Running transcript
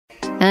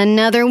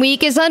Another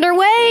week is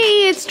underway.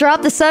 It's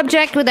Drop the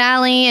Subject with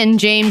Allie and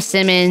James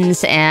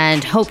Simmons,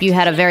 and hope you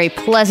had a very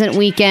pleasant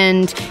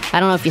weekend. I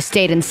don't know if you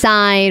stayed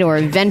inside or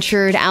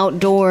ventured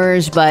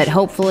outdoors, but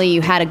hopefully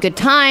you had a good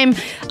time.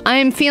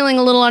 I'm feeling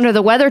a little under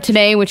the weather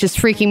today, which is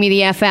freaking me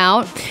the F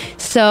out.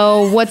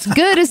 So what's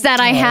good is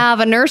that I have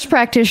a nurse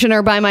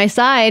practitioner by my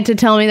side to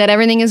tell me that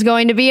everything is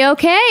going to be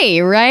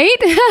okay, right?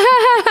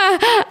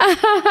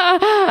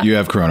 You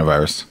have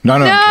coronavirus. No.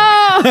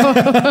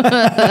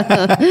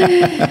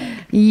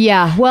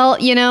 Yeah, well,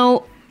 you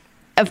know,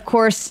 of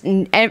course,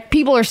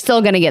 people are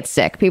still going to get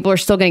sick. People are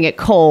still going to get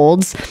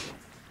colds.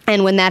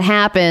 And when that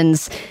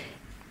happens,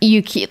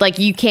 you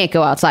can't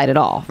go outside at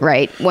all,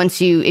 right?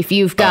 If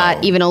you've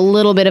got even a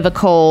little bit of a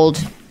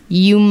cold,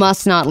 you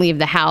must not leave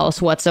the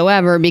house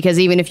whatsoever, because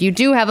even if you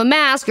do have a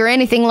mask or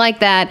anything like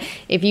that,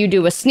 if you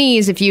do a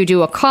sneeze, if you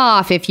do a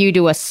cough, if you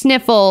do a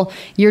sniffle,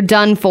 you're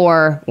done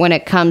for when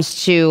it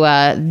comes to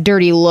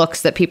dirty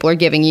looks that people are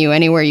giving you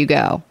anywhere you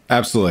go.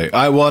 Absolutely.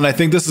 And I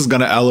think this is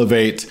going to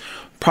elevate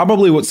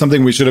probably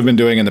something we should have been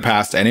doing in the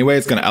past anyway.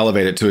 It's going to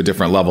elevate it to a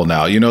different level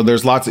now. You know,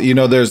 there's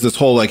there's this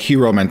whole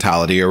hero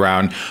mentality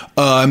around,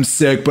 I'm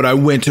sick, but I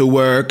went to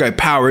work. I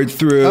powered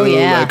through. Oh,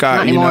 yeah.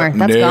 Not anymore.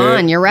 That's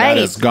gone. You're right.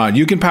 That is gone.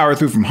 You can power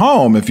through from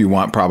home if you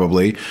want,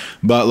 probably.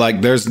 But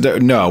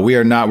we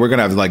are not. We're going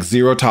to have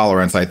zero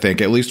tolerance, I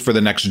think, at least for the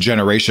next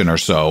generation or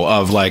so,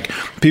 of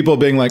people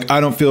being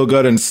I don't feel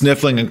good and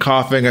sniffling and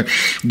coughing and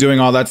doing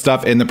all that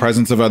stuff in the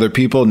presence of other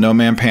people. No,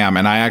 ma'am, Pam.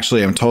 And I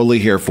actually am totally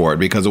here for it,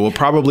 because it will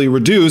probably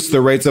reduce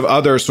the rates of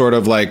other sort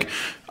of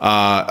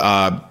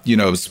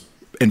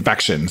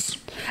infections.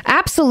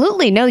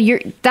 Absolutely. No, you're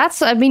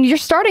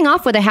starting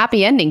off with a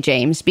happy ending,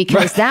 James,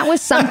 because that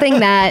was something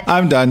that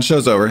I'm done.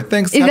 Show's over.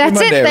 Thanks. Happy That's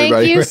Monday, it. Thank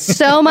everybody. you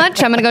so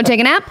much. I'm going to go take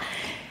a nap.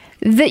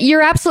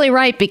 You're absolutely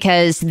right,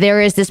 because there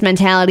is this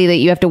mentality that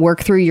you have to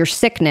work through your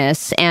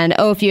sickness. And,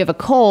 if you have a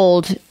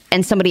cold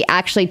and somebody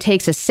actually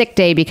takes a sick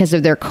day because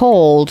of their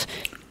cold,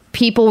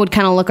 people would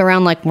kind of look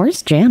around like,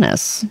 where's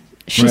Janice?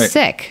 She's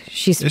sick.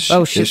 She's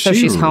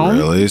home.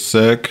 Really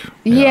sick?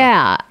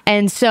 Yeah.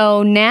 And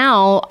so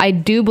now I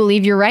do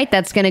believe you're right.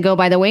 That's going to go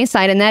by the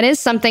wayside. And that is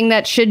something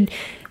that should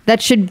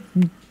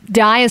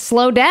die a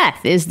slow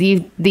death, is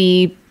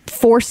the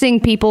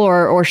forcing people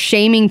or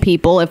shaming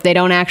people if they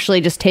don't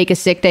actually just take a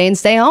sick day and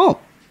stay home.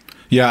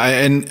 Yeah,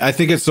 and I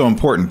think it's so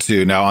important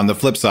too. Now, on the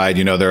flip side,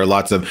 there are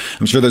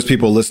I'm sure there's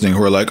people listening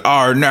who are like,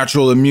 our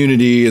natural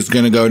immunity is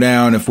going to go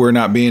down if we're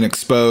not being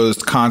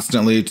exposed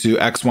constantly to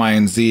X, Y,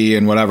 and Z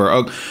and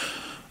whatever.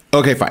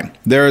 Okay, fine.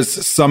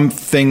 There's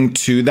something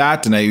to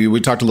that. And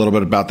we talked a little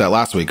bit about that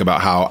last week,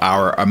 about how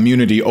our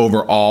immunity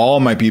overall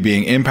might be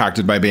being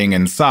impacted by being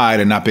inside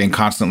and not being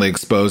constantly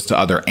exposed to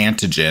other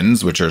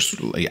antigens, which are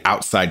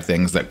outside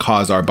things that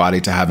cause our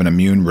body to have an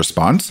immune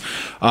response.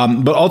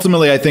 But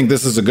ultimately, I think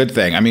this is a good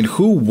thing. I mean,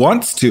 who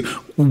wants to?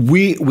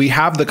 We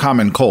have the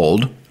common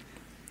cold,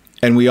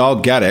 and we all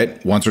get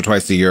it once or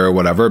twice a year or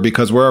whatever,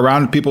 because we're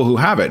around people who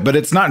have it. But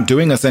it's not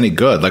doing us any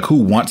good. Who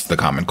wants the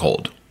common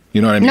cold?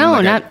 You know what I mean?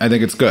 No, I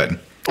think it's good.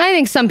 I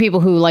think some people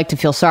who like to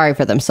feel sorry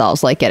for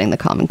themselves like getting the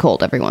common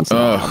cold every once in a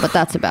while, but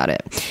that's about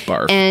it.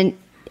 Barf. And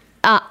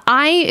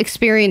I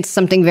experienced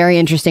something very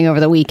interesting over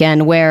the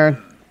weekend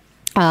where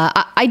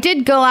I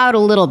did go out a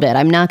little bit.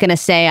 I'm not going to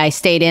say I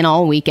stayed in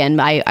all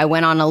weekend. I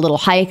went on a little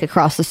hike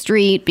across the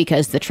street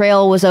because the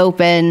trail was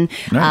open.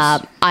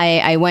 Nice.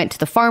 I went to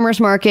the farmer's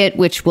market,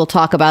 which we'll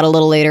talk about a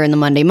little later in the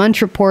Monday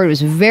Munch Report. It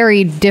was a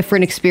very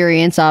different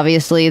experience,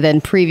 obviously,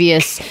 than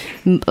previous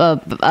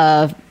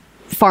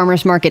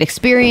farmer's market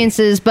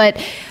experiences.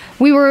 But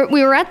we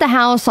were at the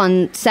house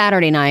on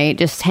Saturday night,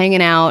 just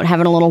hanging out,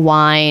 having a little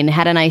wine,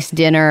 had a nice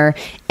dinner,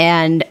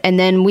 and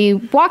then we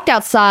walked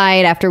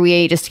outside after we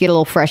ate just to get a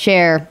little fresh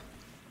air.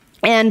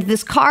 And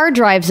this car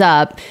drives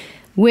up,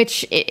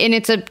 and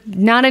it's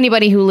not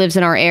anybody who lives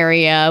in our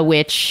area,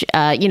 which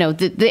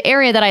the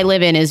area that I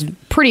live in is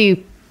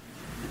pretty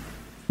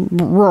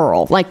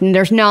rural.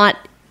 There's not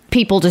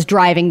people just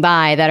driving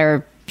by that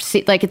are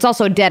it's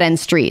also a dead end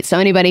street. So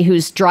anybody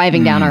who's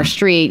driving down our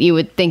street, you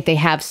would think they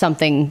have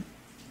something.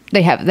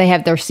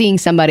 They're seeing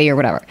somebody or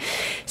whatever.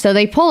 So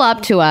they pull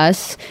up to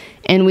us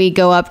and we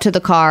go up to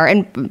the car.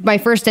 And my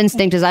first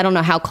instinct is I don't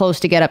know how close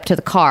to get up to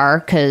the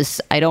car,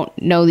 because I don't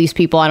know these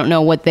people. I don't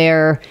know what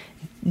their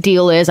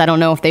deal is. I don't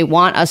know if they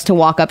want us to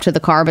walk up to the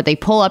car, but they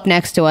pull up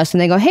next to us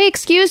and they go, "Hey,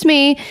 excuse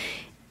me."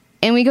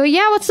 And we go,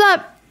 "Yeah, what's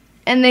up?"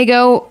 And they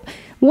go,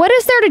 "What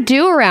is there to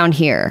do around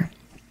here?"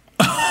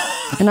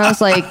 And I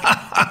was like,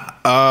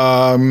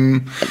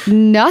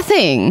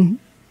 nothing.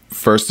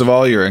 First of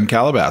all, you're in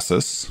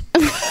Calabasas.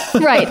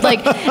 Right.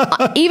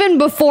 Even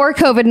before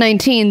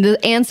COVID-19,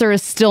 the answer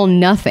is still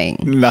nothing.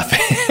 Nothing.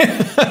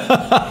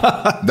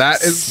 That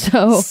is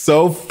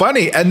so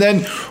funny. And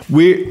then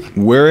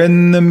we're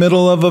in the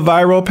middle of a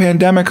viral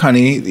pandemic,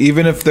 honey.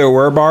 Even if there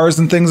were bars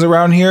and things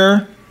around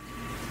here,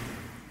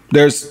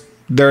 there's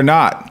They're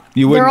not.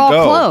 You wouldn't all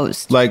go.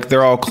 Closed. Like,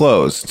 they're all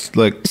closed.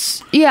 Like,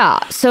 yeah.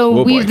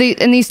 So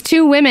and these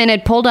two women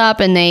had pulled up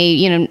and they,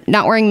 you know,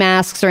 not wearing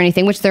masks or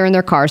anything, which they're in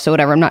their car. So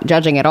whatever, I'm not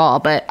judging at all.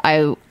 But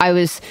I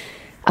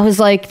was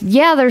like,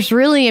 yeah, there's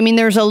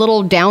a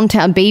little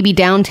baby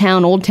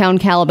downtown, Old Town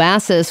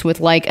Calabasas with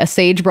like a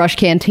sagebrush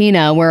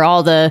cantina where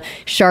all the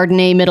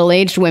Chardonnay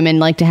middle-aged women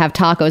like to have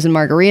tacos and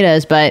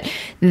margaritas, but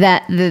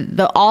that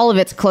the all of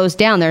it's closed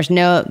down. There's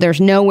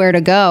nowhere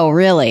to go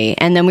really.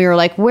 And then we were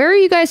like, where are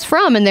you guys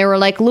from? And they were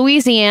like,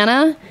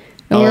 Louisiana.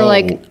 And we were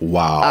like,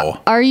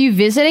 wow. Are you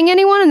visiting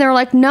anyone? And they were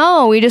like,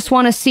 no, we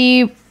want to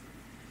see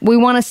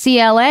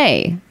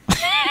LA. And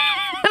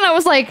I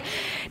was like,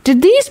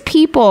 did these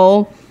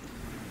people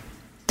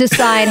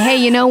decide, hey,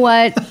 you know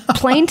what?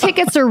 Plane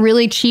tickets are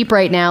really cheap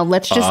right now.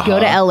 Let's just go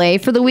to LA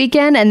for the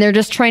weekend. And they're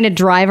just trying to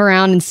drive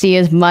around and see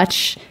as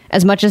much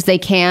as they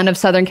can of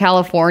Southern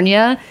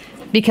California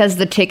because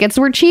the tickets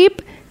were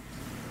cheap.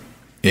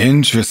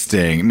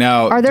 Interesting.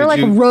 Now, are there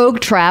rogue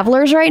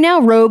travelers right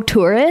now? Rogue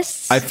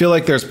tourists? I feel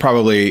like there's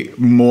probably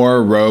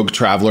more rogue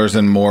travelers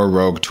and more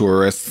rogue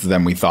tourists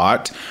than we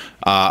thought.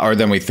 Or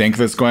than we think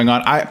that's going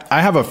on.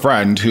 I have a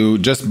friend who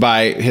just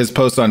by his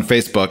post on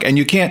Facebook, and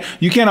you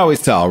can't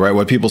always tell, right,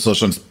 what people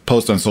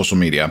post on social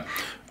media.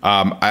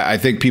 I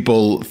think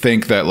people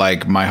think that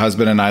like my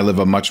husband and I live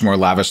a much more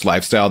lavish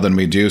lifestyle than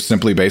we do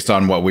simply based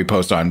on what we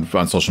post on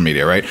social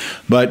media, right?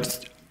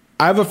 But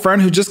I have a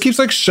friend who just keeps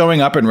like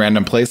showing up in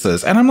random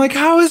places, and I'm like,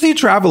 how is he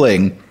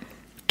traveling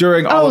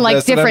during all of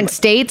this? Different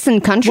states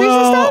and countries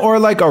and stuff? Or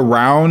like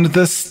around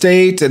the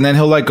state, and then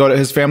he'll like go to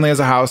his family has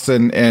a house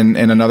in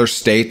another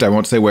state, I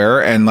won't say where,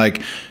 and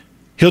like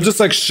he'll just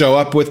like show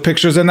up with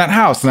pictures in that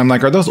house, and I'm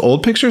like, are those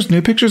old pictures,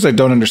 new pictures? I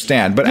don't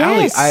understand. But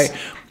yes.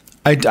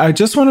 Allie, I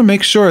just want to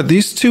make sure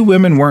these two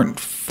women weren't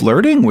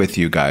flirting with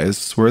you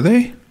guys, were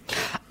they?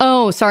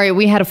 Oh, sorry,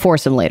 we had a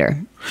foursome later.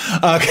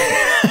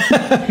 Okay.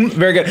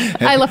 Very good.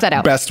 I left that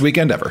out. Best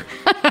weekend ever.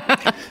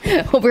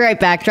 We'll be right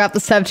back. Drop the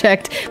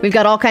subject. We've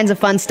got all kinds of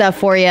fun stuff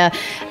for you.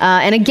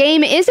 And a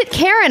game, Is It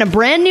Karen? A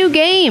brand new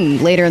game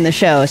later in the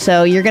show.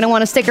 So you're going to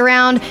want to stick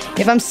around.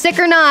 If I'm sick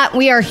or not,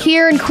 we are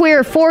here and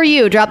queer for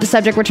you. Drop the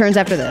subject returns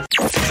after this.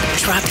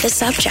 Drop the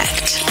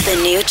subject. The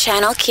new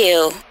Channel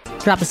Q.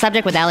 Drop the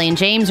subject with Allie and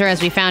James, or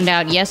as we found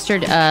out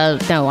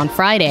on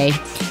Friday,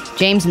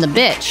 James and the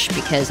bitch,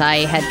 because I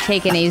had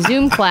taken a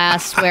Zoom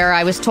class where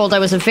I was told I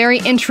was a very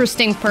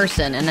interesting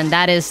person. And then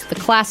that is the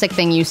classic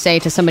thing you say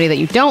to somebody that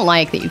you don't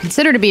like, that you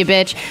consider to be a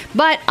bitch.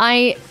 But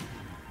I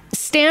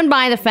stand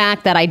by the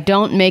fact that I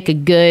don't make a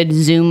good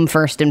Zoom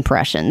first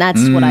impression.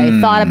 That's what I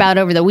thought about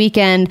over the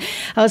weekend.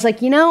 I was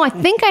like, I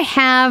think I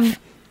have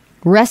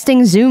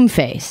resting Zoom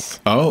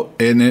face. Oh,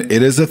 and it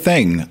is a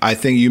thing. I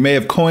think you may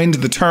have coined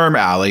the term,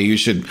 Allie. You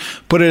should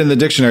put it in the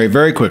dictionary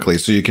very quickly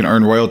so you can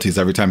earn royalties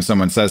every time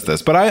someone says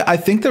this. But I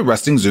think that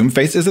resting Zoom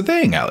face is a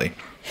thing, Allie.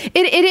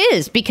 It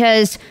is,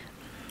 because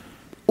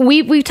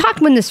we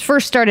talked when this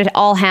first started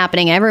all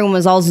happening. Everyone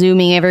was all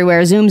Zooming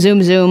everywhere.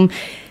 Zoom.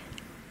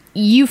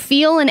 You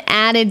feel an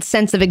added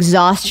sense of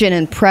exhaustion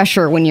and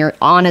pressure when you're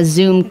on a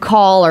Zoom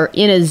call or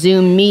in a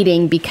Zoom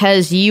meeting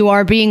because you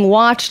are being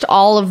watched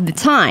all of the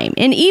time.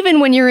 And even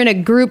when you're in a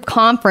group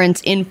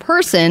conference in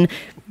person,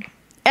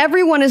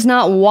 everyone is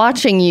not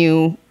watching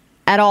you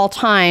at all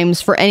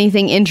times for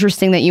anything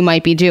interesting that you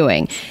might be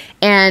doing.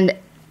 And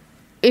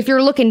if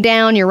you're looking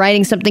down, you're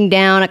writing something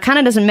down, it kind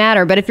of doesn't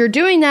matter. But if you're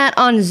doing that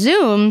on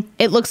Zoom,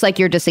 it looks like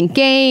you're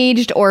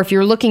disengaged. Or if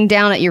you're looking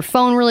down at your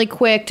phone really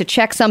quick to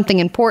check something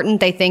important,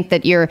 they think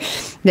that you're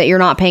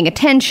not paying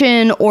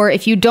attention. Or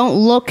if you don't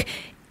look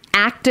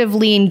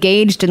actively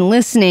engaged and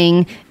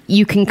listening,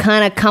 you can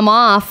kind of come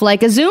off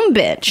like a Zoom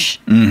bitch.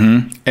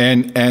 Mm-hmm.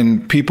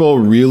 And people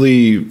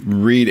really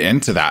read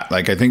into that.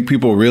 Like, I think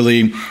people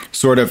really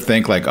sort of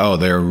think like, oh,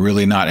 they're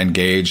really not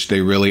engaged.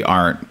 They really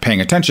aren't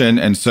paying attention.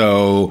 And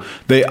so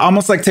they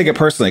almost like take it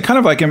personally, kind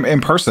of like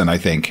in person, I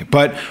think.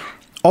 But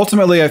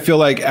ultimately, I feel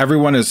like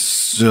everyone is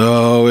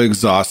so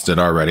exhausted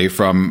already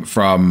from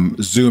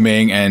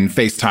Zooming and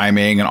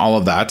FaceTiming and all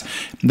of that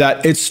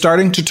it's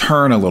starting to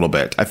turn a little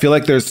bit. I feel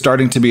like there's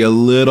starting to be a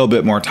little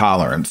bit more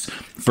tolerance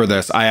for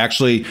this. I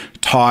actually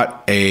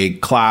taught a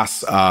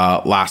class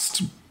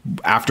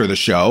after the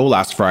show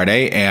last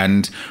Friday,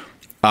 and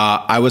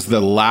I was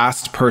the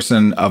last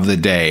person of the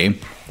day.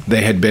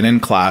 They had been in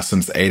class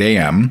since 8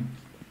 a.m.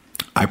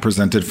 I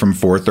presented from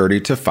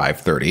 4:30 to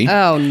 5:30.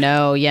 Oh,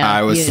 no. Yeah.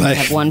 I was you like,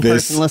 have one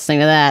person listening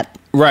to that.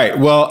 Right.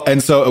 Well,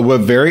 and so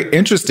very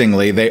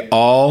interestingly, they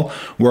all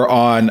were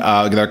on,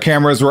 their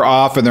cameras were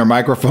off and their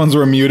microphones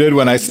were muted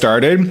when I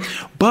started.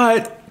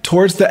 But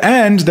towards the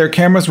end, their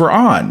cameras were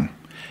on.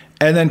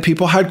 And then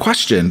people had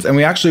questions, and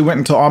we actually went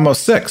until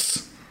almost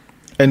 6.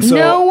 And so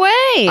no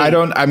way. I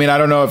don't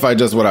know if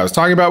what I was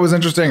talking about was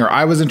interesting, or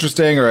I was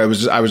interesting, or I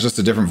was just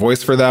a different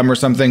voice for them or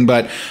something.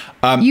 But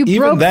you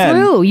broke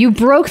through. You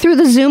broke through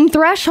the Zoom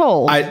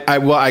threshold. I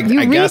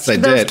guess I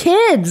did. Those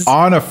kids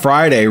on a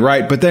Friday,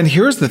 right? But then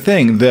here's the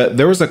thing: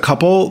 there was a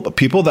couple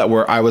people that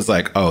I was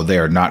like, oh, they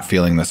are not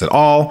feeling this at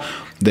all.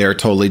 they're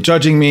totally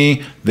judging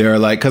me. They're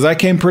like, because I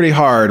came pretty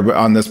hard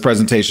on this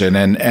presentation,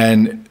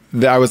 and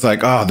I was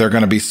like, oh, they're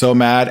going to be so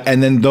mad.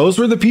 And then those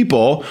were the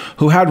people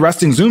who had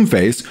resting Zoom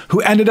face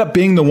who ended up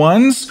being the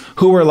ones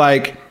who were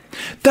like,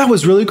 that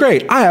was really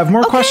great. I have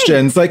more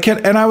questions.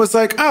 And I was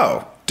like,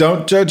 oh,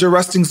 don't judge a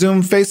resting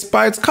Zoom face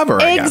by its cover,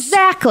 I guess.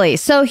 Exactly.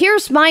 So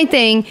here's my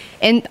thing.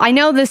 And I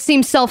know this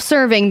seems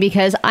self-serving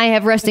because I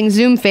have resting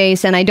Zoom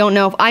face and I don't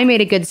know if I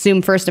made a good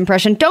Zoom first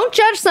impression. Don't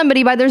judge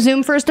somebody by their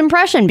Zoom first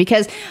impression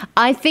because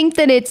I think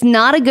that it's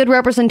not a good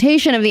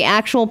representation of the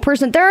actual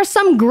person. There are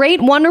some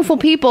great, wonderful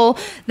people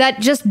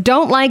that just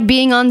don't like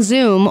being on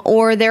Zoom,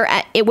 or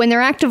when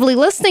they're actively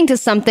listening to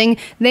something,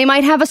 they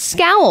might have a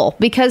scowl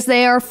because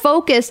they are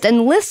focused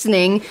and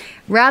listening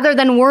rather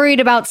than worried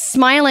about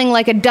smiling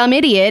like a dumb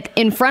idiot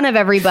in front of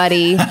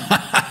everybody.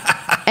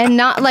 And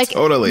not like,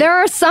 totally. There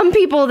are some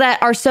people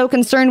that are so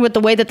concerned with the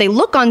way that they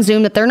look on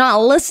Zoom that they're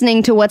not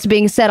listening to what's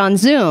being said on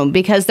Zoom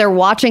because they're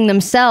watching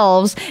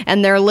themselves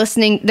and they're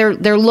listening.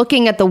 They're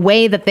looking at the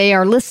way that they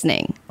are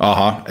listening.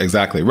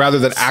 Exactly. Rather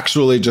than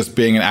actually just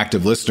being an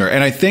active listener.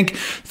 And I think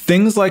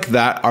things like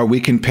that we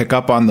can pick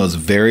up on those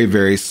very,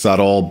 very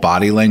subtle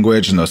body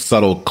language and those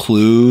subtle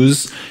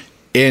clues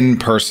in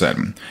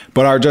person,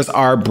 but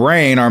our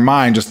brain, our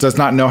mind just does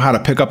not know how to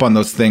pick up on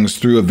those things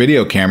through a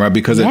video camera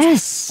because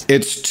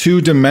it's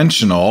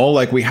two-dimensional.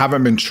 Like, we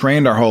haven't been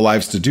trained our whole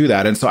lives to do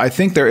that. And so I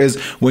think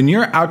when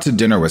you're out to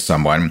dinner with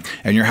someone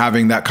and you're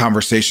having that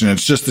conversation,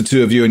 it's just the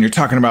two of you and you're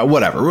talking about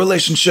whatever,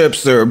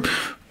 relationships or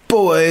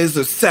boys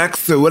or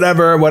sex or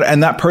whatever,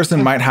 and that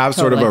person might have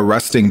sort of a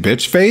resting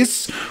bitch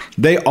face.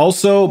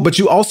 But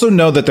you also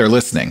know that they're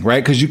listening,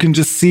 right? Because you can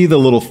just see the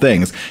little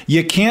things.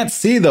 You can't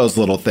see those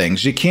little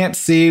things. You can't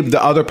see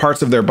the other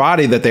parts of their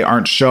body that they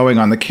aren't showing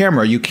on the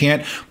camera. You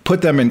can't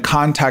put them in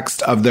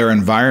context of their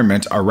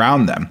environment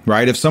around them,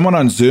 right? If someone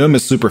on Zoom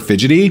is super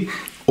fidgety,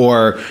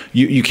 or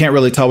you can't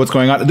really tell what's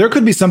going on, there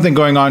could be something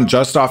going on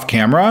just off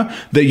camera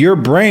that your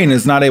brain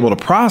is not able to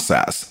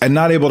process and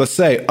not able to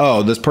say,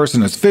 oh, this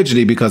person is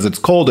fidgety because it's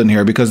cold in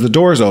here because the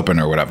door's open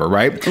or whatever,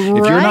 right? If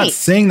you're not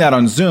seeing that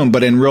on Zoom,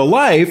 but in real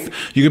life,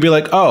 you could be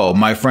like, oh,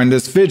 my friend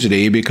is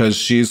fidgety because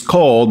she's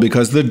cold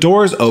because the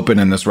door's open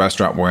in this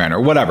restaurant we're in or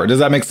whatever. Does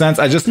that make sense?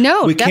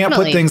 We can't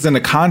put things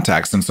into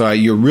context. And so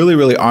you're really,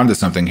 really onto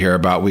something here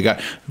about we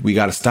got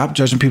to stop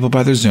judging people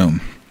by their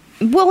Zoom.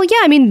 Well, yeah,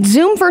 I mean,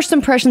 Zoom first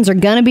impressions are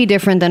going to be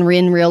different than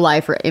in real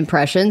life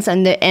impressions.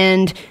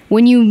 And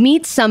when you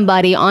meet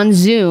somebody on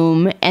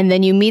Zoom and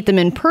then you meet them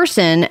in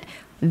person,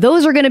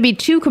 those are going to be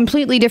two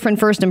completely different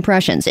first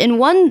impressions. In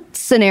one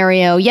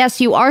scenario,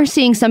 yes, you are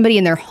seeing somebody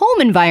in their home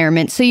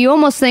environment. So you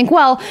almost think,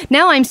 well,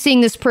 now I'm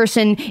seeing this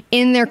person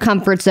in their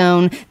comfort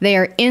zone. They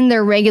are in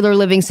their regular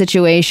living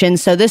situation.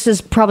 So this is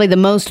probably the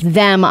most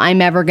them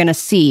I'm ever going to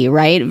see,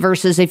 right?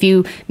 Versus if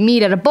you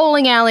meet at a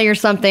bowling alley or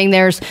something,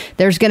 there's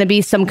going to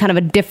be some kind of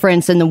a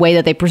difference in the way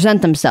that they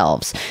present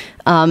themselves.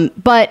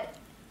 But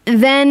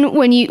then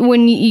when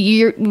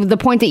you're the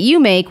point that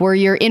you make where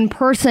you're in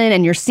person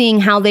and you're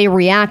seeing how they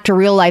react to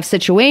real life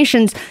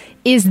situations,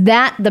 is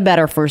that the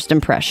better first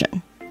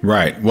impression?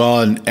 Right.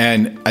 Well,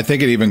 and I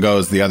think it even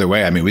goes the other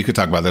way. I mean, we could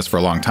talk about this for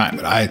a long time,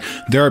 but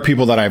there are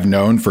people that I've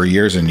known for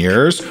years and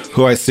years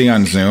who I see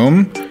on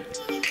Zoom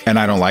and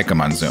I don't like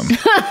them on Zoom.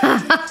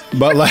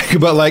 but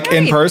like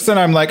in person,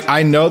 I'm like,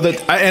 I know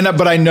that,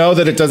 but I know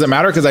that it doesn't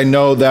matter because I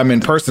know them in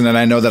person and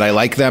I know that I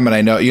like them and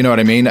I know, you know what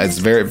I mean? It's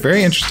very,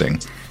 very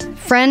interesting.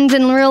 Friends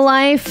in real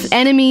life,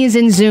 enemies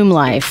in Zoom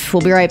life.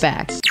 We'll be right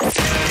back.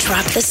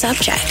 Drop the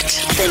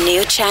subject. The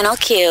new Channel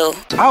Q.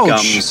 Ouch.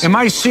 Gums. Am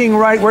I seeing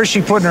right? Where's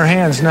she putting her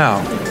hands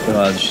now?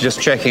 She's just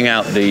checking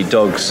out the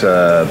dog's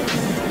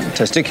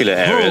testicular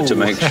area to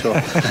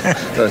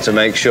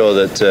make sure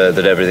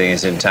that everything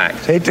is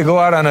intact. Hate to go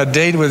out on a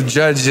date with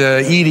Judge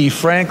Edie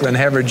Franklin,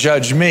 have her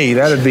judge me.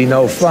 That'd be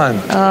no fun.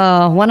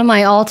 One of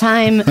my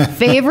all-time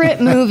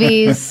favorite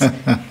movies.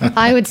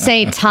 I would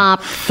say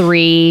top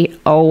 3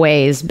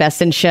 always,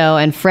 Best in Show.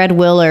 And Fred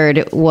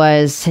Willard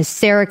was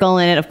hysterical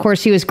in it. Of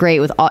course, he was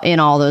great in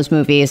all those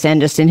movies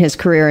and just in his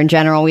career in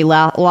general. We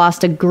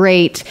lost a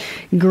great,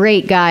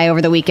 great guy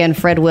over the weekend,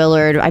 Fred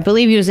Willard. I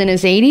believe he was in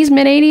his 80s,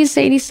 mid-80s,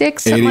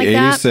 86, something like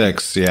that.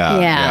 86,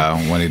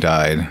 yeah, when he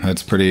died.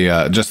 That's pretty,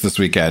 just this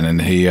weekend.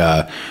 And he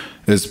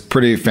is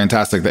pretty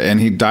fantastic. And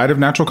he died of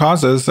natural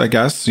causes, I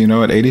guess,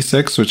 at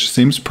 86, which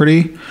seems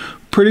pretty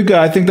good.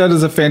 I think that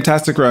is a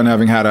fantastic run,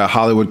 having had a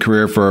Hollywood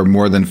career for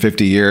more than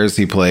 50 years.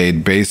 He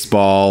played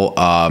baseball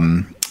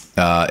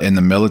in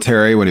the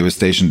military when he was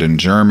stationed in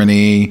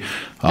Germany.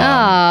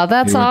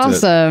 That's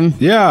awesome.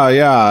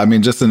 Yeah. I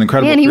mean, just an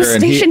incredible career. And he was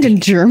stationed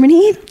in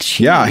Germany? Jeez.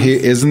 Yeah,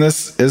 isn't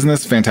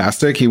this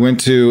fantastic?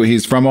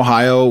 He's from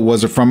Ohio,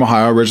 was from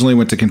Ohio originally,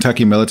 went to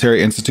Kentucky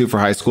Military Institute for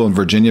high school and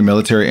Virginia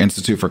Military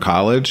Institute for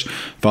college.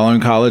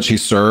 Following college, he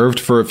served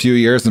for a few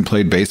years and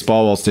played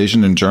baseball while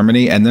stationed in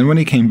Germany. And then when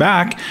he came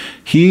back,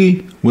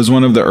 he was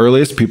one of the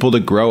earliest people to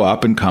grow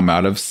up and come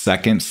out of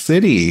Second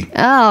City.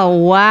 Oh,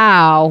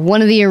 wow.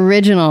 One of the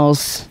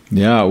originals.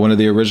 Yeah, one of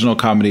the original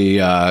comedy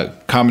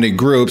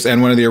groups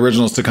and one of the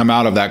originals to come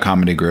out of that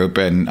comedy group.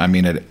 And I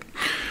mean,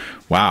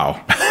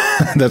 Wow.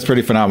 That's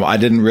pretty phenomenal. I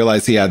didn't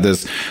realize he had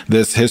this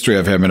history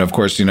of him. And of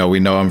course, we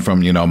know him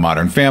from,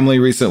 Modern Family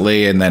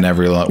recently, and then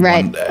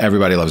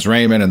Everybody Loves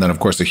Raymond, and then of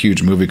course a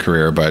huge movie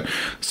career, but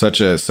such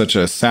a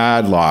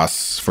sad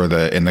loss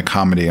in the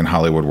comedy and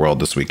Hollywood world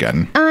this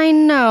weekend. I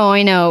know.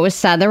 It was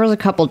sad. There was a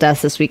couple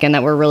deaths this weekend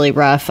that were really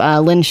rough.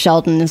 Lynn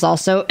Shelton is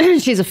also,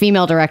 she's a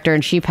female director,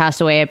 and she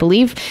passed away. I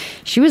believe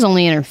she was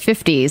only in her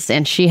 50s,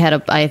 and she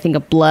had I think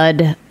a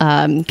blood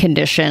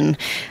condition.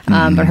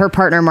 But her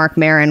partner, Mark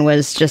Maron,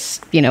 was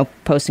just,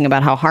 posting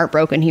about how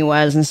heartbroken he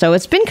was. And so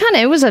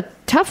it was a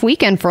tough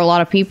weekend for a lot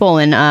of people.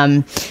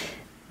 And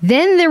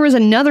then there was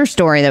another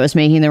story that was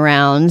making the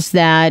rounds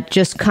that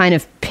just kind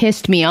of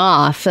pissed me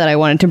off that I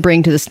wanted to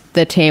bring to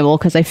the table,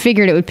 because I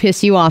figured it would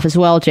piss you off as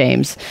well,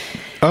 James.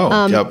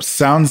 Oh, yep.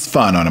 Sounds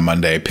fun on a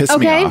Monday. Piss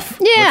me off.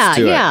 Yeah, Let's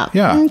do it.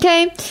 Yeah.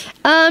 Okay.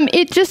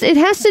 It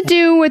has to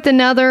do with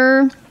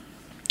another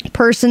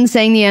person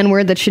saying the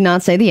N-word that should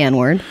not say the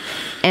N-word.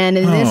 And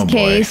in this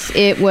case,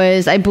 it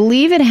was, I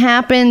believe it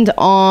happened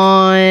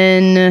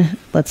on,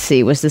 let's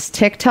see, was this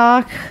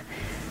TikTok?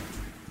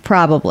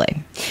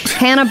 Probably.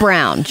 Hannah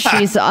Brown. She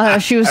was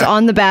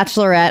on The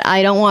Bachelorette.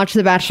 I don't watch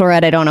The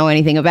Bachelorette. I don't know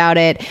anything about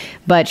it.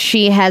 But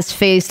she has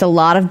faced a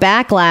lot of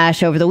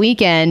backlash over the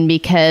weekend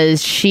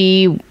because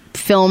she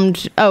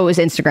filmed, it was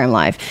Instagram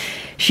Live.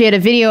 She had a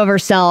video of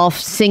herself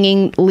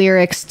singing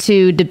lyrics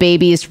to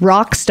DaBaby's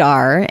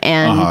Rockstar,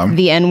 and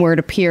the N-word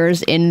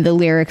appears in the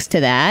lyrics to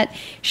that.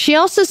 She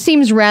also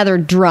seems rather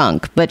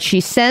drunk, but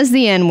she says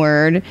the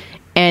N-word,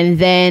 and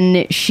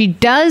then she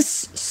does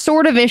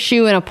sort of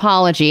issue an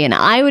apology. And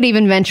I would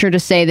even venture to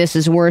say this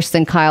is worse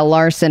than Kyle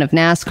Larson of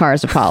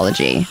NASCAR's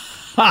apology.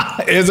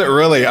 Is it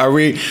really?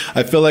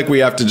 I feel like we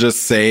have to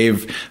just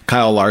save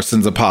Kyle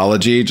Larson's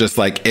apology just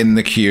like in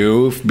the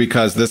queue,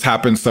 because this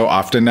happens so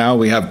often now.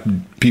 We have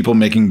people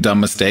making dumb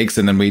mistakes,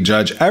 and then we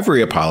judge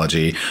every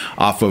apology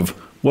off of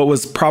what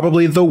was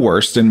probably the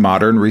worst in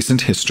modern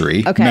recent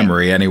history.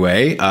 Memory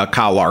anyway.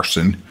 Kyle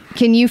Larson.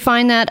 Can you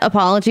find that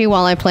apology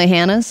while I play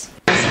Hannah's?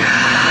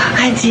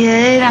 I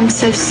did. I'm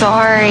so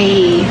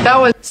sorry.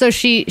 So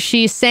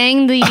she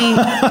sang the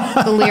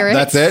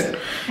lyrics. That's it?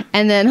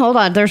 And then, hold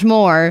on, there's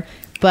more.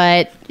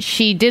 But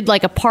she did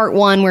like a part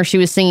 1 where she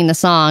was singing the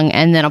song,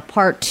 and then a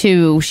part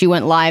 2, she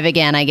went live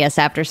again, I guess,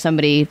 after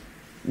somebody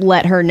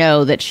let her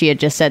know that she had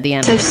just said the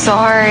N-word. So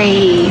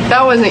sorry.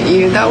 That wasn't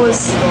you. That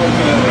was,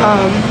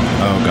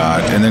 Oh,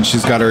 God. And then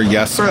she's got her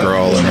yes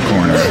girl in the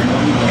corner.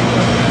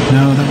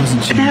 No, that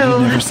wasn't you. No,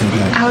 you never said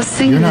that. I was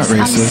singing You're not this.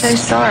 racist. I'm so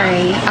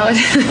sorry.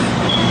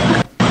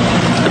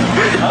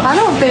 I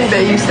don't think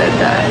that you said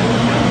that.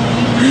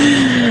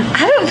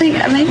 I don't think.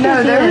 Maybe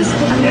No, there was.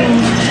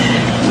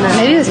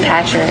 Maybe it was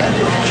Patrick.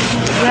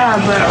 Yeah,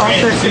 but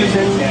also it could have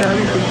been the other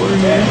people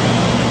here.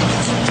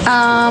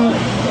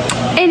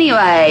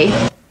 Anyway.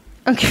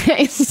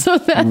 Okay, so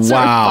that's her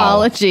Wow.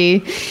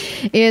 apology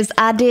is,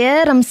 I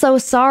did, I'm so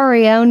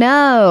sorry, oh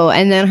no.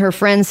 And then her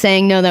friend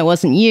saying, no, that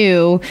wasn't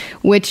you,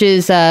 which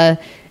is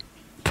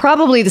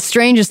probably the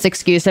strangest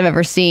excuse I've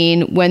ever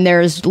seen, when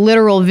there's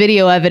literal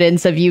video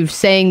evidence of you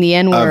saying the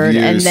N-word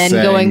and then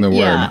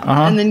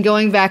and then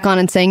going back on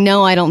and saying,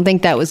 no, I don't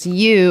think that was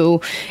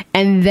you.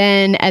 And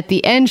then at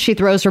the end, she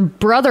throws her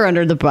brother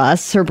under the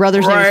bus. Her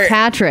brother's name is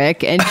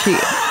Patrick, and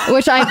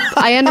which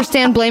I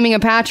understand blaming a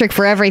Patrick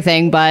for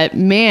everything, but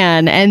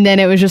man. And then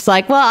it was just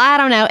like, well, I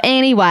don't know,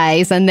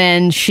 anyways. And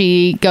then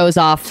she goes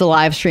off the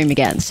live stream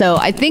again. So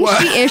I think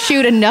she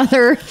issued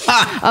another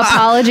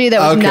apology that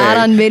was not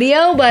on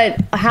video, but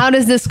how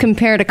does this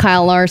compare to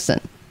Kyle Larson?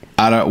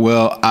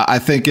 I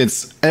think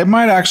it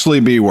might actually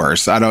be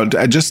worse.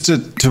 Just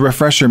to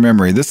refresh your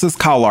memory, this is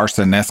Kyle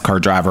Larson,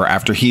 NASCAR driver,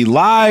 after he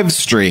live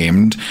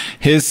streamed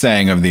his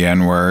saying of the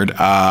N-word,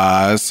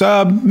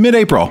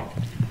 mid-April.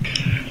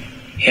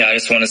 Yeah, I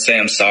just want to say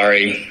I'm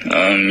sorry.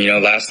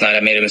 Last night I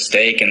made a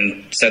mistake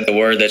and said the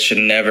word that should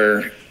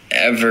never,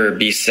 ever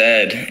be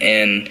said.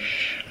 And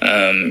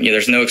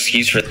there's no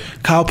excuse for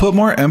Kyle, put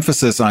more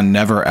emphasis on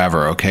never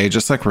ever, okay?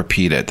 Just like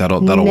repeat it.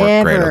 That'll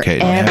work great, okay?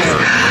 Never.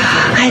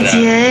 I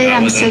did.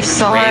 I'm so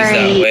sorry. Raised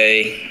that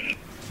way.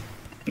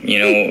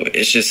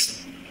 It's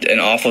just an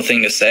awful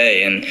thing to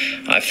say, and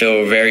I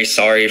feel very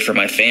sorry for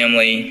my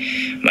family,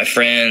 my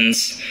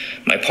friends,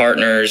 my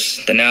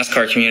partners, the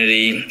NASCAR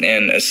community,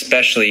 and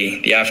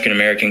especially the African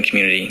American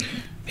community.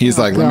 He's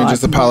let me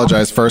just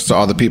apologize first to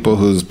all the people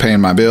who's paying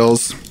my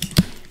bills.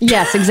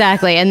 Yes,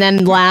 exactly. And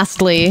then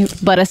lastly,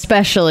 but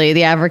especially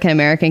the African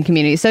American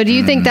community. So do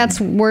you think that's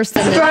worse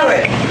than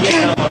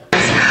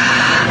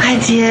I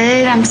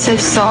did. I'm so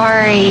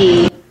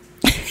sorry.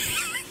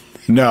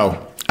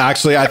 No.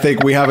 Actually, I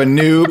think we have a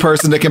new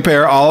person to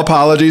compare all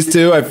apologies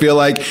to. I feel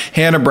like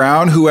Hannah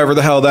Brown, whoever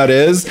the hell that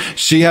is,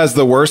 she has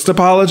the worst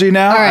apology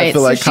now. All right, I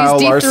feel like Kyle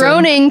she's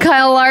dethroning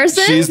Kyle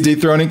Larson. She's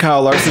dethroning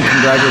Kyle Larson.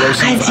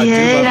 Congratulations. I did. do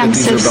love that I'm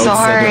these so are both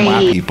sorry. Southern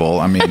white people.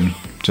 I mean,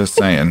 just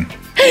saying.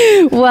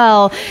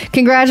 Well,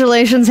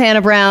 congratulations,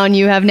 Hannah Brown.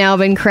 You have now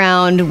been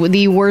crowned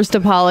the worst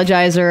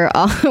apologizer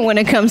when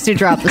it comes to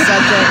Drop the Subject.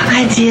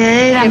 I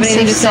did. I'm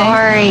so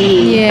sorry.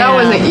 Yeah. That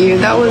wasn't you.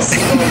 That was.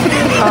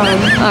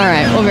 All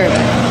right. We'll be right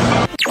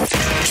back.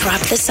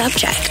 Drop the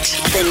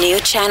Subject. The new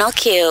Channel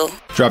Q.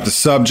 Drop the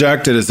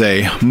Subject. It is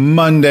a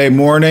Monday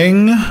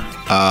morning.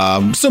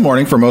 Still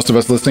morning for most of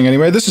us listening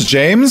anyway. This is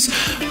James,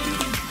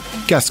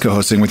 guest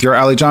co-hosting with your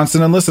Allie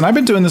Johnson. And listen, I've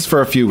been doing this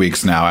for a few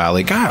weeks now,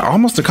 Allie. God,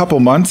 almost a couple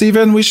months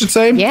even, we should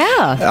say.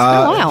 Yeah, it's been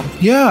a while.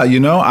 Yeah, you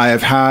know, I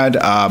have had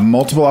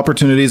multiple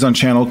opportunities on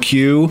Channel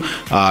Q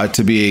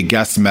to be a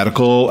guest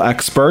medical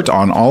expert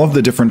on all of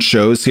the different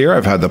shows here.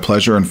 I've had the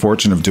pleasure and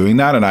fortune of doing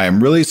that, and I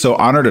am really so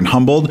honored and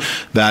humbled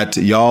that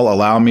y'all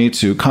allow me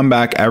to come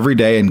back every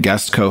day and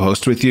guest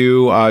co-host with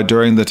you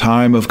during the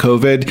time of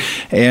COVID.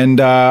 And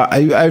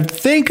I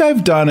think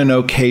I've done an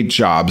okay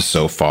job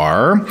so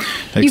far.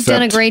 You've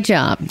done a great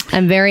job.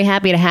 I'm very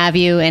happy to have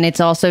you, and it's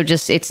also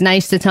just, it's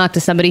nice to talk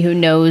to somebody who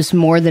knows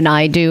more than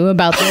I do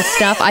about this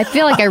stuff. I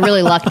feel like I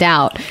really lucked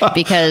out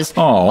because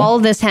all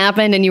of this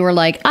happened and you were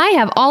like, I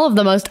have all of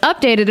the most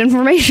updated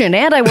information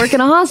and I work in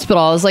a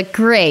hospital. I was like,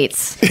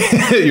 great.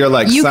 You're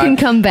like, you can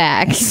come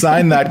back.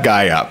 Sign that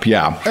guy up.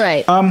 Yeah.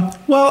 Right.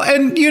 Well,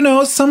 and you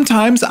know,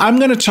 sometimes I'm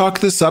going to chalk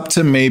this up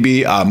to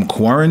maybe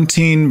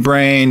quarantine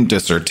brain,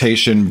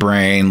 dissertation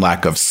brain,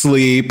 lack of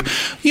sleep.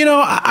 You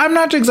know, I'm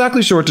not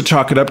exactly sure what to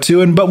chalk it up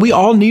to, but we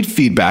all need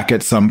feedback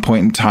at some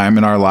point in time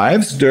in our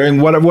lives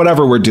during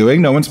whatever we're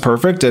doing. No one's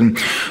perfect. And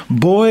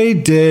boy,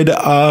 did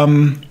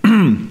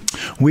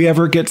we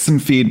ever get some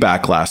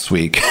feedback last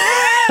week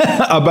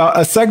about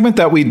a segment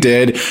that we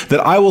did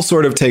that I will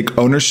sort of take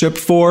ownership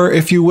for,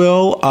 if you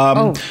will.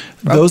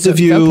 Those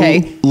of you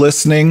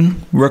listening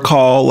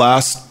recall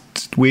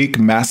last week,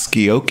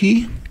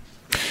 Maskioki?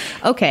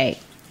 Okay.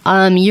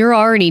 You're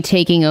already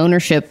taking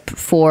ownership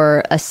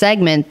for a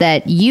segment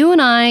that you and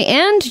I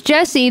and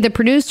Jesse, the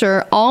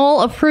producer,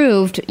 all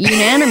approved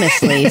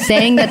unanimously,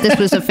 saying that this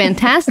was a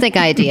fantastic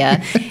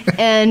idea.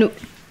 And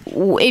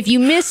if you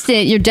missed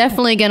it, you're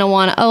definitely going to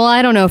want to,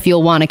 I don't know if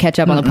you'll want to catch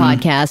up on the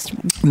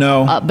podcast.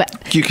 No,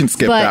 but you can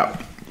skip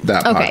that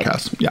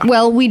podcast. Yeah.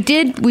 Well, we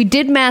did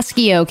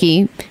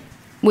Maskioki,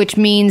 which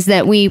means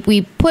that we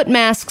put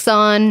masks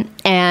on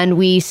and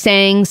we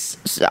sang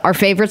our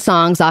favorite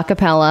songs a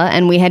cappella,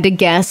 and we had to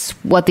guess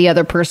what the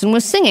other person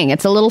was singing.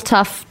 It's a little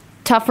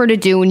tougher to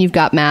do when you've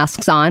got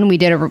masks on. We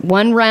did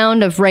one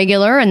round of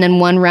regular and then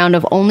one round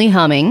of only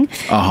humming.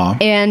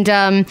 And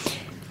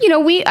you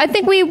know, I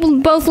think we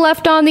both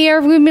left on the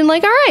air. We've been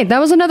like, all right, that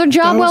was another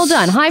job well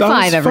done. High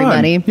five,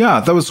 everybody. Fun. Yeah,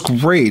 that was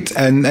great.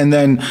 And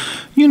then,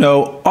 you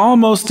know,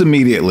 almost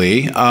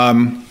immediately,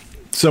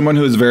 someone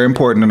who is very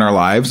important in our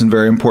lives and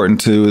very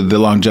important to the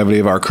longevity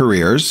of our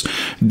careers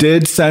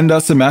did send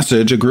us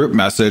a group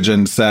message,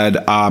 and said,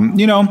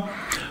 you know,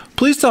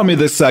 please tell me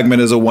this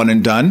segment is a one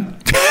and done.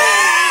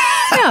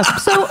 Yeah.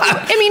 So,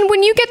 I mean,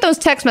 when you get those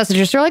text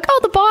messages, you're like, oh,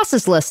 the boss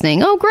is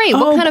listening. Oh, great.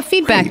 What kind of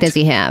feedback does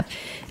he have?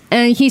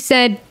 And he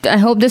said, I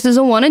hope this is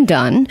a one and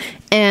done.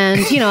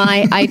 And, you know,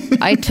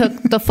 I took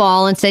the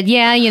fall and said,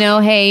 yeah, you know,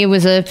 hey, it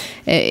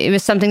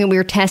was something that we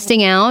were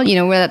testing out. You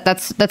know,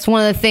 that's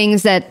one of the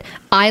things that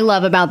I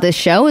love about this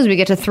show is we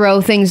get to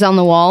throw things on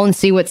the wall and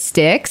see what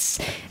sticks.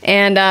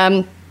 And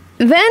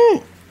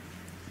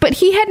but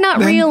he had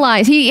not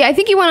realized. I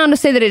think he went on to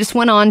say that it just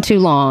went on too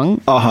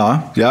long.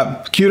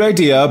 Yep. Cute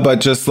idea, but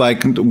just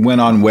like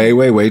went on way,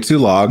 way, way too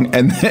long.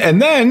 And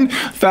then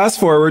fast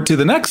forward to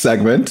the next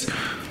segment.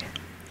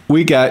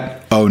 We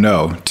get, oh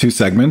no, 2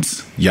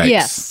 segments? Yikes.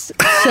 Yes.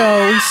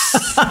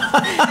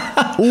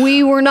 So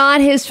we were not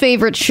his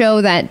favorite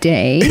show that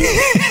day.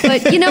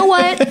 But you know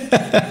what?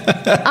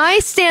 I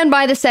stand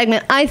by the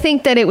segment. I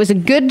think that it was a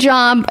good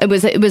job.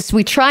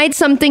 We tried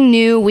something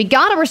new. We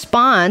got a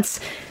response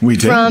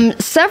from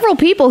several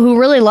people who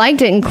really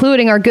liked it,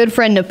 including our good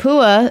friend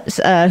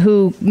Napua,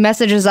 who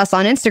messages us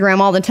on Instagram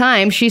all the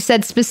time. She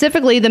said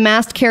specifically the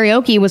masked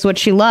karaoke was what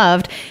she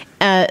loved.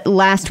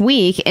 Last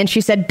week, and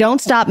she said,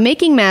 don't stop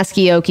making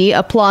Maskioki,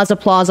 applause,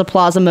 applause,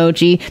 applause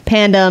emoji,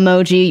 panda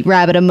emoji,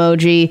 rabbit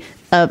emoji,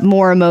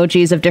 more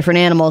emojis of different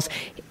animals.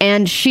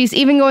 And she's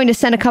even going to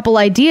send a couple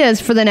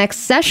ideas for the next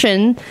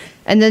session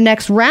and the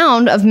next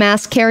round of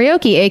masked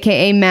karaoke,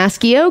 aka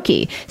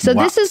Maskioki. So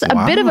this is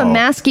a bit of a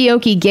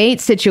Maskioki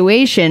gate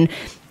situation.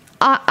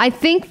 I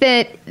think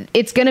that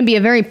it's going to be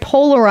a very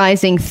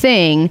polarizing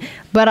thing,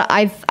 but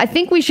I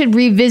think we should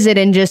revisit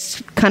and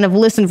just kind of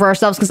listen for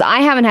ourselves, because I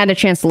haven't had a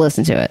chance to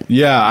listen to it.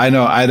 Yeah, I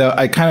know.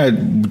 I kind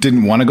of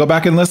didn't want to go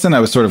back and listen. I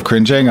was sort of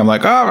cringing. I'm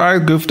like, oh, I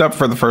goofed up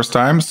for the first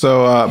time.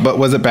 So, but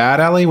was it bad,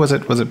 Allie? Was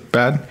it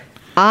bad?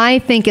 I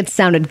think it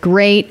sounded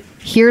great.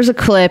 Here's a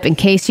clip in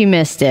case you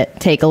missed it.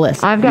 Take a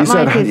listen. I've got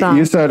my keys on.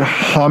 You said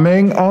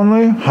humming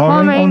only?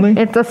 Humming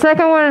only? It's the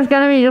second one is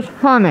going to be just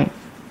humming.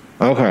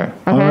 Okay.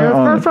 The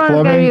first one is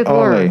going to be with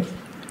words.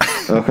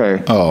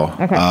 Okay.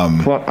 Okay.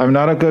 I'm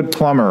not a good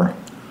plumber.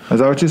 Is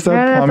that what you said?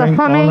 Yeah, Plumbing?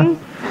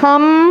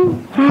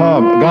 Humming.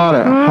 Hum. Got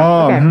it.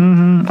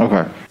 Hum. Okay.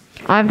 Okay.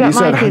 I've got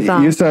my keys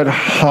on. You said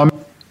hum.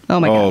 Oh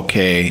my God.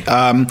 Okay.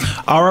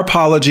 Our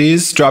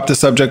apologies. Drop the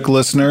subject,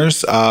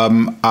 listeners.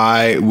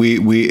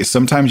 We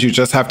sometimes you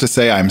just have to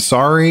say I'm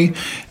sorry,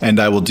 and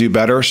I will do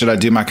better. Should I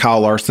do my Kyle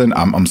Larson?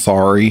 I'm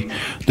sorry.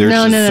 There's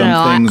some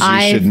things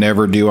you should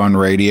never do on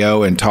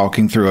radio, and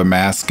talking through a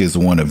mask is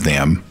one of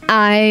them.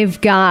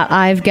 I've got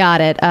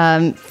it.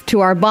 To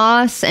our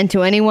boss and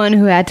to anyone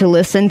who had to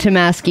listen to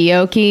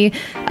Maskioki,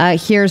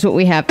 here's what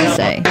we have to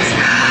say.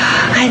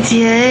 I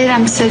did.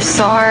 I'm so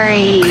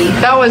sorry.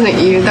 That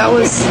wasn't you. That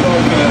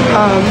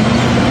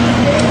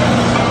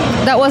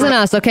wasn't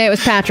us, okay? It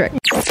was Patrick.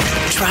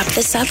 Drop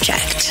the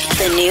subject.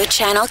 The new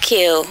Channel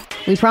Q.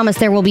 We promise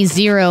there will be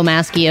zero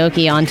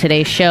Maskioki on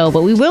today's show,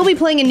 but we will be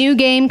playing a new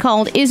game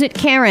called Is It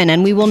Karen,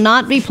 and we will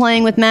not be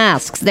playing with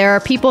masks. There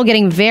are people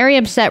getting very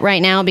upset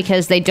right now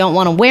because they don't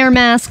want to wear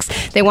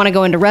masks. They want to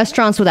go into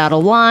restaurants without a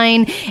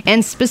line,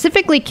 and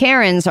specifically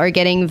Karens are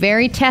getting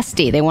very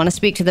testy. They want to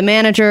speak to the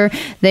manager.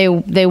 They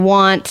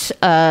want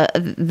their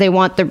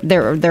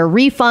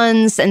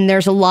refunds, and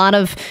there's a lot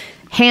of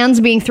hands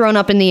being thrown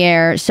up in the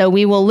air. So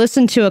we will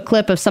listen to a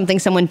clip of something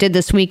someone did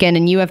this weekend,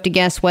 and you have to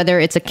guess whether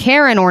it's a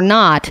Karen or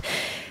not.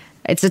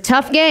 It's a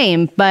tough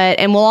game,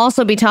 and we'll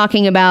also be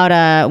talking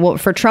about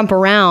for Trump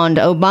around.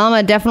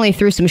 Obama definitely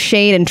threw some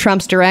shade in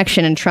Trump's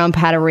direction, and Trump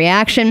had a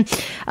reaction.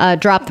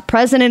 Drop the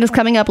President is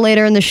coming up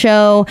later in the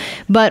show.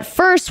 But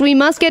first, we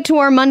must get to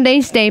our Monday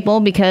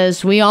staple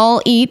because we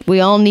all eat, we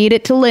all need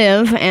it to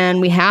live,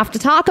 and we have to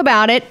talk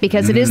about it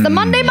because it is the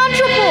Monday Munch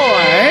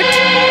Report.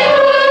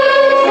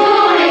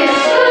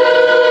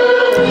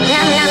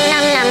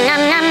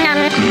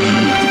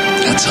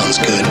 That sounds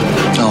good.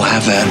 I'll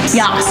have that.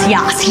 Yes.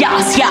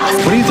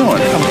 What are you doing?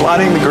 I'm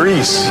blotting the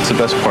grease. It's the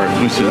best part.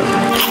 Let me see that.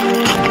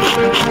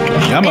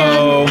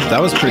 Yummo.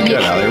 That was pretty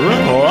good, Allie.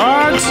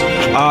 Report.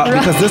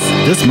 Because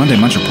this Monday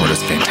Munch Report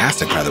is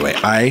fantastic, by the way.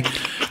 I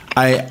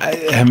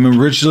am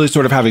originally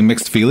sort of having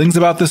mixed feelings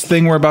about this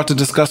thing we're about to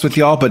discuss with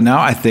y'all, but now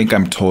I think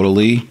I'm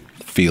totally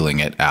feeling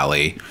it,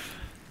 Allie.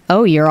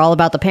 Oh, you're all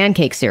about the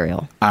pancake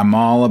cereal. I'm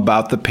all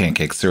about the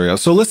pancake cereal.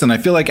 So listen, I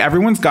feel like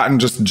everyone's gotten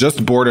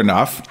just bored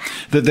enough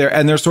that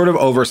they're sort of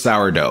over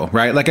sourdough,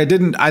 right? Like I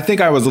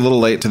think I was a little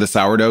late to the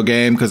sourdough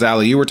game because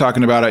Allie, you were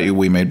talking about it.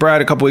 We made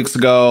bread a couple weeks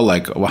ago.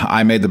 Like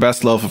I made the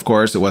best loaf, of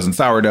course. It wasn't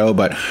sourdough,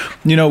 but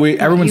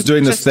everyone's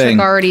doing this thing.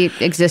 Took already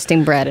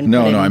existing bread and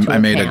I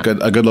made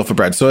a good loaf of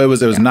bread. So it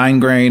was 9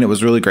 grain. It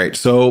was really great.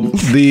 So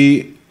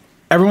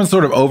everyone's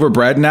sort of over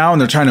bread now, and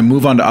they're trying to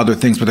move on to other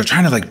things, but they're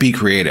trying to like be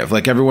creative.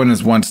 Like everyone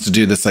wants to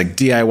do this like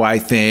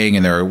DIY thing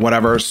and they're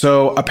whatever.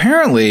 So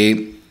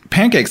apparently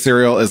pancake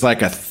cereal is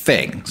like a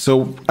thing.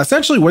 So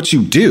essentially what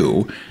you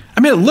do, I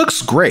mean, it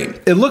looks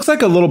great. It looks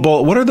like a little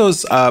bowl. What are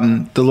those,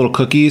 the little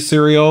cookie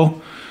cereal?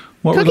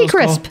 Cookie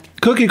Crisp.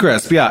 Cookie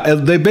Crisp, yeah.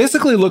 They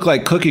basically look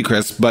like Cookie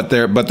Crisp, but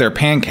they're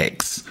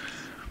pancakes.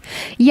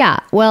 Yeah,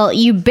 well,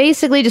 you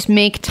basically just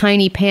make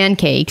tiny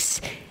pancakes,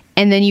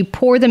 and then you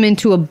pour them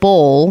into a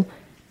bowl,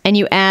 and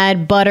you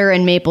add butter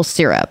and maple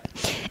syrup.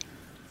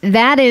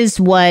 That is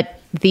what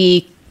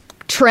the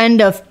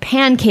trend of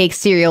pancake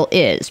cereal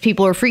is.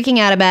 People are freaking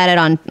out about it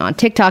on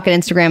TikTok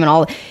and Instagram and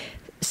all.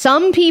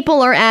 Some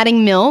people are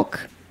adding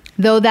milk,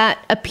 though that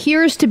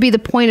appears to be the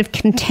point of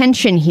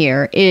contention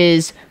here,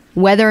 is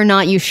whether or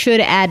not you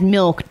should add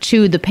milk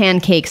to the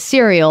pancake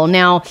cereal.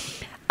 Now,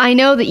 I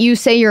know that you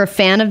say you're a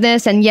fan of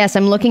this, and yes,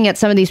 I'm looking at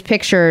some of these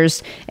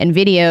pictures and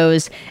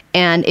videos,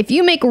 and if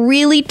you make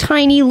really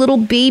tiny little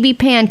baby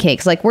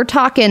pancakes, like we're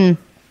talking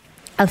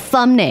a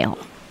thumbnail,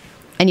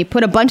 and you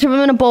put a bunch of them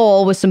in a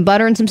bowl with some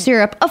butter and some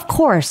syrup, of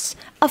course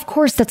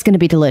that's going to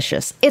be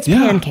delicious. It's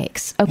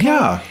pancakes, okay?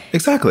 Yeah,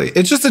 exactly.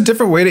 It's just a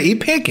different way to eat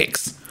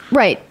pancakes.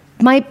 Right.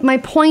 My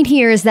point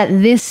here is that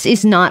this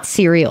is not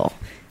cereal.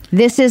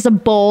 This is a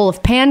bowl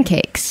of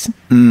pancakes.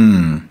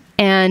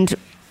 And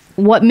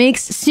what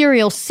makes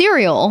cereal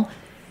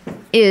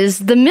is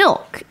the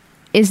milk,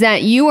 is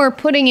that you are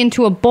putting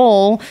into a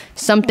bowl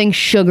something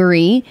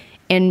sugary,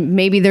 and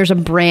maybe there's a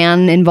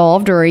bran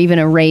involved or even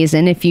a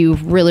raisin if you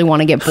really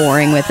want to get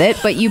boring with it.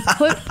 But you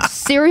put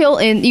cereal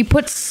in the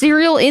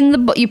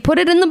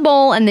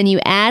bowl, and then you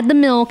add the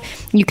milk.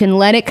 You can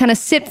let it kind of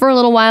sit for a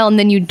little while, and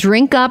then you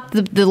drink up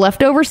the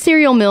leftover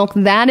cereal milk.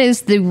 That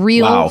is the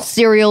real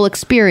cereal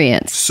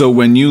experience. So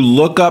when you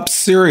look up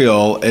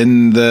cereal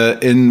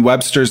in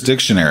Webster's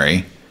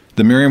dictionary,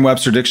 the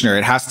Merriam-Webster dictionary,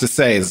 it has to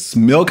say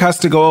milk has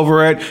to go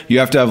over it. You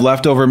have to have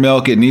leftover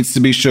milk. It needs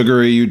to be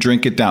sugary. You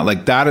drink it down.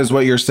 Like that is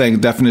what you're saying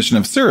the definition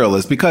of cereal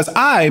is, because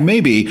I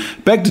maybe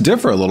beg to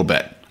differ a little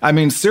bit. I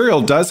mean,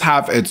 cereal does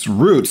have its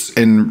roots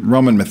in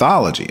Roman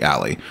mythology,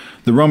 Allie.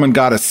 The Roman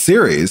goddess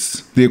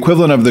Ceres, the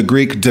equivalent of the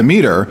Greek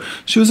Demeter,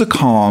 she was a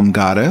calm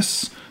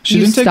goddess. She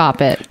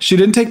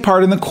didn't take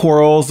part in the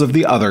quarrels of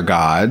the other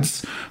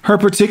gods. Her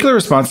particular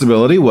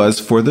responsibility was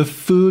for the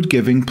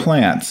food-giving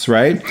plants,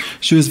 right?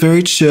 She was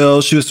very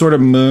chill. She was sort of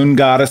moon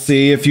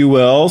goddessy, if you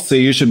will. So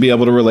you should be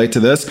able to relate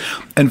to this.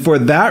 And for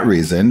that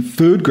reason,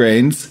 food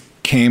grains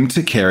came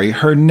to carry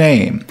her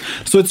name.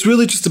 So it's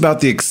really just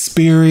about the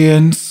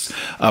experience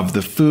of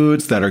the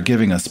foods that are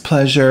giving us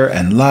pleasure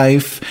and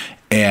life.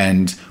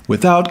 And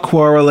without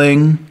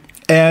quarreling,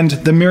 And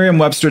the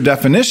Merriam-Webster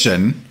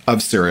definition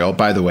of cereal,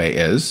 by the way,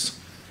 is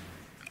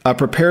a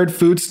prepared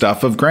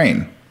foodstuff of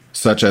grain,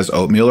 such as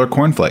oatmeal or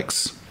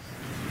cornflakes.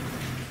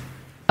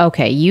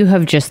 Okay, you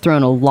have just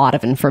thrown a lot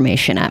of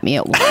information at me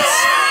at once.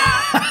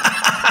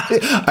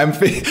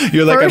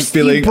 You're like, First,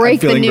 I'm you break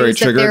feeling the very news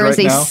that triggered there is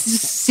right a now.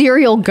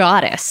 cereal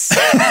goddess.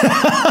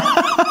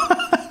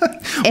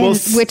 And,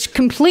 which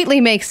completely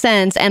makes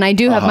sense. And I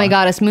do have my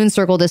goddess moon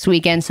circle this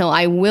weekend, so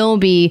I will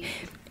be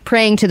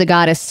praying to the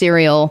goddess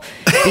cereal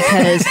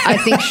because I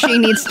think she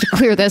needs to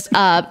clear this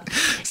up.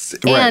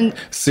 And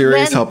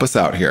Ceres, help us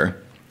out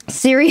here.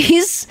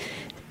 Ceres,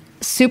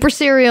 super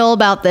serial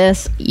about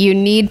this. You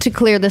need to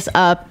clear this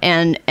up.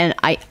 And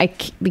I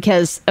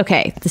because,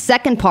 okay, the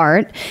second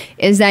part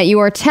is that you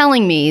are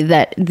telling me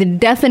that the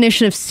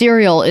definition of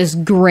cereal is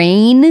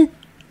grain,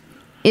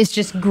 is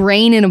just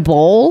grain in a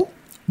bowl.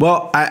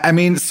 Well, I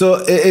mean,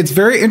 so it's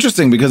very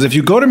interesting because if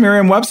you go to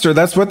Merriam-Webster,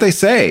 that's what they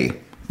say.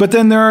 But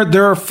then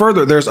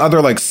there's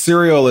other, like,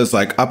 cereal is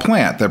like a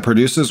plant that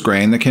produces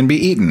grain that can be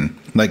eaten.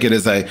 Like it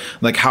is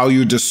like how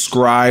you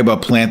describe a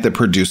plant that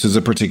produces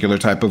a particular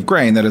type of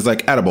grain that is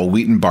like edible.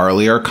 Wheat and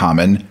barley are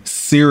common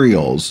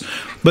cereals.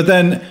 But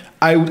then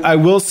I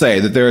will say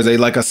that there is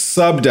a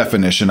sub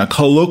definition, a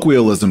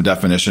colloquialism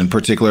definition in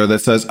particular that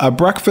says a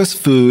breakfast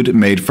food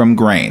made from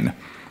grain.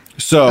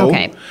 So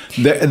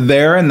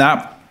there in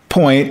that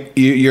point,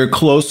 you're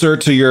closer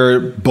to your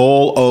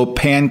bowl of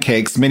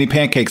pancakes, mini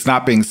pancakes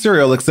not being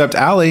cereal, except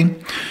Allie,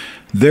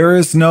 there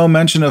is no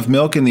mention of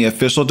milk in the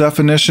official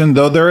definition,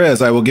 though there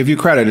is. I will give you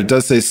credit. It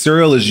does say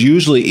cereal is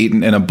usually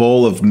eaten in a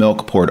bowl of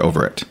milk poured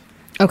over it.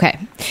 Okay.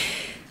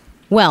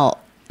 Well,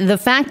 the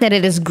fact that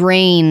it is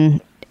grain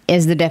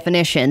is the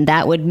definition.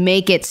 That would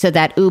make it so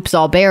that Oops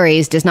All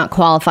Berries does not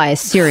qualify as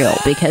cereal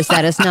because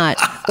that is not,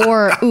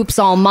 or Oops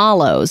All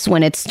Mallows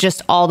when it's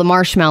just all the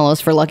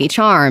marshmallows for Lucky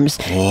Charms.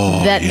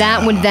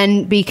 That would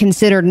then be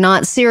considered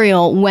not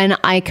cereal when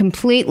I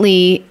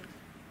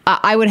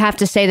would have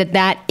to say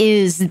that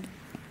is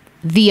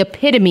the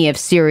epitome of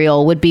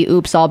cereal would be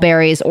Oops All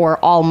Berries or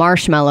all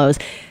marshmallows.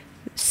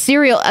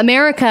 Cereal,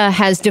 America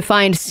has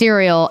defined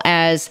cereal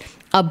as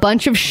a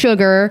bunch of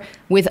sugar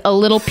with a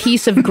little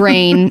piece of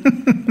grain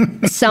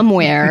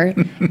somewhere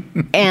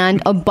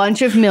and a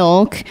bunch of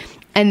milk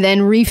and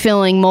then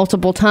refilling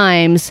multiple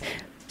times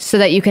so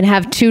that you can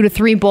have 2 to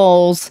 3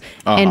 bowls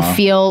and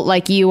feel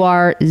like you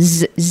are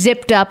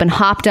zipped up and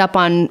hopped up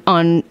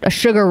on a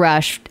sugar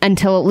rush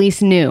until at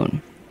least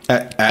noon.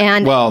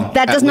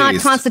 That does not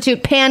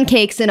constitute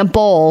pancakes in a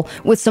bowl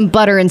with some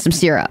butter and some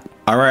syrup.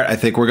 All right, I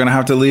think we're going to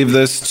have to leave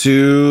this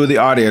to the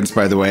audience,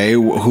 by the way.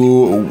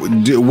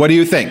 What do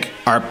you think?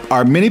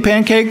 Are mini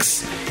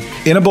pancakes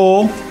in a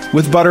bowl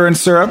with butter and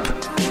syrup?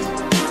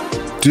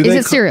 Is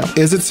it cereal?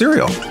 Is it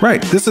cereal?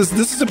 Right. This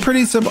is a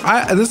pretty simple.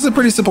 This is a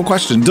pretty simple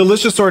question.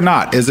 Delicious or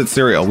not? Is it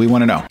cereal? We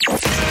want to know.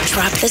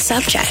 Drop the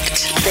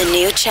subject. The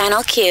new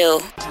Channel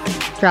Q.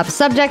 Drop the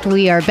subject.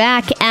 We are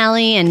back.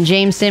 Allie and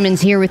James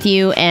Simmons here with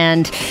you,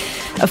 and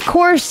of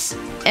course,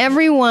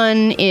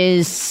 everyone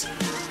is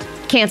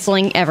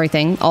canceling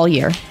everything all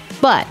year.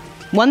 But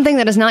one thing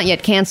that is not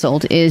yet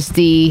canceled is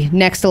the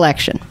next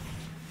election.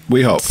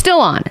 We hope. Still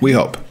on. We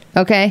hope.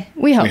 Okay?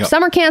 We hope.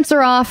 Summer camps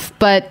are off,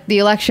 but the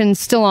election's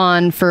still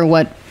on for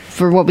what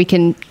we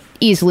can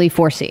easily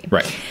foresee.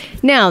 Right.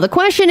 Now, the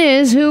question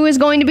is, who is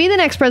going to be the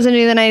next president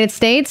of the United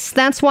States?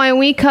 That's why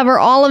we cover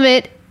all of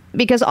it,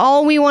 because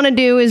all we want to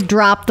do is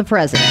drop the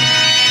president.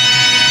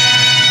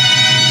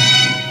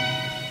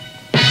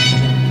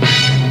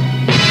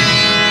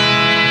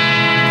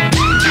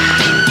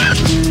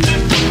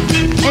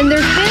 And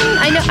there's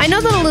been, I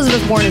know that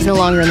Elizabeth Warren is no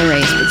longer in the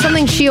race, but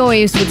something she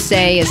always would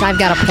say is, I've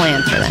got a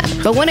plan for that.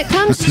 But when it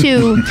comes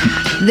to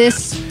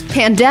this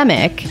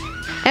pandemic,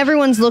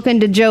 everyone's looking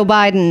to Joe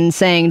Biden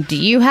saying, do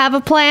you have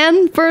a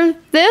plan for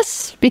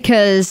this?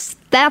 Because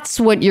that's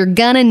what you're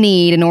gonna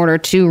need in order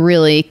to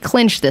really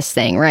clinch this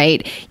thing,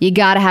 right? You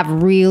gotta have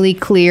really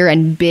clear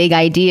and big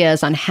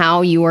ideas on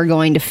how you are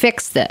going to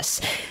fix this.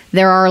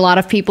 There are a lot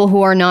of people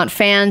who are not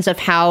fans of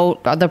how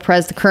the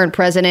current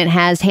president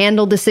has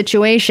handled the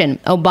situation.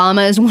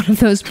 Obama is one of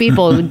those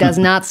people who does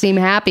not seem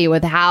happy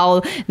with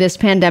how this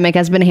pandemic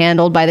has been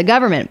handled by the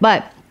government.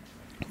 But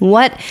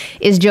what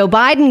is Joe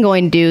Biden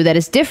going to do that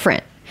is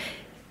different?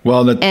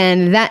 Well,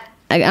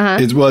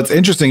 It's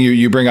interesting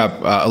you bring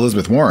up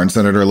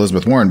Senator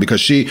Elizabeth Warren,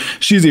 because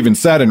she's even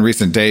said in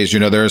recent days,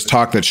 there's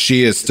talk that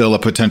she is still a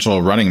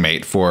potential running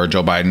mate for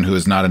Joe Biden, who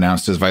has not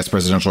announced his vice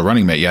presidential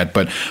running mate yet.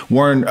 But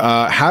Warren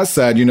has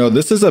said,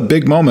 this is a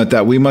big moment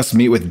that we must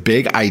meet with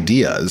big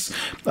ideas,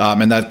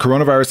 and that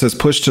coronavirus has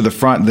pushed to the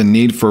front the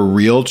need for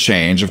real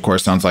change. Of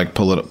course, sounds like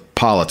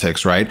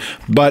politics, right?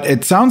 But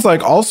it sounds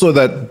like also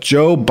that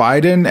Joe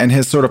Biden and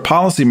his sort of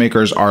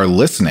policymakers are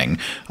listening.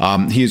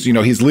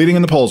 He's leading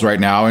in the polls right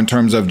now in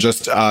terms of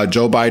just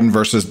Joe Biden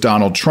versus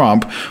Donald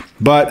Trump.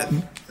 But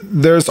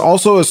there's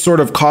also a sort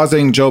of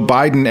causing Joe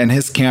Biden and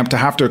his camp to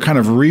have to kind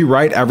of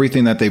rewrite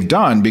everything that they've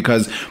done,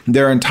 because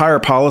their entire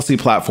policy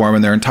platform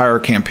and their entire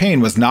campaign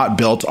was not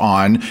built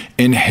on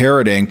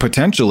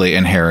potentially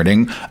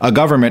inheriting a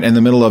government in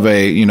the middle of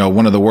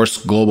one of the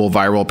worst global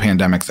viral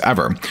pandemics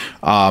ever.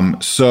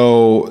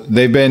 So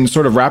they've been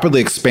sort of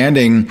rapidly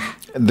expanding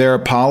their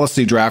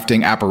policy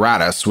drafting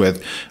apparatus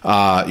with,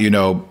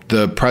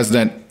 the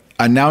president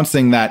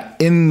announcing that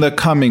in the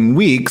coming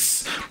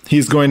weeks,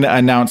 he's going to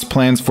announce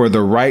plans for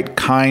the right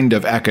kind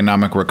of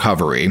economic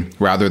recovery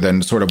rather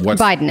than sort of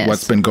what's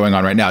been going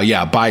on right now.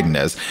 Yeah, Biden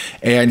is.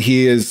 And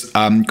he has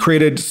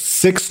created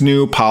 6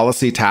 new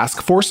policy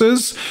task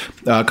forces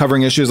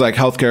covering issues like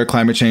healthcare,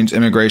 climate change,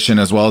 immigration,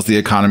 as well as the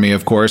economy,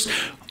 of course,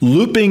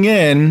 looping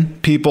in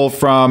people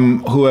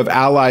who have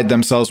allied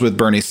themselves with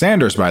Bernie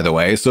Sanders, by the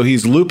way. So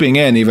he's looping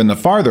in even the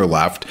farther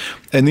left.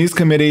 And these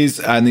committees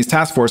and these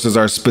task forces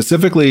are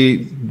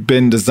specifically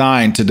been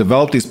designed to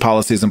develop these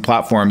policies and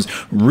platforms,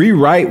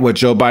 rewrite what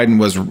Joe Biden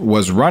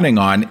was running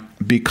on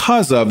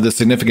because of the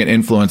significant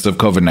influence of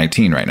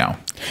COVID-19 right now.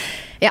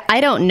 Yeah, I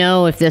don't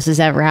know if this has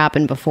ever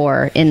happened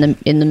before in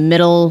the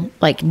middle,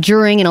 like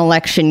during an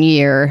election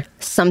year,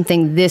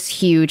 something this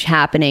huge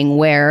happening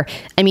where,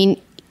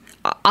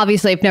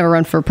 obviously, I've never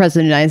run for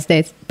president of the United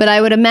States, but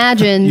I would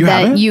imagine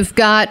you've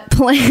got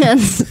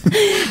plans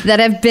that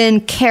have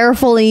been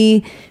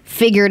carefully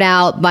figured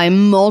out by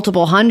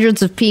multiple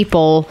hundreds of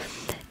people,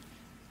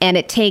 and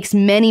it takes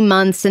many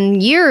months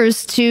and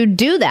years to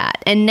do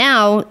that. And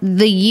now,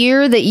 the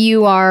year that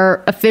you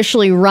are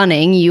officially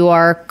running, you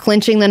are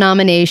clinching the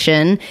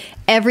nomination,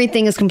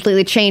 everything has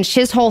completely changed.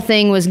 His whole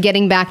thing was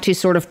getting back to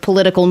sort of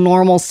political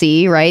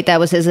normalcy, right? That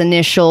was his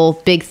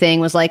initial big thing,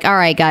 was like, all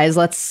right, guys,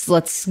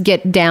 let's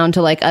get down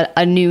to like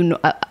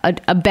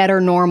a better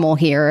normal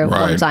here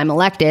once I'm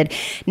elected.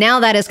 Now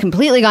that has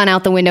completely gone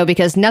out the window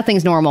because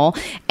nothing's normal,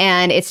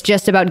 and it's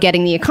just about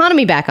getting the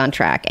economy back on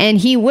track. And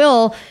he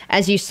will,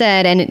 as you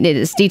said, and it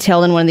is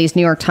detailed in one of these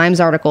New York Times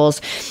articles,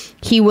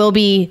 he will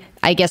be,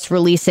 I guess,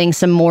 releasing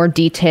some more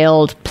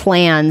detailed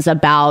plans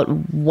about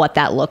what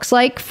that looks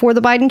like for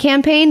the Biden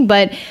campaign.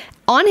 But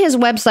on his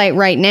website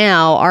right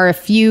now are a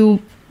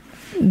few,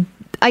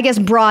 I guess,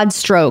 broad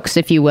strokes,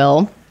 if you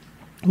will.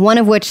 One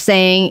of which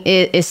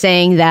is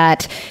saying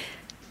that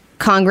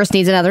Congress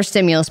needs another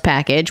stimulus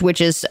package,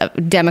 which is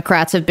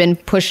Democrats have been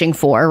pushing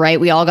for, right?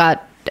 We all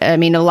got, a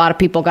lot of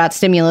people got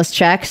stimulus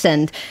checks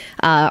and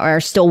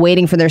are still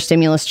waiting for their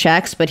stimulus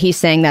checks, but he's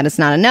saying that it's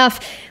not enough.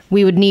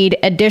 We would need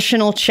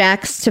additional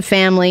checks to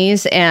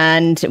families,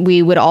 and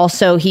we would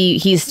also,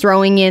 he's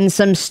throwing in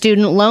some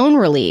student loan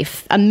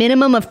relief, a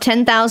minimum of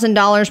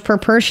 $10,000 per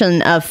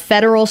person of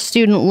federal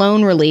student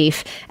loan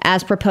relief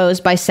as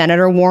proposed by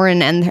Senator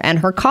Warren and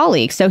her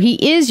colleagues. So he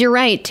is, you're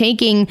right,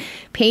 taking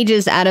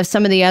pages out of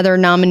some of the other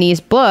nominees'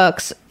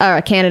 books,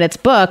 candidates'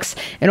 books,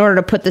 in order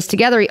to put this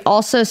together. He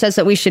also says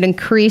that we should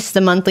increase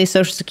the monthly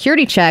Social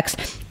Security checks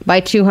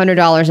by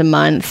 $200 a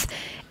month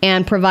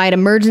and provide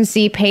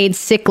emergency paid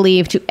sick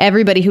leave to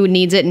everybody who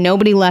needs it,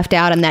 nobody left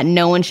out, and that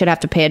no one should have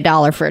to pay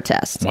 $1 for a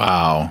test.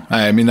 Wow.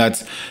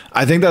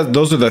 I think that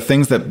those are the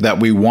things that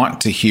we want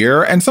to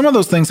hear. And some of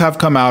those things have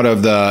come out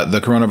of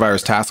the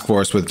coronavirus task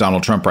force with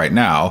Donald Trump right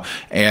now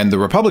and the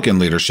Republican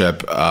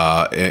leadership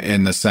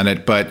in the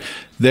Senate. But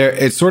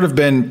it's sort of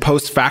been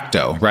post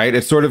facto, right?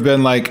 It's sort of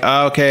been like,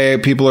 okay,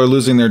 people are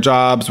losing their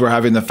jobs. We're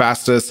having the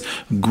fastest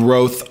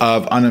growth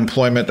of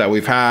unemployment that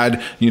we've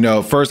had.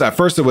 At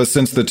first it was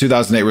since the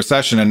 2008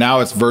 recession, and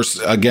now it's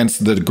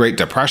against the Great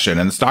Depression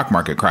and the stock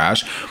market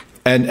crash.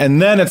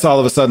 And then it's all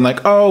of a sudden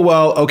like, oh,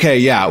 well, okay,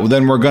 yeah, well,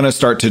 then we're going to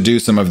start to do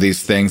some of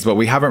these things, but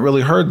we haven't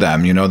really heard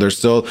them. There's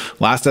still,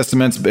 last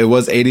estimates, it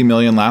was 80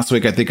 million last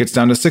week. I think it's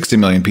down to 60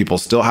 million people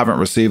still haven't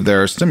received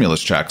their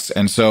stimulus checks.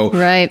 And so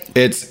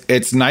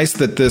it's nice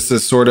that this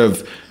is sort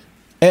of,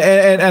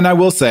 and I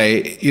will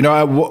say,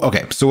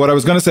 okay, so what I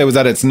was going to say was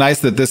that it's nice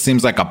that this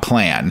seems like a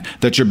plan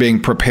that you're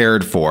being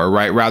prepared for,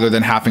 right? Rather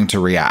than having to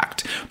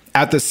react.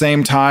 At the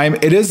same time,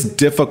 it is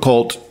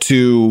difficult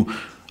to,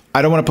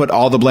 I don't want to put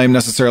all the blame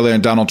necessarily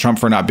on Donald Trump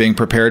for not being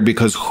prepared,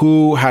 because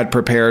who had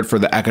prepared for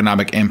the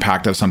economic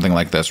impact of something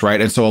like this, right?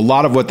 And so a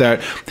lot of what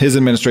his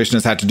administration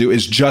has had to do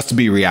is just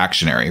be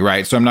reactionary,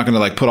 right? So I'm not going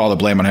to put all the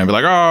blame on him and be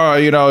like,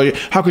 oh,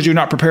 how could you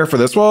not prepare for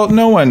this? Well,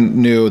 no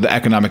one knew the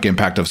economic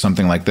impact of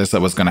something like this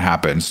that was going to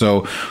happen.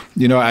 So,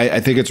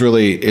 I think it's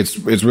really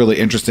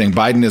interesting.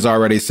 Biden is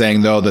already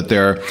saying, though,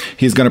 that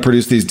he's going to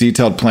produce these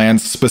detailed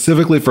plans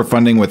specifically for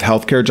funding with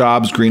healthcare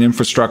jobs, green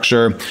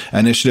infrastructure,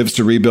 initiatives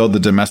to rebuild the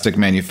domestic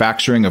manufacturing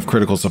of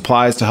critical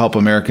supplies to help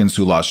Americans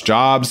who lost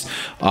jobs,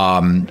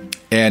 and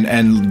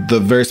the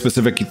very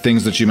specific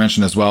things that you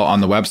mentioned as well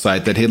on the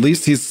website, that at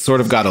least he's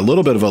sort of got a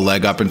little bit of a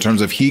leg up in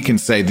terms of he can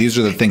say these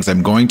are the things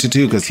I'm going to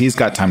do because he's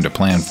got time to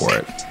plan for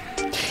it.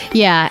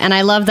 Yeah, and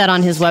I love that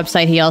on his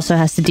website he also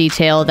has to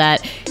detail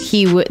that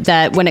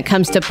that when it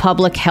comes to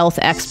public health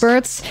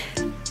experts,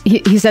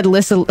 he said,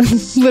 listen,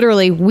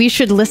 literally, we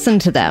should listen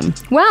to them.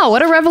 Wow,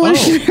 what a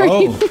revolutionary.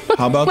 Oh,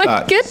 how about my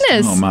that?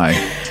 Goodness. Oh, my.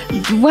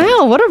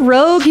 Wow, what a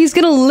rogue. He's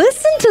going to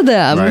listen to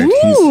them. Right.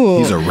 Ooh.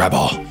 He's a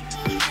rebel.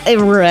 A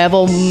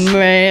rebel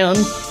man.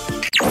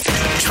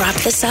 Drop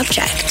the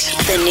subject.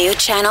 The new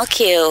Channel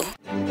Q.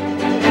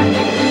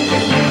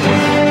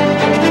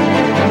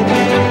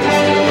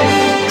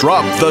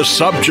 Drop the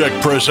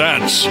Subject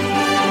presents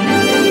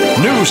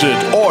News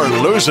It or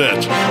Lose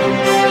It.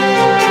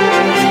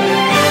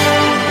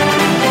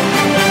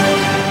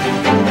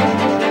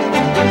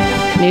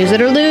 News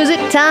it or lose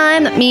it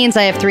time. That means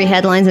I have 3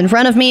 headlines in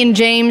front of me, and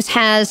James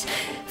has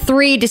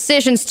 3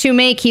 decisions to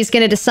make. He's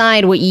going to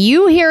decide what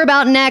you hear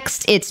about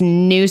next. It's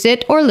news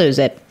it or lose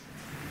it.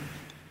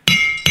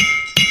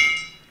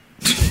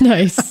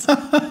 Nice.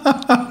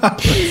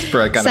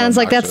 Sounds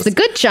like that's the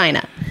good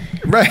China.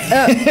 Right.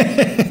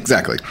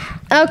 Exactly.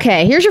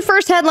 Okay, here's your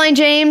first headline,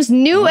 James.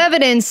 New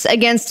evidence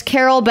against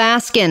Carole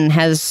Baskin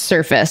has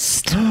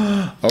surfaced.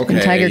 Okay,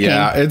 Tiger King.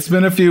 yeah. It's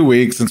been a few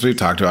weeks since we've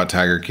talked about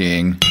Tiger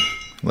King.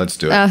 Let's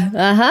do it.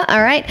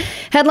 All right.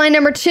 Headline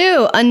number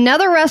 2.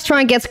 Another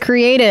restaurant gets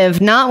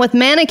creative, not with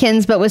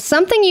mannequins, but with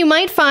something you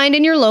might find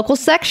in your local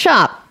sex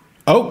shop.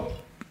 Oh,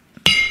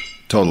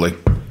 totally.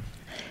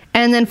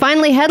 And then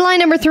finally, headline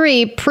number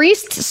 3.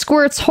 Priest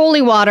squirts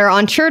holy water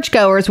on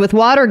churchgoers with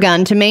water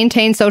gun to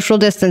maintain social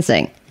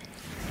distancing.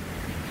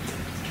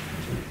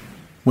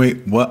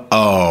 Wait, what?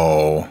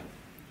 Oh,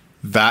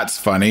 that's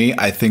funny.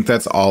 I think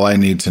that's all I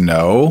need to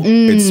know.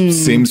 It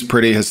seems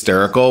pretty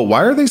hysterical.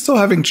 Why are they still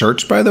having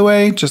church, by the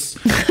way? Just,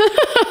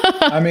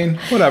 I mean,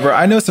 whatever.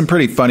 I know some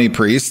pretty funny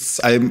priests.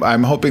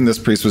 I'm hoping this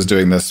priest was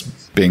doing this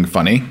being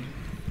funny.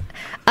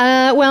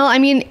 Well, I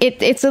mean,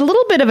 it's a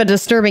little bit of a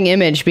disturbing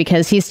image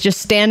because he's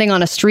just standing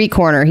on a street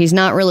corner. He's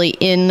not really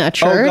in a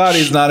church. Oh, God,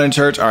 he's not in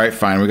church? All right,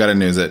 fine. We got to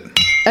news it.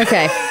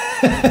 Okay.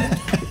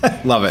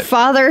 Love it.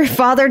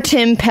 Father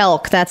Tim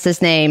Pelk, that's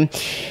his name.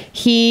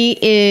 He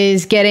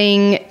is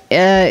getting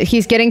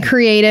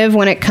creative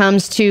when it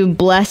comes to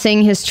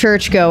blessing his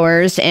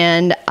churchgoers,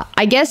 and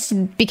I guess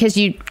because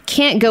you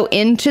can't go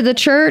into the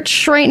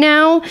church right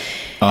now,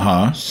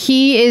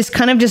 he is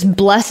kind of just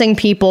blessing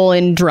people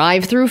in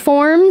drive-through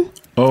form.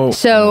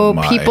 So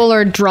people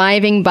are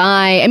driving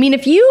by. I mean,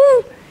 if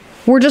you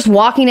were just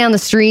walking down the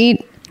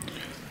street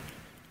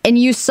and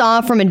you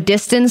saw from a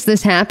distance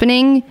this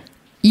happening,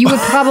 you would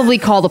probably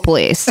call the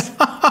police.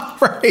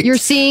 Right. You're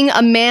seeing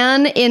a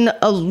man in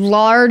a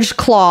large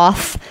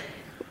cloth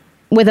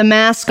with a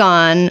mask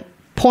on,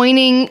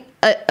 pointing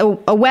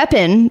a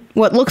weapon,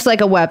 what looks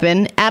like a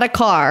weapon, at a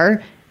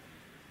car.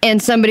 And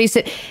somebody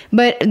said,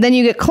 but then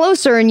you get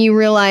closer and you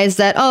realize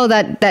that,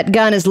 that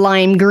gun is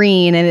lime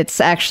green and it's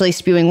actually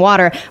spewing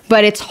water,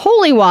 but it's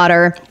holy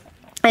water.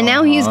 And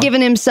now he's given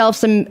himself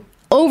some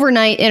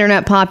overnight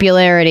internet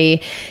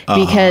popularity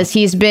because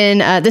he's been,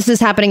 this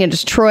is happening in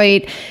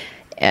Detroit.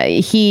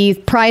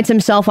 He prides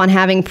himself on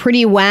having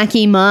pretty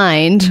wacky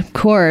mind, of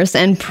course,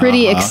 and a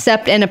pretty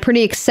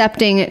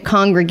accepting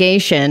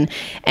congregation.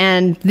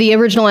 And the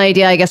original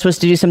idea, I guess, was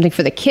to do something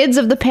for the kids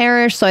of the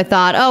parish. So I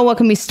thought, what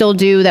can we still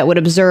do that would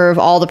observe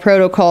all the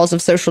protocols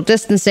of social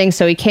distancing?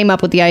 So he came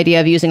up with the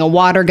idea of using a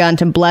water gun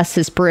to bless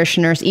his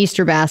parishioners'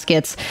 Easter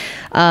baskets.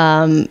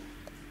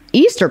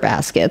 Easter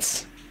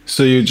baskets.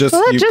 So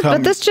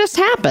but this just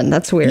happened.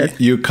 That's weird.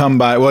 You come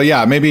by. Well,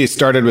 yeah, maybe he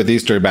started with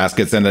Easter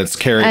baskets and it's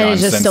carried on. And he's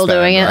just still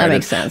doing it. That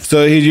makes sense.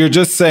 So you're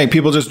just saying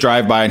people just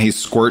drive by and he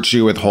squirts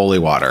you with holy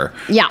water.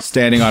 Yeah.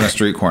 Standing on a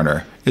street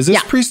corner. Is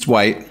this priest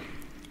white?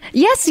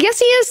 Yes, he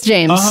is,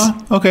 James.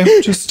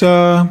 Okay, just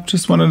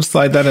wanted to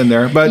slide that in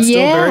there, but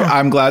still,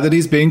 I'm glad that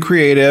he's being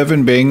creative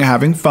and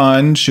having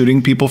fun,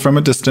 shooting people from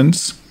a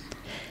distance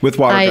with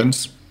water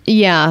guns.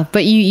 Yeah,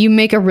 but you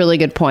make a really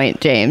good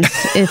point, James.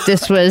 If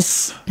this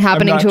was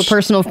happening to a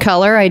person of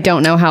color, I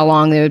don't know how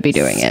long they would be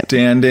doing it.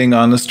 Standing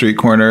on the street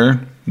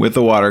corner with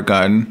a water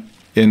gun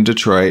in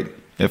Detroit.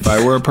 If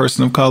I were a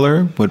person of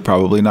color, would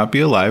probably not be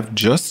alive.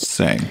 Just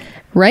saying.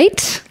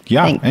 Right?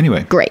 Yeah,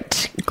 anyway.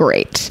 Great.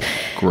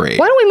 Why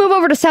don't we move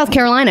over to South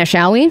Carolina,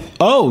 shall we?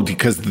 Oh,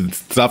 because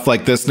stuff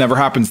like this never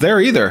happens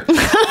there either.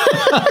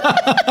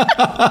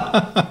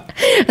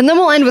 And then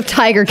we'll end with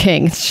Tiger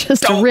King. It's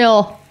just a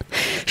real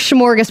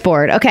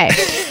smorgasbord. Okay.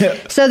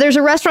 So there's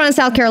a restaurant in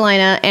South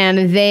Carolina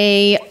and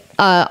they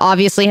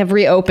obviously have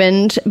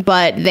reopened,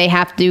 but they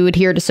have to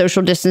adhere to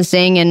social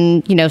distancing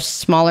and,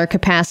 smaller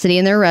capacity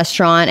in their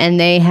restaurant. And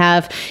they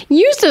have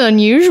used an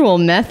unusual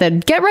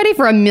method. Get ready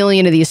for a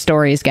million of these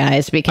stories,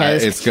 guys,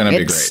 because it's going to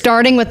be great.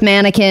 Starting with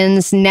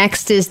mannequins.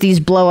 Next is these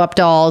blow up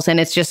dolls,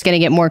 and it's just going to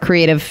get more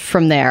creative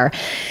from there.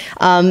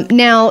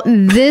 Now,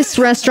 this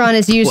restaurant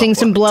is using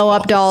some blow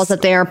up dolls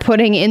that they are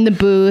putting in the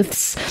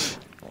booths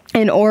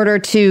in order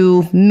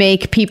to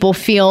make people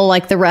feel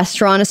like the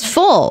restaurant is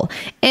full.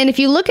 And if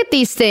you look at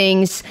these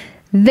things,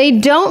 they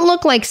don't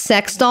look like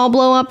sex doll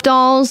blow-up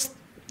dolls.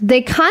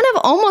 They kind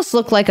of almost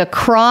look like a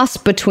cross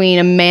between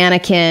a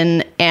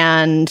mannequin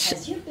and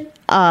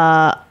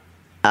a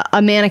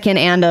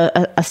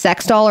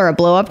sex doll or a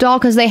blow-up doll,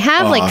 because they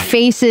have like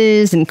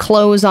faces and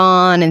clothes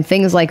on and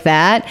things like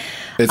that.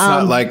 It's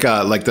not like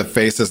the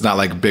face is not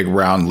like big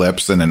round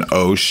lips and an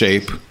O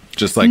shape.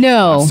 Just like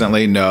No.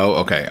 constantly? No.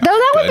 Okay. Though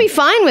that would be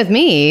fine with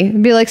me.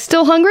 Be like,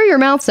 still hungry? Your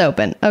mouth's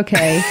open.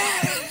 Okay.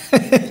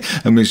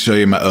 Let me show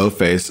you my O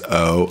face.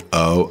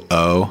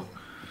 Oh.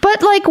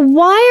 But like,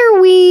 why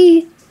are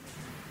we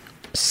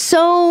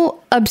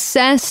so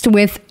obsessed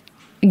with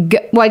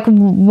like,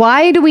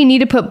 why do we need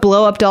to put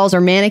blow up dolls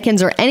or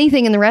mannequins or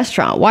anything in the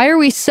restaurant? Why are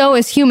we so,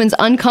 as humans,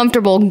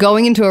 uncomfortable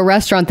going into a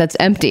restaurant that's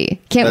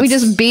empty? Can't we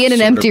just be in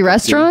an empty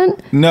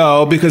restaurant?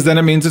 No, because then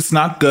it means it's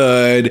not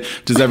good.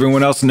 Does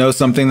everyone else know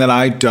something that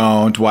I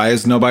don't? Why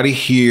is nobody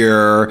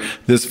here?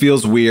 This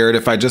feels weird.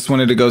 If I just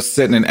wanted to go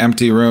sit in an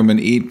empty room and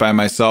eat by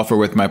myself or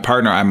with my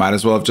partner, I might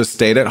as well have just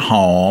stayed at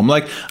home.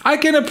 Like, I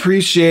can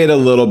appreciate a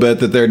little bit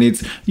that there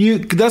needs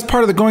that's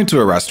part of the going to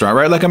a restaurant,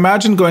 right? Like,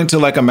 imagine going to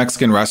like a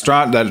Mexican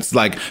restaurant that's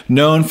like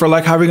known for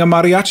like having a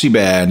mariachi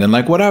band and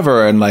like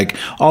whatever and like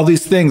all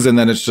these things, and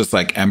then it's just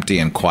like empty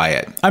and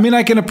quiet. I mean,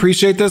 I can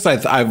appreciate this.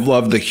 I've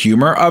loved the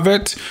humor of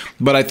it,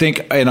 but I think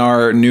in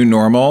our new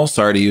normal,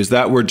 sorry to use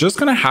that, we're just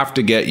gonna have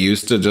to get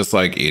used to just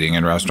like eating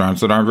in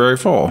restaurants that aren't very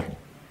full.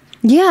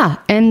 Yeah,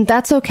 and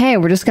that's okay.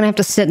 We're just going to have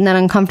to sit in that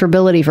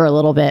uncomfortability for a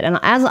little bit. And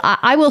as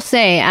I will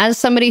say, as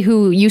somebody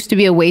who used to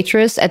be a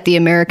waitress at the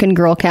American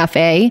Girl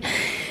Cafe,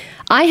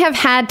 I have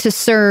had to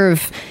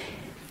serve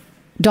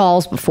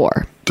dolls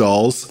before.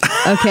 Dolls.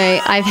 Okay,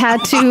 I've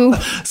had to.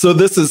 So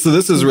this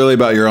is really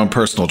about your own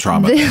personal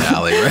trauma,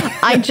 Allie,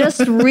 right? I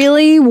just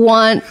really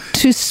want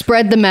to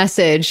spread the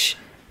message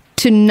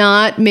to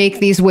not make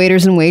these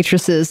waiters and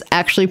waitresses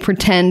actually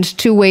pretend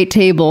to wait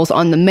tables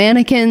on the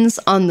mannequins,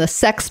 on the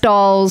sex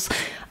dolls,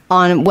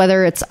 on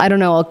whether it's, I don't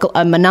know,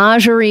 a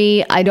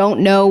menagerie. I don't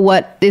know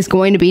what is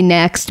going to be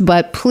next,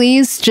 but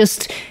please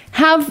just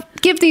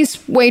give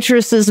these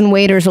waitresses and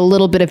waiters a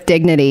little bit of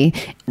dignity,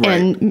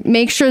 and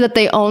make sure that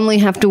they only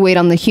have to wait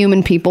on the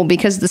human people,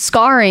 because the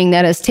scarring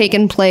that has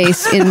taken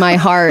place in my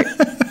heart,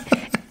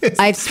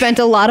 I've spent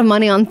a lot of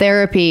money on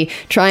therapy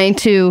trying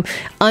to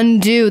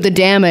undo the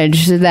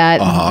damage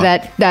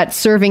that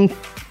serving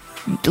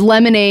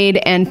lemonade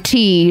and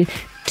tea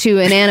to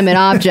inanimate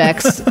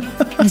objects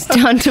has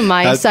done to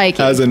my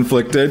psyche. Has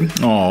inflicted.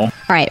 Oh. All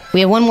right, we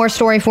have one more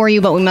story for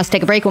you, but we must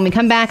take a break. When we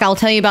come back, I'll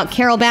tell you about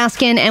Carole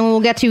Baskin, and we'll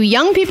get to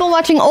young people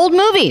watching old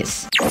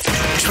movies.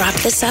 Drop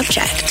the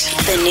subject.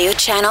 The new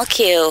Channel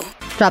Q.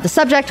 Drop the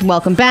subject.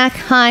 Welcome back.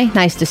 Hi,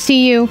 nice to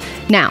see you.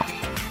 Now,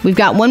 we've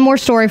got one more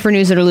story for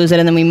News It or Lose It,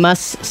 and then we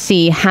must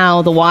see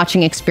how the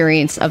watching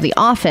experience of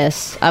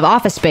Office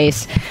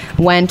Space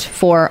went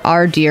for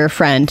our dear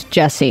friend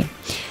Jesse.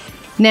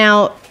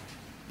 Now,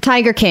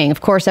 Tiger King,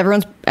 of course,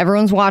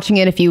 everyone's watching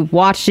it. If you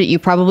watched it, you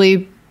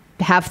probably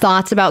have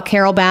thoughts about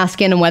Carole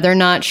Baskin and whether or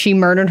not she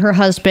murdered her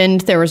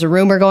husband. There was a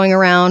rumor going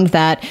around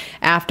that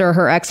after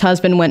her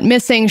ex-husband went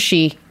missing,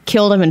 she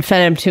killed him and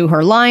fed him to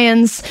her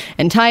lions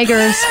and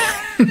tigers.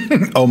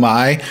 Oh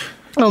my.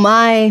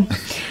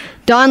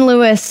 Don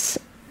Lewis,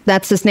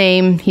 that's his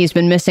name. He's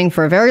been missing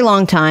for a very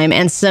long time,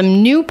 and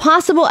some new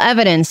possible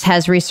evidence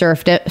has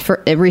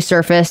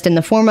resurfaced in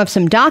the form of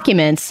some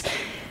documents.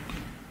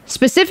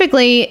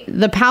 Specifically,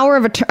 the power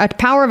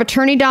of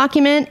attorney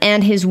document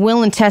and his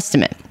will and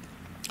testament.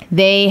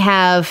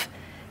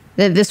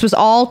 This was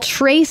all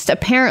traced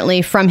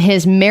apparently from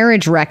his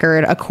marriage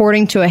record,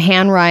 according to a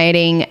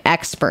handwriting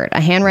expert.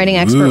 A handwriting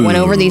expert went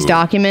over these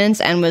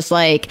documents and was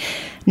like,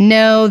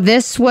 no,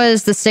 this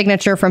was the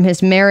signature from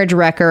his marriage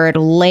record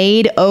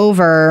laid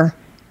over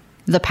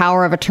the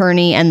power of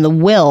attorney and the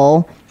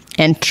will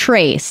and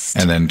traced.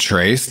 And then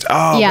traced?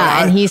 Oh,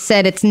 yeah, and he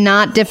said it's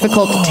not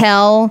difficult to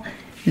tell.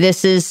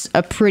 This is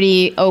a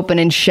pretty open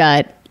and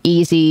shut,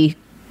 easy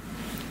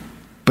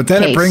But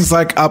then case. It brings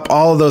like up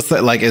all of those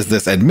things. Like, is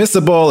this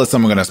admissible? Is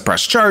someone going to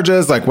press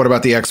charges? Like, what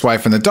about the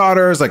ex-wife and the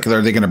daughters? Like,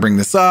 are they going to bring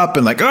this up?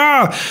 And like,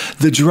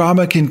 the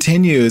drama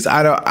continues.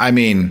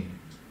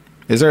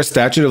 Is there a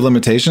statute of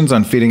limitations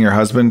on feeding your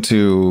husband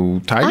to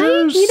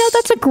tigers?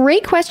 That's a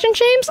great question,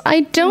 James.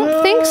 I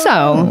don't think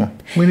so.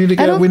 We need to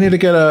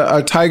get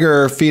a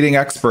tiger feeding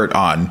expert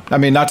on. I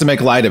mean, not to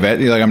make light of it.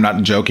 Like, I'm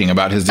not joking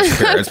about his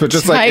disappearance, but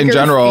just like in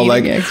general,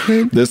 like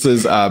expert. This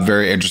is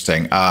very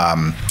interesting.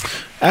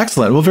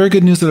 Excellent. Well, very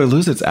good news that I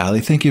lose it, Allie.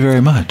 Thank you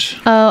very much.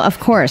 Oh, of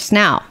course.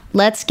 Now,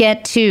 let's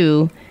get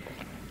to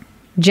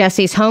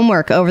Jesse's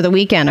homework over the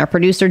weekend. Our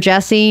producer,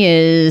 Jesse,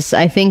 is,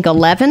 I think,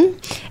 11,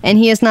 and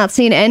he has not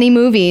seen any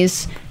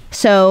movies.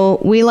 So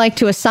we like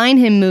to assign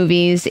him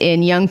movies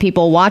in young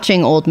people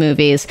watching old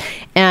movies.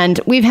 And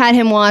we've had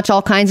him watch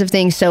all kinds of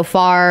things so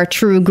far.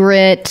 True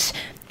Grit,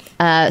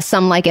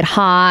 Some Like It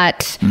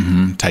Hot,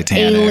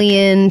 Titanic.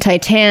 Alien,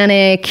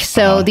 Titanic.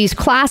 So these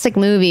classic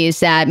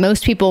movies that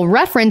most people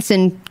reference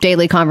in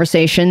daily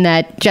conversation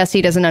that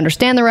Jesse doesn't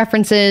understand the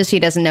references. He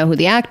doesn't know who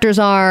the actors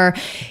are.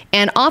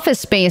 And Office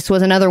Space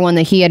was another one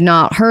that he had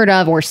not heard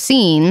of or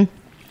seen.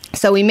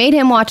 So we made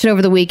him watch it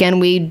over the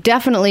weekend. We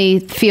definitely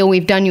feel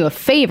we've done you a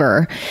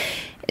favor.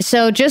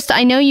 So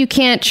I know you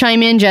can't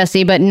chime in,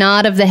 Jesse, but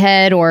nod of the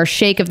head or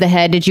shake of the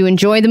head. Did you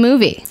enjoy the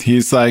movie?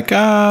 He's like,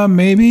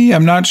 maybe.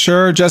 I'm not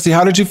sure. Jesse,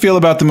 how did you feel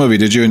about the movie?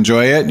 Did you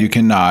enjoy it? You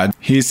can nod.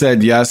 He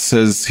said yes,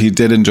 he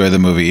did enjoy the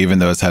movie, even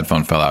though his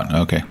headphone fell out.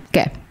 Okay.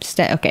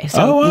 Okay.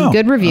 So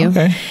good review.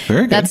 Okay.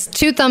 Very good. That's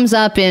 2 thumbs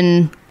up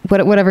in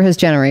whatever his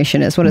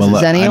generation is. What is it,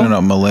 Zennial? I don't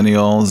know.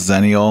 Millennial,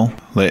 Zennial.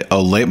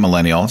 Late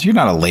millennial. You're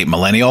not a late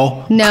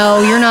millennial.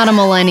 No, you're not a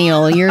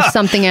millennial. You're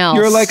something else.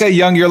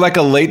 You're like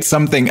a late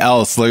something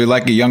else. You're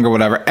like a younger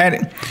whatever.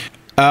 And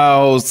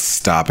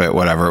stop it.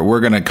 Whatever. We're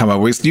going to come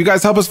up with. You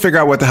guys help us figure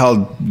out what the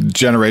hell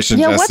Generation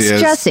Jesse is.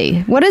 What's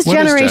Jesse? What is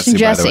Generation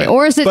Jesse?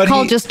 Or is it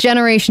called just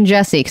Generation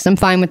Jesse? Because I'm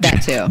fine with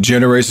that too.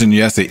 Generation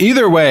Jesse.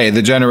 Either way,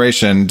 the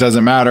generation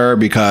doesn't matter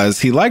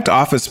because he liked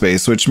Office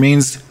Space, which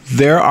means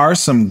there are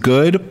some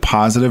good,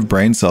 positive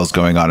brain cells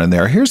going on in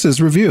there. Here's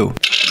his review.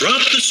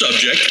 Drop the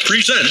Subject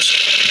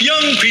presents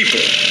young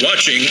people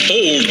watching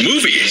old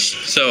movies.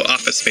 So,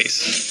 Office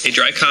Space, a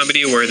dry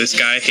comedy where this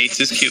guy hates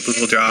his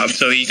cubicle job.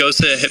 So he goes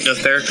to a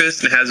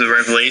hypnotherapist and has a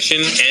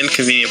revelation and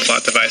convenient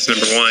plot device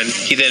number 1.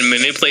 He then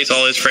manipulates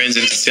all his friends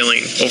into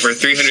stealing over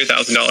 $300,000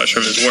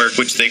 from his work,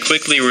 which they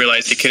quickly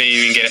realize he couldn't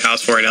even get a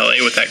house for in LA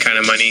with that kind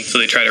of money. So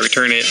they try to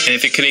return it. And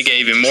if it couldn't get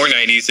even more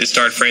 90s, it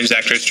starred Friends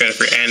actress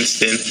Jennifer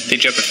Aniston. They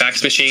jump a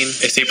fax machine.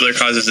 A stapler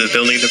causes the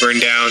building to burn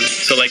down.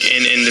 So like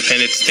in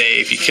Independence Day,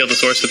 if you kill the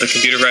source of the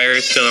computer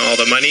virus, stealing all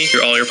the money,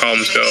 all your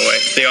problems go away.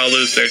 They all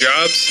lose their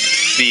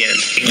jobs. The end.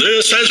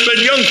 This has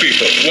been young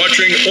people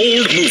watching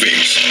old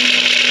movies.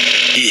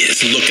 He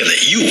is looking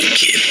at you,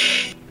 kid.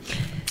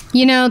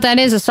 You know, that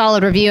is a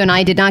solid review, and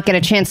I did not get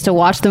a chance to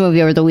watch the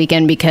movie over the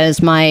weekend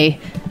because I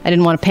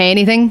didn't want to pay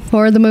anything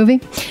for the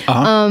movie.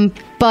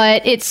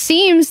 But it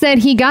seems that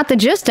he got the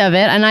gist of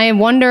it, and I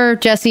wonder,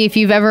 Jesse, if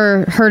you've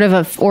ever heard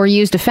of or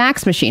used a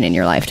fax machine in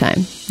your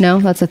lifetime. No?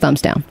 That's a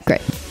thumbs down.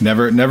 Great.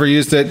 Never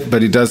used it,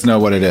 but he does know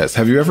what it is.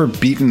 Have you ever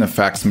beaten a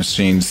fax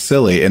machine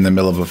silly in the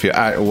middle of a few...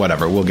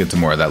 whatever, we'll get to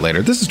more of that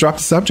later. This is Drop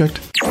the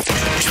Subject.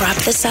 Drop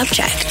the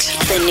Subject,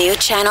 the new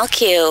Channel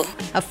Q.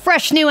 A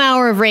fresh new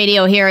hour of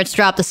radio here. It's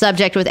Drop the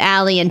Subject with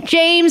Allie and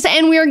James,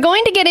 and we're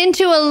going to get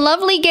into a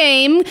lovely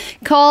game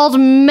called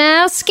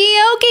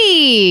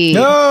Maskioki.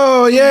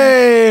 Oh,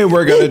 yay!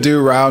 We're going to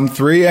do round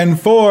 3 and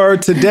 4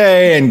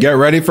 today, and get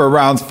ready for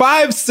rounds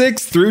 5,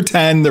 6 through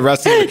 10. The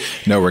rest of it.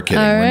 No, we're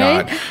kidding. We're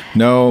not.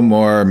 No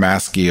more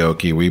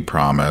Maskioki, we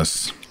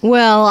promise.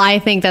 Well, I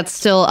think that's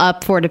still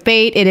up for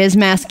debate. It is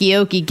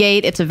Maskioki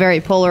Gate. It's a very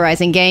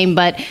polarizing game,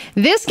 but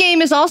this game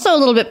is also a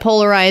little bit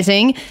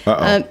polarizing.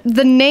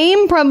 The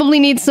name probably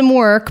needs some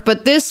work,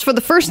 but this, for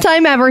the first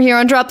time ever here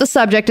on Drop the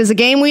Subject, is a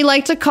game we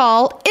like to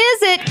call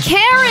Is It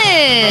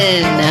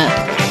Karen?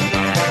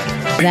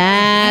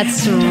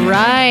 That's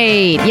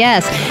right.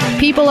 Yes.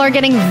 People are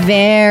getting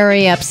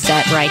very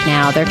upset right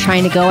now. They're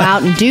trying to go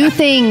out and do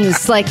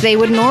things like they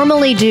would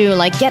normally do,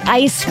 like get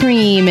ice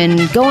cream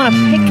and go on a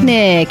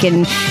picnic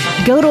and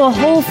go to a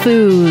Whole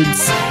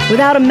Foods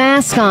without a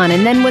mask on.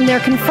 And then when they're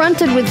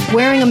confronted with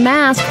wearing a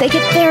mask, they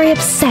get very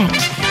upset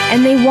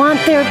and they want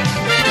their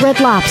Red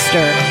Lobster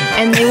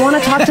and they want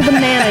to talk to the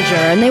manager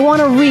and they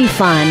want a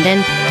refund.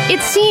 And it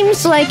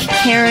seems like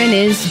Karen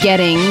is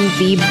getting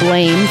the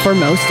blame for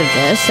most of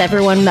this.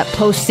 Everyone that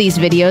posts these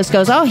videos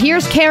goes, oh,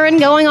 here's Karen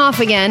going off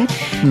again.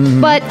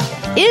 Mm-hmm. But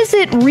is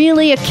it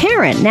really a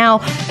Karen? Now,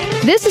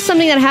 this is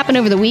something that happened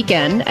over the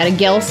weekend at a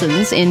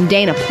Gelson's in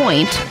Dana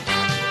Point.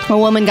 A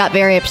woman got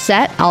very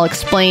upset. I'll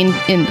explain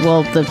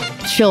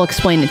she'll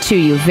explain it to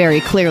you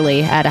very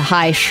clearly at a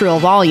high, shrill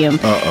volume.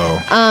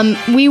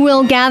 We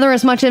will gather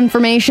as much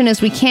information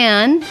as we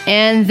can,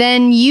 and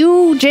then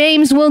you,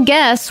 James, will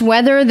guess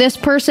whether this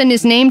person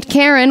is named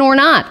Karen or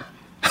not.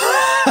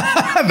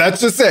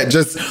 That's just it.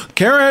 Just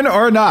Karen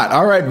or not.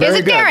 All right, very good. Is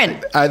it Karen?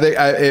 I think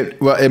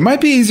it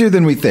might be easier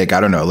than we think. I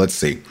don't know. Let's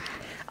see.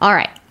 All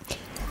right.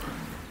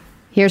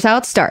 Here's how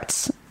it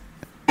starts.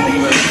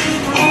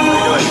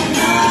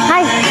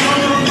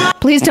 Hi.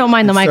 Please don't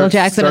mind the Michael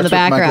Jackson in the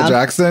background. Michael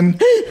Jackson.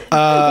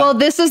 Well,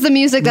 this is the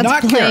music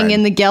that's playing Karen.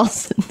 In the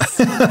Gelsons.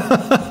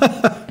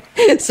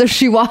 So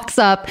she walks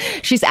up.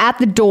 She's at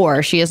the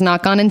door. She has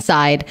not gone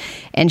inside,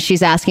 and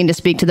she's asking to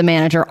speak to the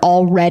manager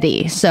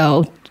already.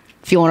 So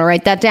if you want to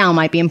write that down,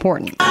 might be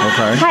important. Okay.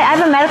 Hi, I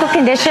have a medical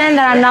condition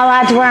that I'm not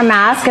allowed to wear a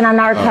mask, and I'm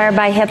not required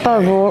by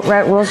HIPAA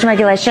rules and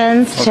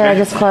regulations to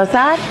disclose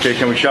that. Okay,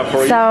 can we shop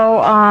for you? So,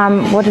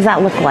 what does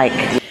that look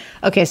like?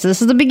 Okay, so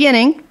this is the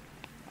beginning.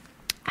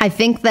 I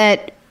think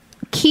that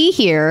key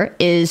here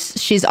is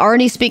she's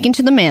already speaking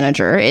to the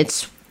manager.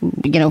 It's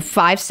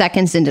 5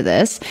 seconds into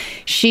this.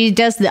 She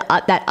does that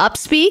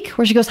upspeak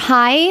where she goes,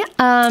 "Hi,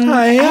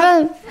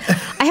 I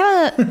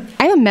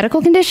have a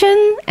medical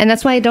condition, and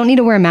that's why I don't need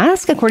to wear a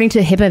mask according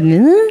to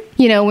HIPAA."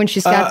 When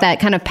she's got that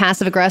kind of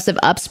passive aggressive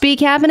upspeak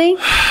happening.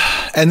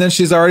 And then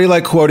she's already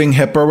like quoting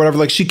HIPAA or whatever.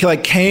 Like she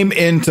came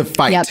in to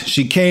fight. Yep.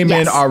 She came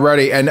in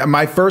already. And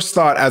my first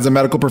thought as a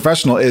medical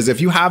professional is if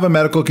you have a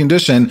medical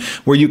condition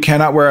where you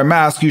cannot wear a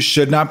mask, you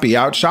should not be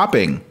out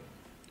shopping.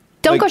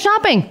 Don't go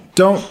shopping.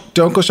 Don't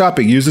go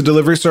shopping. Use a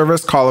delivery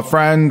service. Call a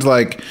friend.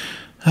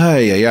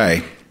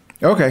 Ay.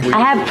 Okay. I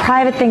have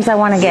private things I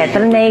want to get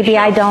that maybe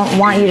I don't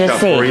want you to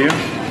Stuff see. for you,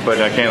 but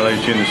I can't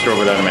let you in the store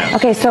without a mask.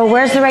 Okay, so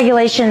where's the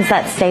regulations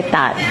that state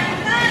that?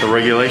 The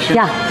regulations?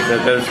 Yeah.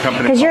 That is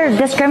company. Because you're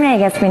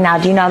discriminating against me now.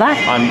 Do you know that?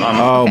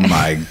 Oh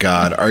my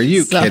God. Are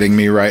you kidding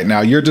me right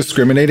now? You're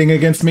discriminating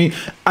against me?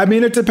 I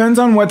mean, it depends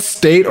on what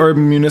state or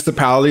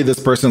municipality this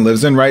person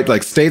lives in, right?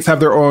 Like states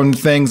have their own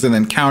things and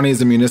then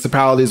counties and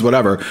municipalities,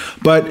 whatever.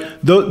 But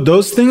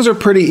those things are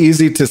pretty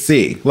easy to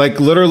see.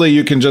 Like literally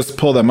you can just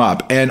pull them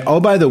up. And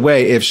oh, by the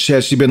way, has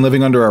she been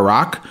living under a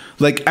rock?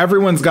 Like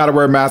everyone's got to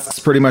wear masks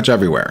pretty much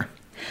everywhere.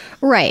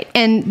 Right.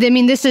 And I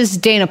mean, this is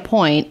Dana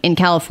Point in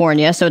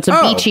California, so it's a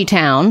beachy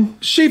town.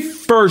 She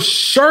for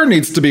sure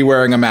needs to be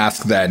wearing a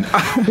mask then.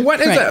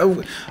 What is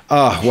it?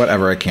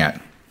 Whatever. I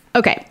can't.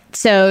 Okay.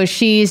 So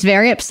she's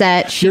very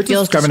upset. She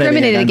feels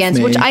discriminated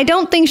against, which I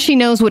don't think she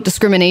knows what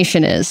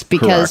discrimination is,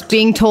 because Correct.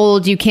 being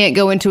told you can't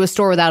go into a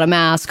store without a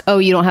mask, oh,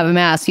 you don't have a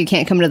mask, you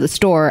can't come into the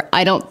store.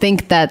 I don't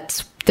think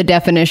that's the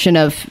definition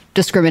of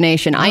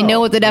discrimination. I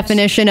know what the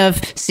definition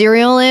of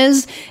cereal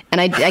is,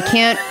 and I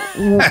can't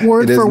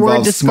word for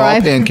word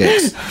describe small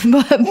pancakes.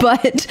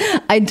 but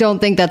I don't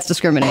think that's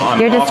discrimination.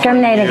 You're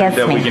discriminating against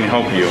me. That we can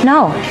help you.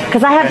 No,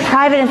 because I have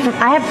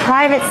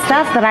private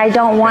stuff that I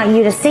don't want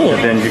you to see.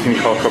 Then you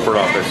can call corporate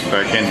office,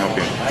 but I can't help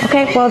you.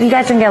 Okay, well, you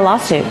guys can get a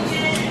lawsuit.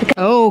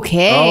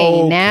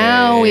 Okay,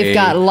 now we've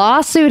got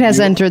lawsuit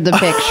has entered the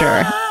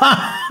picture.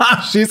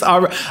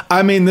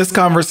 I mean, this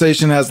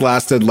conversation has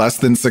lasted less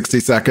than 60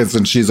 seconds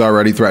and she's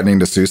already threatening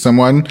to sue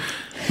someone.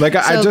 Like,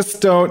 I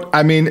just don't,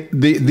 I mean,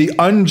 the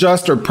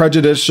unjust or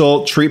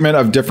prejudicial treatment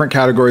of different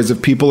categories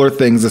of people or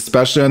things,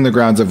 especially on the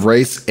grounds of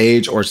race,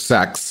 age, or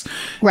sex,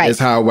 is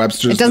how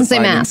Webster's It doesn't say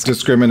defining mask.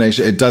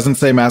 discrimination. It doesn't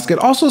say mask. It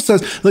also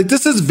says, like,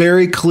 this is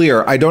very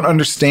clear. I don't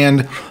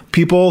understand.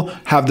 People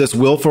have this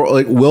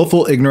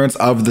willful ignorance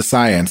of the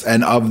science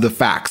and of the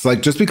facts.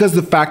 Like, just because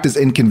the fact is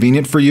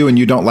inconvenient for you and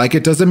you don't like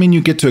it doesn't mean you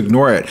get to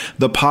ignore it.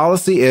 The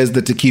policy is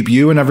that to keep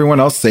you and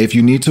everyone else safe,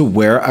 you need to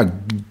wear a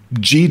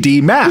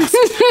GD mask.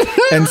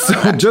 And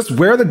so just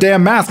wear the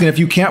damn mask. And if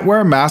you can't wear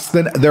a mask,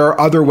 then there are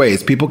other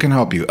ways. People can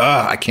help you.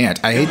 I can't.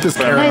 I hate this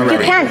Karen You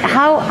already. can't.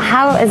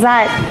 How's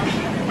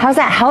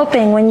that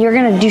helping when you're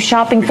going to do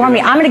shopping for me?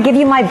 I'm going to give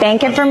you my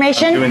bank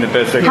information. Doing the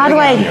best I can How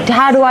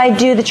do do. I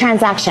do the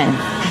transaction?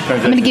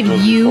 I'm going to give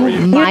you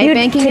my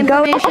banking to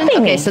go information.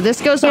 helping me. Okay, so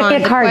this goes Can't on.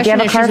 get a The card. Do you question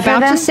have a is, card she's for about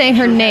them? to say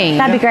her name.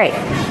 That'd be great.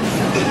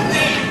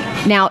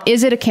 Now,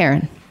 is it a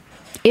Karen?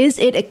 Is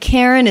it a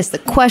Karen is the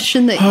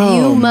question that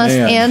you must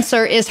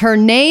answer. Is her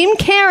name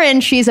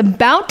Karen? She's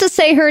about to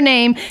say her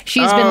name.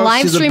 She's been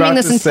live she's streaming about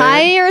this to say-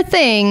 entire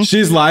thing.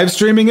 She's live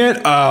streaming it?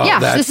 Oh, Yeah,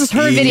 that's this is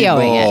her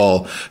videoing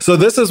evil. So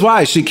this is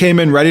why she came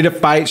in ready to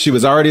fight. She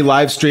was already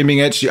live streaming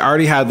it. She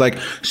already had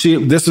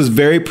this was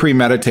very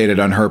premeditated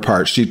on her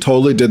part. She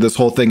totally did this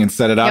whole thing and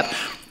set it up. Yep.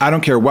 I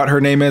don't care what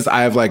her name is.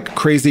 I have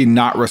crazy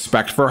not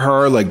respect for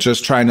her.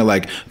 Just trying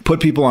to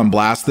put people on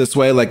blast this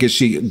way. Is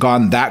she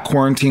gone that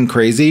quarantine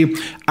crazy?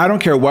 I don't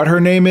care what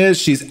her name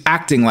is. She's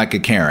acting like a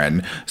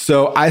Karen.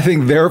 So I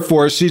think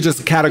therefore she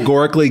just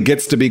categorically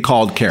gets to be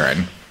called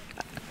Karen.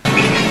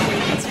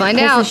 Let's find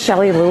out. This is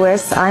Shelley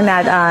Lewis. I'm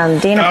at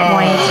Dana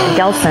Point,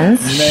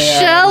 Gelson's.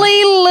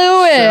 Shelley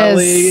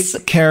Lewis.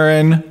 Shelley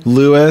Karen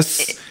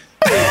Lewis.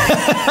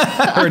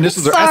 Her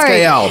initials are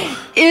SKL.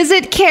 Is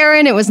it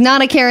Karen? It was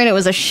not a Karen. It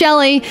was a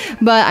Shelley,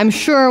 but I'm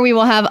sure we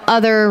will have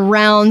other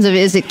rounds of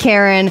Is It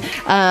Karen?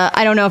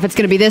 I don't know if it's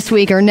going to be this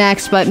week or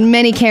next, but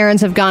many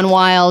Karens have gone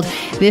wild.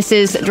 This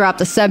is Drop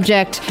the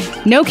Subject.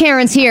 No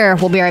Karens here.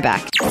 We'll be right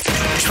back.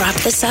 Drop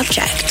the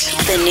Subject.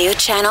 The new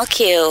Channel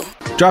Q.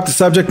 Drop the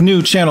Subject,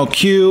 new Channel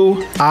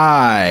Q.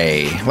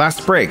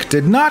 Last break,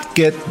 did not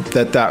get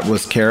that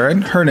was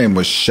Karen. Her name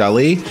was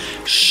Shelley.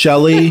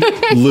 Shelley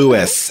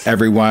Lewis,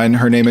 everyone.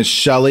 Her name is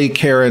Shelley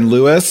Karen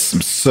Lewis.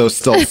 I'm still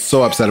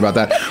so upset about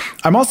that.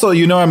 I'm also,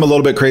 I'm a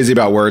little bit crazy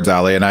about words,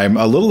 Allie, and I'm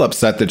a little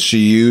upset that she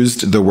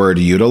used the word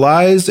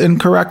utilize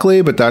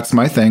incorrectly, but that's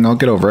my thing. I'll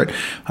get over it.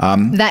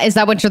 Is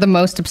that what you're the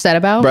most upset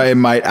about? But it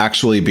might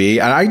actually be.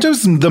 And I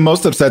just the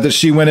most upset that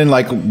she went in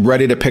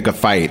ready to pick a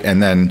fight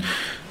and then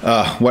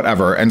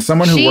whatever. And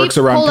someone who works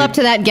around she pulled up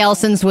to that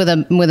Gelson's with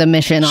a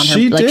mission on her.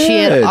 She did. She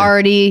had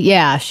already,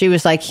 she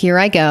was like, here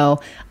I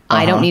go.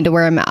 I don't need to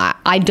wear a mask.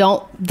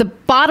 The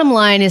bottom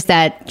line is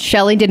that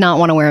Shelley did not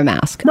want to wear a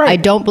mask. Right. I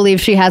don't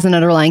believe she has an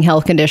underlying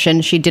health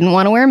condition. She didn't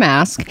want to wear a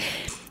mask.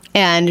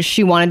 And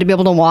she wanted to be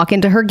able to walk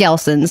into her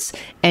Gelson's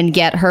and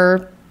get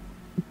her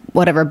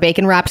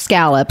bacon wrapped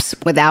scallops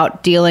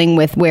without dealing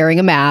with wearing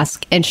a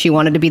mask. And she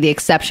wanted to be the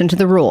exception to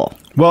the rule.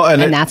 Well,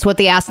 and that's what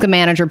the Ask the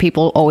Manager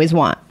people always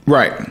want.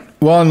 Right.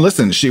 Well, and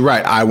listen,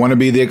 I want to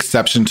be the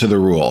exception to the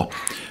rule.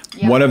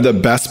 Yep. One of the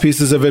best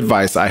pieces of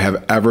advice I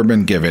have ever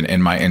been given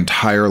in my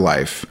entire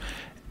life.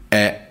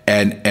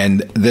 And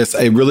this,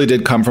 it really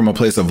did come from a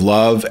place of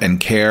love and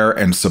care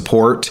and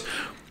support.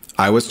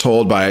 I was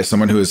told by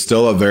someone who is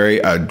still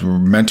a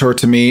mentor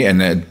to me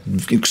and an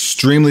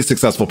extremely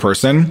successful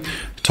person,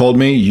 told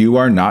me, you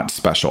are not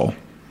special.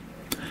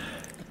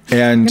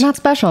 And you're not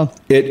special.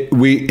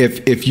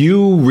 If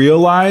you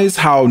realize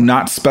how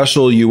not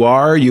special you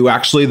are, you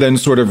actually then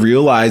sort of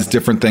realize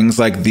different things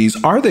like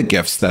these are the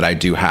gifts that I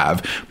do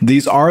have.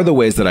 These are the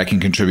ways that I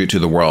can contribute to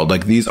the world.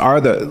 Like these are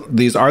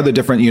the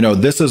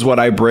different, this is what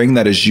I bring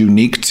that is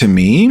unique to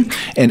me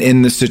and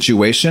in this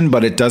situation,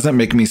 but it doesn't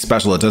make me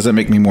special. It doesn't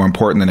make me more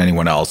important than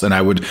anyone else. And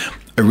I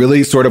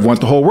really sort of want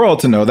the whole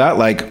world to know that,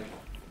 like,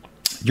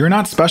 you're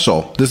not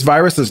special. This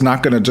virus is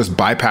not going to just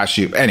bypass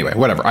you. Anyway,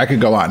 whatever. I could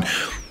go on.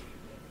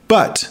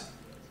 But,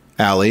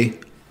 Allie,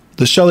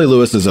 the Shelley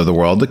Lewises of the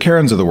world, the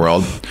Karens of the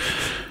world,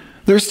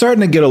 they're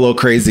starting to get a little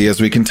crazy, as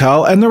we can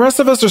tell. And the rest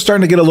of us are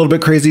starting to get a little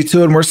bit crazy,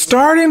 too. And we're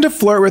starting to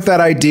flirt with that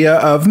idea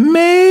of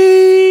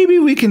maybe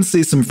we can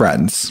see some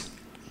friends,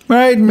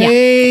 right? Yeah.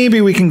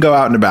 Maybe we can go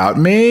out and about.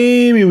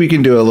 Maybe we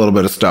can do a little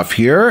bit of stuff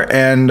here.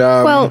 And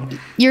well,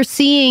 you're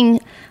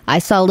seeing, I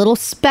saw little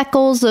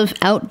speckles of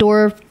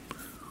outdoor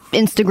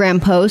Instagram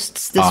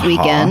posts this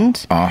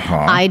weekend.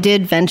 I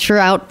did venture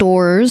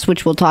outdoors,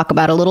 which we'll talk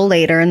about a little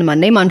later in the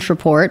Monday Munch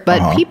Report.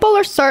 But people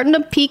are starting to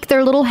peek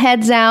their little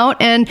heads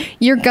out, and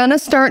you're going to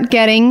start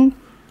getting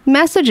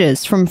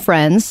messages from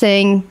friends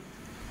saying,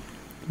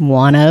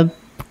 want to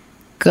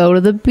go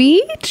to the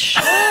beach?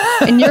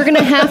 And you're going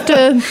to have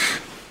to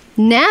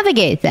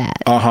navigate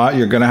that.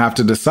 You're going to have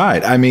to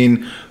decide. I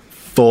mean,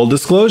 full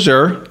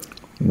disclosure,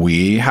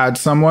 we had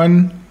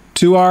someone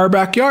to our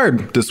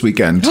backyard this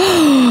weekend.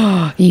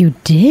 You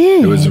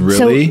did? It was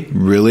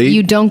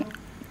really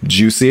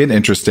juicy and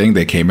interesting.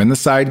 They came in the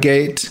side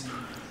gate.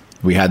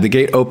 We had the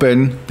gate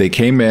open. They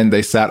came in.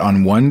 They sat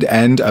on one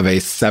end of a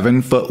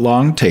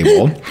 7-foot-long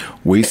table.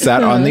 We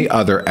sat on the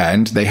other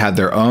end. They had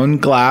their own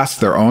glass,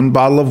 their own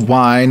bottle of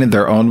wine,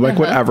 their own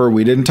whatever.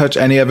 We didn't touch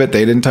any of it.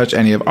 They didn't touch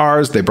any of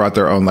ours. They brought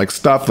their own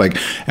stuff.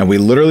 And we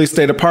literally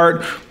stayed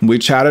apart. We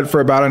chatted for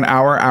about an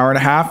hour and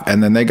a half,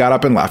 and then they got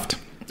up and left.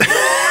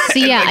 So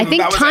yeah, I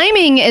think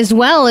timing as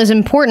well is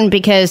important,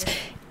 because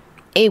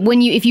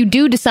if you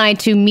do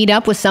decide to meet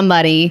up with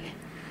somebody,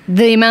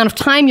 the amount of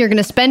time you're going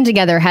to spend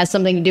together has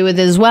something to do with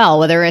it as well.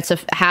 Whether it's a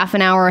half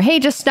an hour, hey,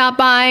 just stop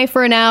by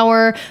for an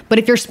hour. But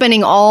if you're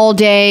spending all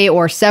day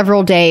or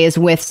several days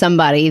with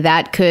somebody,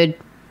 that could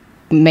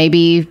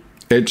maybe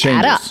it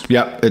changes.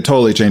 Yep, it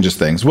totally changes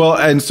things. Well,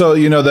 and so,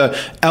 the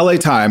LA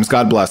Times,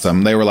 God bless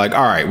them, they were like,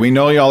 all right, we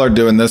know y'all are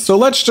doing this, so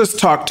let's just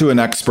talk to an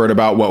expert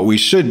about what we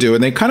should do.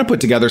 And they kind of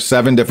put together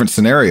 7 different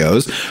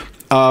scenarios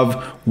of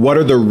what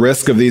are the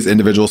risks of these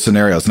individual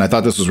scenarios. And I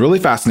thought this was really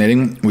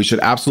fascinating. We should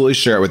absolutely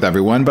share it with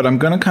everyone, but I'm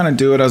going to kind of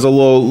do it as a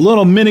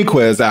little mini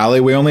quiz,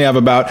 Allie. We only have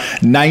about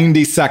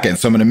 90 seconds,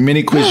 so I'm going to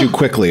mini quiz you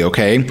quickly,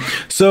 okay?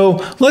 So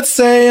let's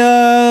say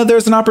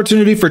there's an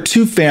opportunity for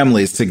 2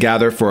 families to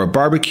gather for a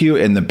barbecue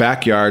in the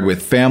backyard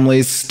with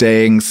families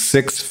staying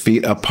 6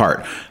 feet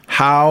apart.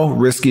 How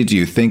risky do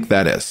you think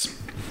that is?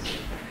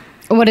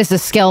 What is the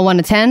scale, 1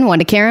 to 10? 1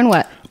 to Karen?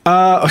 What?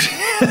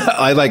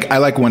 I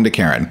like 1 to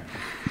Karen.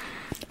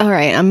 All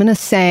right, I'm gonna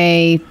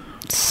say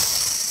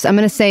 5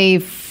 out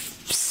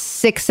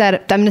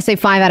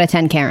of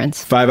 10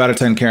 Karens. 5 out of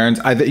 10 Karens.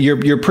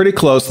 You're pretty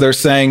close. They're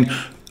saying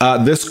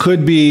this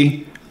could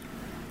be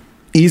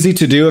easy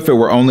to do if it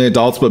were only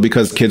adults, but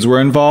because kids were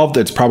involved,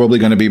 it's probably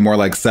going to be more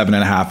like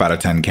 7.5 out of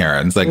 10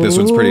 Karens. This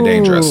one's pretty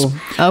dangerous.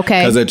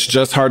 Okay. Because it's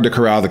just hard to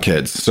corral the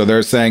kids. So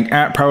they're saying,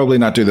 probably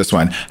not do this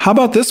one. How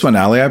about this one,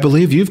 Allie? I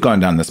believe you've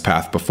gone down this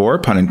path before,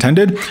 pun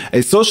intended.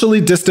 A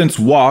socially distanced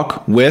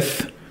walk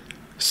with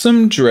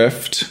some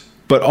drift,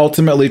 but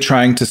ultimately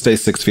trying to stay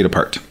 6 feet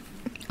apart.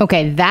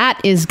 Okay,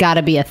 that is got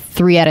to be a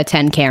 3 out of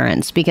 10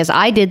 Karens, because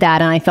I did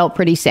that and I felt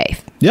pretty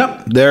safe.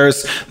 Yep.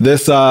 There's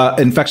this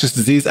infectious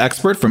disease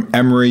expert from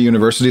Emory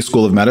University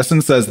School of Medicine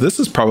says this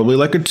is probably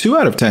like a 2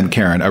 out of 10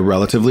 Karen, a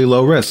relatively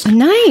low risk.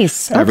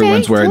 Nice.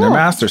 Everyone's wearing their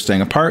masks, they're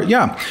staying apart.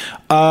 Yeah.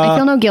 I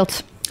feel no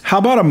guilt. How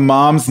about a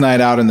mom's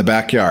night out in the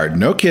backyard?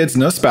 No kids,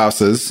 no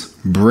spouses.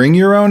 Bring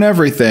your own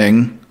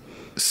everything.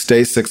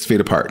 Stay 6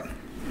 feet apart.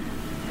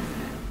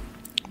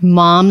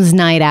 Mom's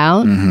night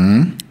out?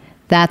 Mm-hmm.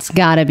 That's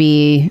got to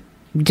be,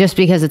 just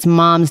because it's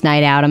mom's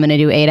night out, I'm going to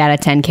do 8 out of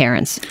 10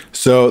 Karens.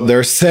 So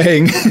they're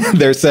saying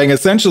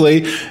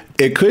essentially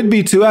it could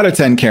be 2 out of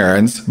 10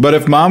 Karens, but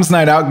if mom's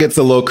night out gets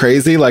a little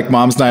crazy, like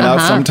mom's night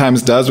out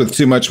sometimes does with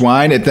too much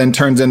wine, it then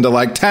turns into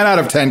like 10 out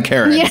of 10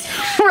 Karens. Yeah,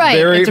 right.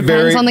 It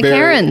depends on the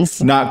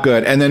Karens. Not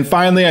good. And then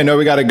finally, I know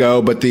we got to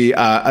go, but the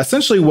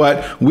essentially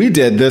what we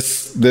did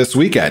this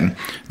weekend,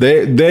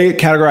 they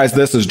categorized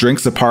this as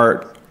drinks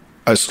apart.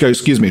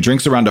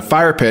 Drinks around a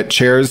fire pit,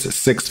 chairs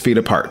 6 feet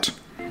apart.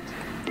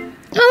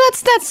 Oh,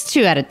 that's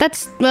 2 out of,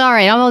 all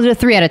right, I'll do a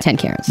 3 out of 10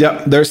 Karens.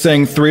 Yep, they're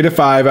saying 3 to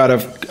 5 out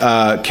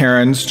of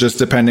Karens, just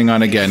depending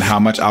on, again, how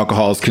much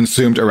alcohol is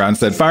consumed around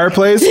said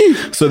fireplace.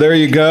 So there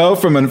you go,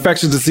 from an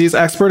infectious disease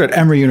expert at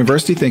Emory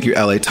University. Thank you,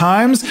 LA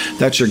Times.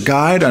 That's your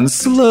guide on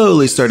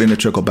slowly starting to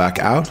trickle back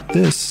out.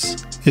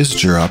 This is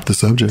Drop the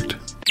Subject.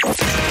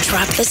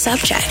 Drop the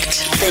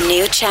Subject, the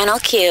new Channel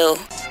Q.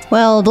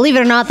 Well, believe it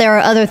or not, there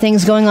are other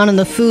things going on in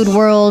the food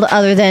world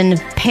other than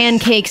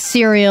pancake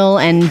cereal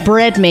and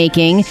bread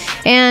making.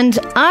 And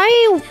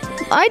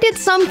I did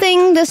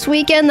something this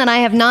weekend that I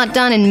have not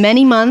done in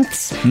many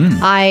months.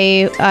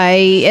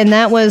 And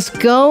that was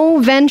go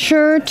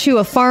venture to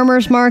a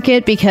farmer's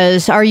market,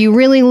 because are you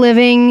really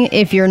living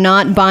if you're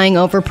not buying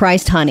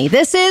overpriced honey?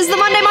 This is the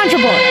Monday Munch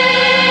Report.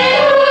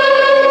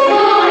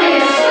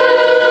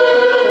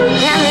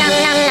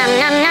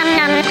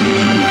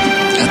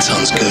 That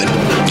sounds good.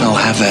 I'll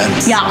have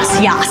that. Yes.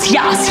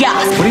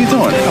 What are you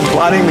doing? I'm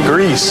blotting the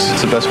grease.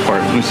 It's the best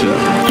part. Let me see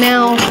that.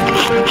 Now,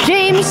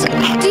 James,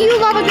 do you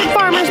love a good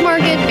farmer's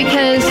market?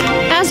 Because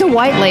as a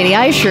white lady,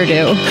 I sure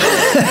do.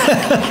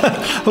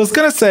 I was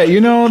gonna say,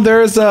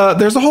 there's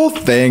a whole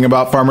thing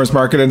about farmers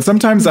market, and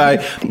sometimes I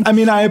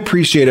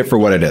appreciate it for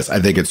what it is. I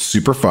think it's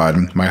super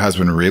fun. My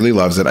husband really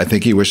loves it. I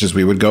think he wishes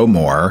we would go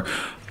more.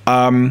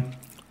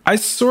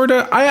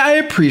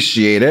 I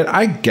appreciate it.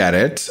 I get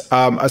it.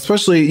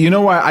 Especially,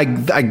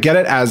 I get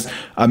it as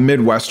a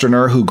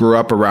Midwesterner who grew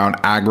up around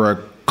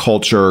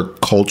agriculture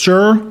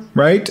culture,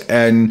 right?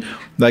 And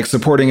like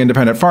supporting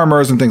independent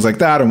farmers and things like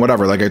that and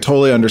whatever. Like, I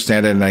totally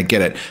understand it and I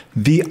get it.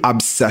 The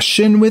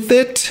obsession with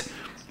it,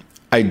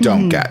 I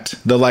don't get.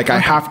 I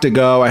have to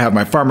go. I have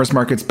my farmer's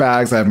markets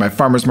bags. I have my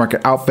farmer's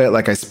market outfit.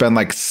 Like, I spend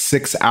like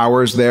 6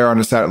 hours there on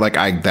a Saturday.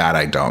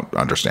 I don't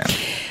understand.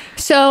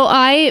 So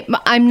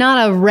I'm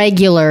not a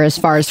regular as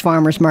far as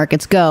farmers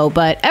markets go,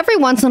 but every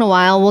once in a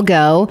while we'll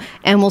go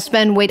and we'll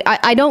spend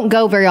I don't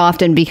go very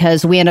often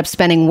because we end up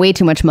spending way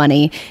too much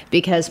money,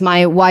 because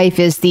my wife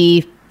is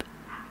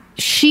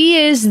she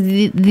is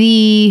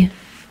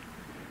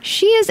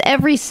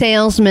every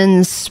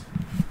salesman's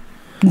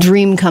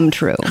dream come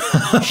true.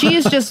 She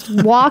is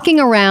just walking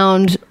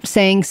around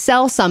saying,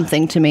 sell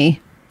something to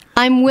me.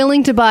 I'm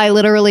willing to buy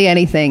literally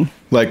anything.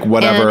 Like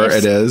whatever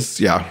it is.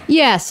 Yeah.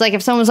 Yes. Like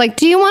if someone's like,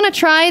 do you want to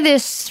try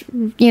this,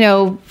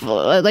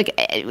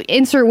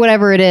 insert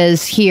whatever it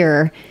is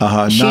here.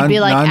 She'd be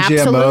like, non-GMO,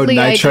 absolutely,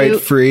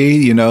 nitrate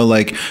free,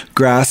 like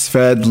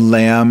grass-fed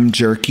lamb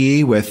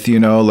jerky with,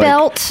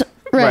 belt.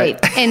 Right.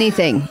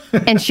 Anything.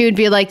 And she would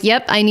be like,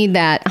 yep, I need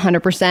that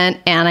 100%.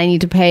 And I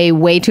need to pay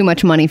way too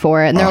much money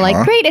for it. And they're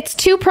like, great. It's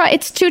 2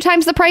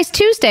 times the price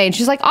Tuesday. And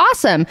she's like,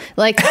 awesome.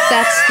 Like,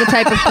 that's the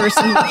type of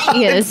person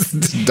she is.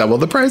 Double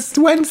the price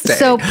Wednesday.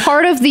 So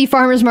part of the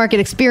farmer's market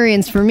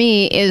experience for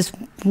me is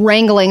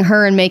wrangling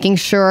her and making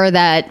sure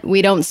that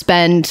we don't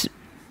spend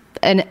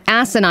an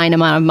asinine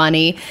amount of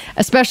money,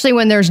 especially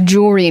when there's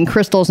jewelry and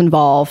crystals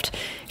involved.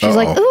 She's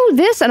like, ooh,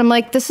 this. And I'm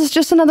like, this is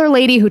just another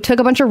lady who took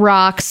a bunch of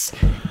rocks,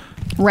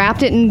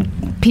 wrapped it in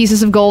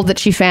pieces of gold that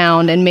she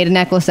found and made a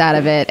necklace out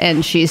of it,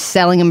 and she's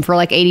selling them for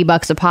like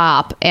 $80 a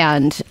pop,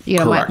 and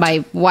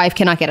my wife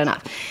cannot get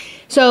enough.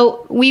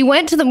 So we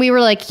went to them. We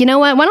were like, you know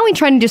what, why don't we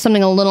try and do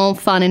something a little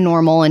fun and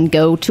normal and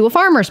go to a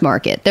farmer's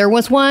market? There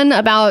was one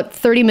about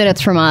 30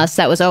 minutes from us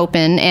that was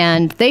open,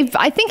 and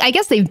I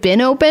guess they've been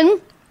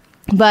open,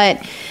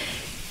 but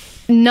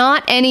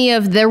not any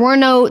of there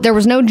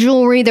was no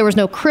jewelry, there was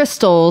no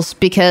crystals,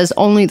 because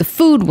only the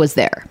food was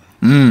there.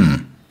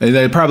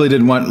 They probably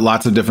didn't want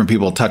lots of different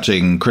people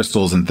touching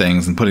crystals and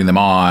things and putting them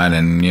on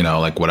and,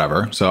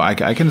 whatever. So I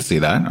can see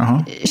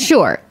that.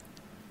 Sure.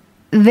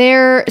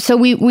 So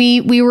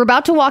we were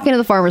about to walk into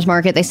the farmer's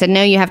market. They said,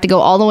 no, you have to go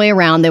all the way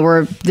around. They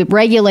were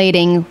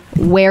regulating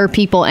where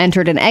people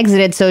entered and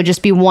exited. So it'd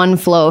just be one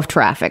flow of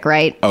traffic,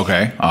 right?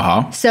 Okay.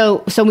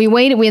 So we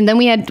waited. And then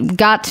we had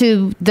got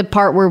to the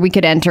part where we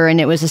could enter,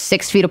 and it was a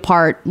 6 feet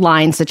apart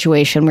line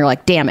situation. We were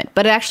like, damn it.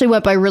 But it actually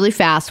went by really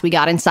fast. We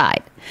got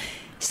inside.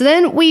 So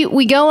then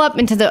we go up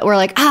into we're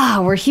like,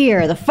 we're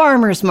here, the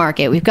farmer's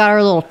market. We've got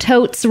our little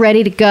totes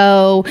ready to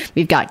go.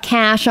 We've got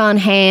cash on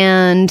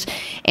hand,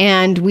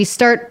 and we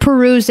start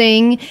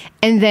perusing.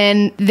 And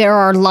then there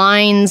are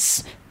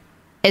lines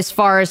as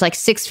far as like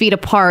 6 feet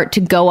apart to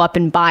go up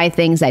and buy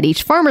things at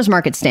each farmer's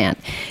market stand.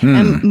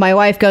 And my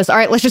wife goes, all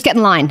right, let's just get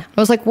in line.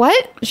 I was like,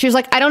 what? She was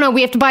like, I don't know.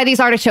 We have to buy these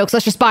artichokes.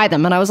 Let's just buy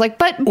them. And I was like,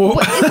 but isn't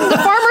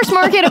the farmer's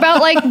market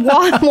about like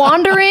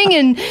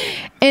wandering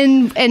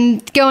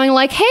and going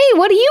like, hey,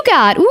 what do you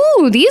got?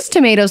 Ooh, these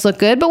tomatoes look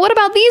good. But what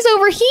about these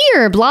over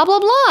here? Blah,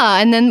 blah, blah.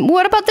 And then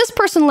what about this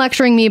person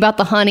lecturing me about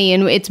the honey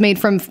and it's made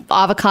from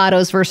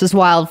avocados versus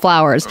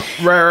wildflowers?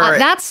 Right.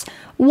 That's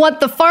what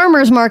the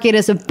farmer's market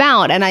is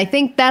about. And I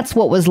think that's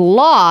what was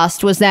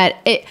lost, was that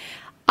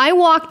I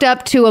walked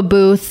up to a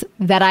booth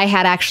that I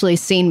had actually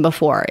seen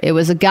before. It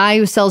was a guy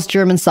who sells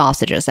German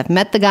sausages. I've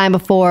met the guy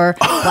before.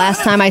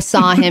 Last time I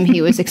saw him, he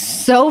was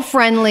so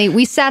friendly.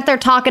 We sat there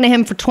talking to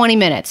him for 20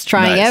 minutes,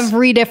 trying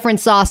every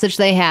different sausage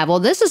they have. Well,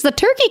 this is the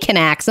turkey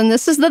knacks, and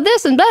this is the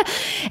this and that.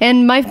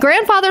 And my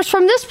grandfather's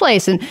from this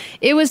place. And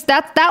it was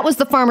that was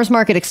the farmer's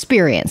market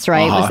experience,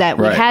 right? Was that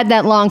we had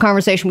that long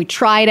conversation. We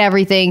tried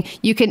everything.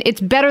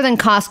 It's better than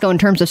Costco in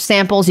terms of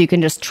samples. You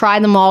can just try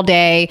them all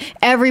day.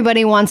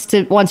 Everybody wants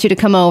you to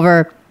come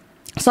over.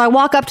 So I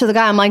walk up to the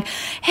guy. I'm like,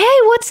 hey,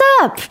 what's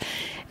up?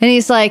 And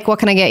he's like, what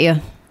can I get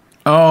you?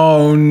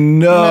 Oh,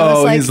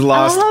 no. Like, he's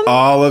lost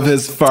all of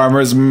his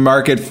farmer's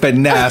market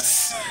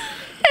finesse.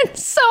 And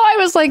so I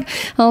was like,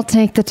 I'll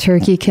take the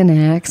turkey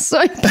connects. So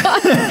I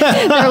got,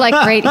 they're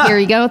like, great, here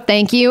you go,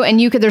 thank you. And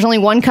there's only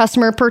one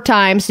customer per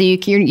time, so you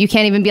can't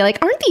even be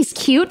like, aren't these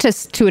cute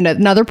to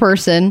another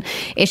person?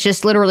 It's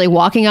just literally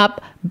walking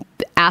up,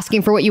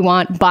 asking for what you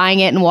want, buying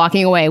it, and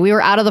walking away. We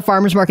were out of the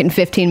farmer's market in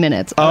 15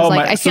 minutes.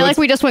 I feel like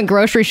we just went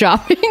grocery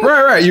shopping.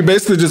 Right. You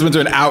basically just went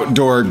to an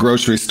outdoor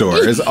grocery store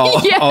is all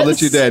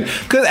that you did.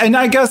 And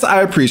I guess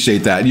I appreciate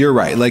that. You're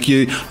right. Like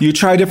you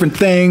try different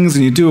things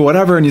and you do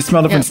whatever and you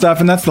smell different stuff.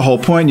 And that's the whole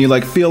point. You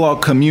like feel all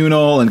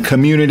communal and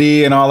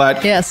community and all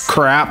that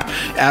crap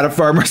at a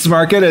farmer's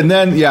market. And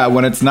then,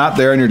 when it's not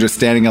there and you're just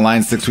standing in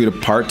line 6 feet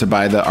apart to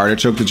buy the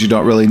artichoke that you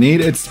don't really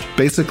need, it's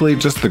basically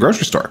just the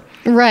grocery store.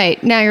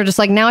 Right. Now you're just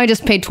like, now I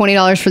just paid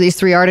 $20 for these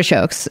 3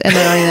 artichokes and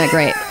they're not even that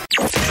great.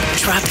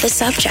 Drop the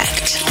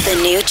subject. The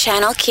new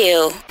Channel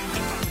Q.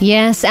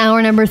 Yes,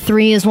 hour number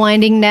 3 is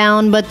winding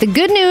down, but the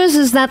good news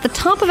is that the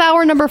top of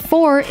hour number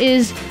 4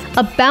 is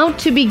about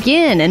to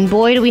begin. And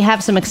boy, do we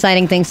have some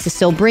exciting things to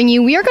still bring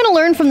you. We are going to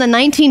learn from the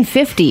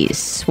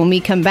 1950s when we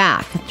come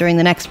back during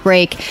the next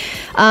break.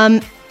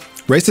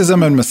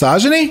 Racism and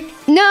misogyny?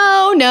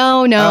 No.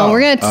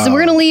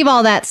 We're gonna leave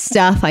all that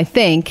stuff, I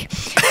think.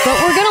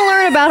 But we're gonna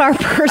learn about our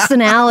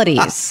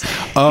personalities.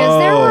 Because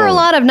there were a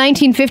lot of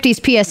 1950s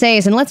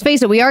PSAs, and let's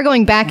face it, we are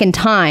going back in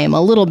time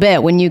a little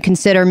bit when you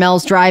consider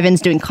Mel's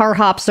Drive-Ins doing car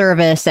hop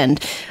service and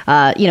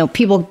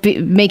people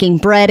making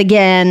bread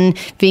again,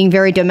 being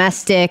very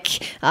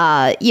domestic,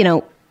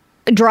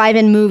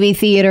 drive-in movie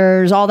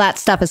theaters, all that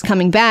stuff is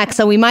coming back.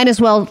 So we might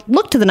as well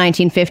look to the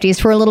 1950s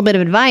for a little bit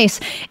of advice.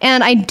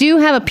 And I do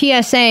have a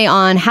PSA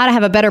on how to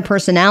have a better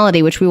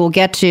personality, which we will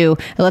get to.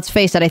 Let's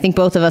face it, I think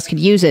both of us could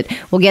use it.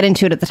 We'll get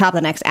into it at the top of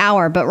the next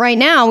hour. But right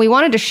now, we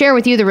wanted to share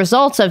with you the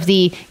results of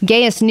the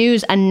Gayest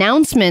News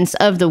announcements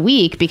of the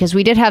week, because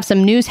we did have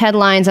some news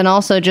headlines and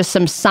also just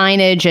some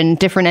signage and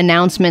different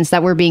announcements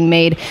that were being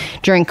made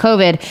during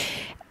COVID.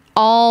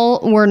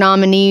 All were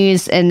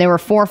nominees, and there were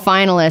 4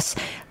 finalists.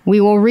 We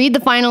will read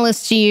the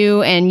finalists to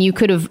you, and you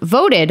could have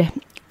voted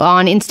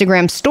on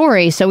Instagram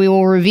story, so we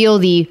will reveal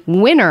the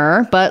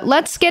winner. But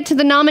let's get to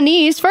the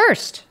nominees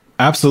first.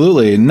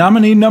 Absolutely.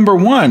 Nominee number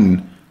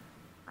 1,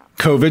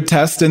 COVID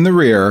test in the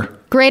rear.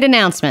 Great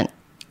announcement.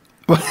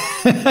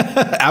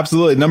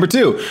 Absolutely. Number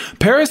 2,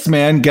 Paris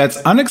man gets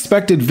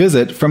unexpected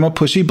visit from a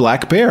pushy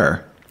black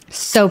bear.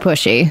 So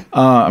pushy.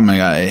 Oh my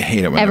God, I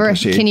hate it when they're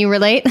pushy. Can you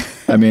relate?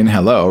 I mean,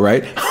 hello,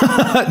 right?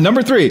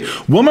 Number 3,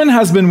 woman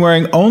has been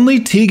wearing only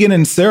Tegan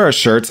and Sarah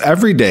shirts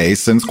every day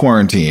since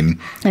quarantine.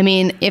 I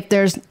mean, I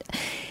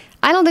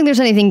don't think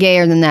there's anything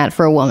gayer than that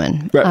for a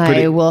woman.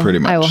 Right, pretty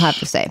much. I will have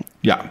to say.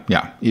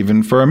 Yeah.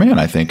 Even for a man,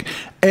 I think.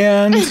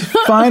 And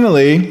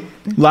finally,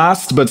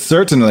 last but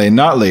certainly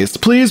not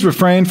least, please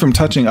refrain from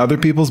touching other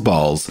people's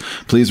balls.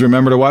 Please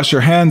remember to wash your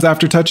hands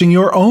after touching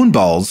your own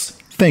balls.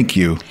 Thank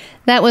you.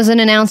 That was an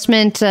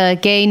announcement,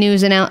 gay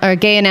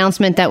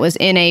announcement that was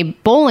in a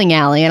bowling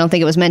alley. I don't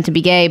think it was meant to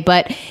be gay,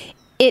 but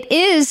it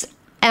is,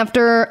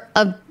 after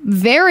a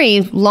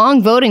very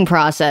long voting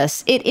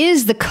process, it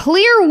is the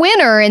clear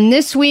winner in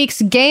this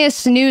week's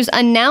Gayest News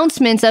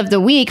announcements of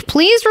the week.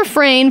 Please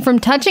refrain from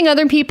touching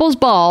other people's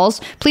balls.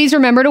 Please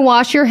remember to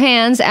wash your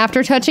hands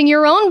after touching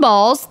your own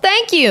balls.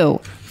 Thank you.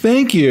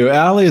 Thank you,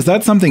 Allie. Is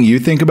that something you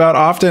think about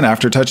often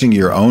after touching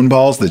your own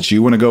balls, that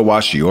you want to go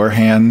wash your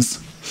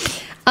hands?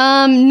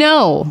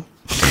 No.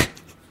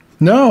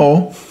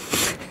 No?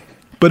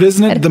 But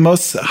isn't it the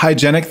most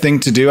hygienic thing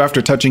to do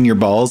after touching your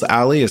balls,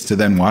 Allie, is to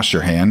then wash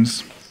your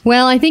hands?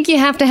 Well, I think you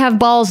have to have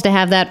balls to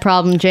have that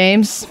problem,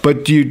 James.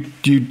 But you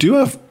do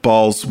have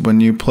balls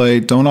when you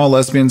play. Don't all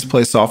lesbians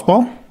play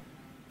softball?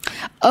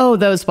 Oh,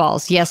 those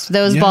balls. Yes,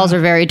 those balls are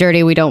very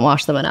dirty. We don't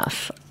wash them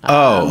enough.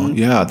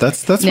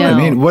 That's what I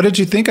mean. What did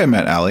you think I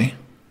meant, Allie?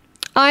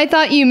 I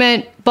thought you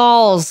meant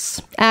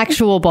balls,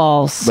 actual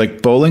balls.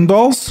 Like bowling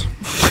balls?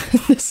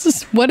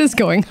 What is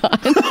going on?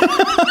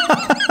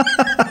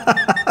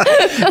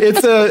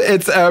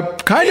 It's a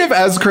kind of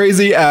as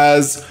crazy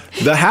as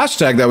the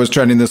hashtag that was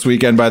trending this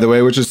weekend, by the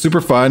way, which is super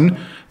fun.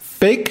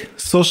 Fake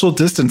social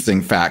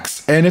distancing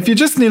facts. And if you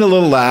just need a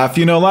little laugh,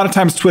 a lot of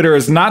times Twitter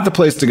is not the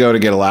place to go to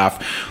get a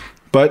laugh.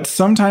 But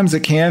sometimes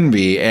it can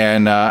be.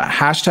 And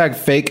hashtag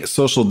fake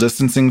social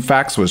distancing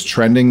facts was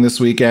trending this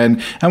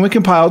weekend. And we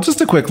compiled just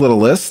a quick little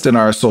list in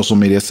our social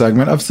media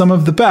segment of some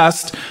of the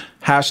best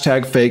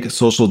hashtag fake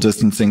social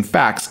distancing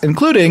facts,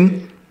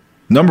 including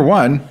number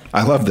 1.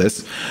 I love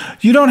this.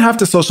 You don't have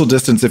to social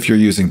distance if you're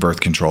using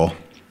birth control.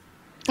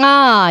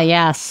 Ah,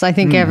 yes. I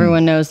think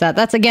everyone knows that.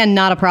 That's, again,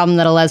 not a problem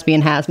that a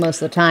lesbian has most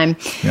of the time.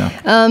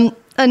 Yeah.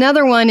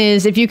 Another one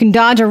is, if you can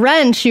dodge a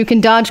wrench, you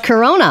can dodge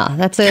Corona.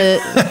 That's a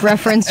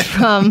reference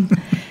from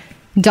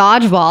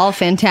Dodgeball,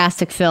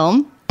 fantastic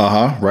film.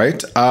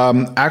 Right.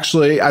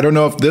 Actually, I don't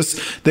know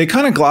if they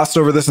kind of glossed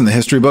over this in the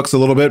history books a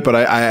little bit, but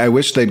I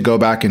wish they'd go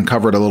back and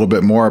cover it a little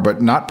bit more.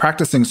 But not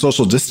practicing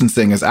social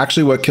distancing is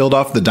actually what killed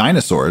off the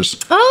dinosaurs.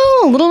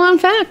 Oh, little known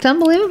fact.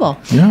 Unbelievable.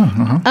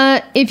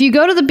 Yeah. If you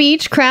go to the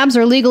beach, crabs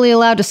are legally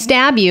allowed to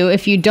stab you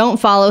if you don't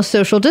follow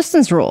social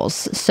distance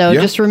rules. So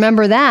just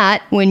remember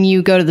that when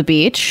you go to the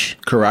beach.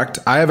 Correct.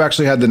 I have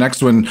actually had the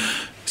next one.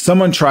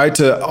 Someone tried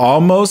to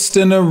almost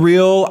in a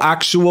real,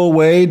 actual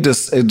way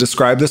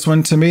describe this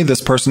one to me.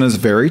 This person is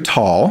very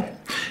tall.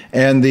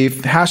 And the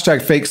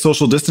hashtag fake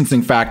social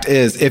distancing fact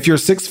is, if you're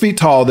 6 feet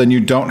tall, then you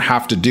don't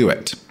have to do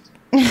it.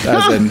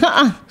 As in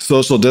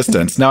social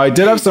distance. Now, I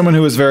did have someone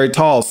who was very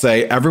tall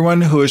say,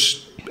 everyone who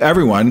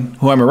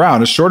I'm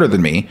around is shorter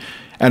than me.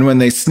 And when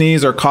they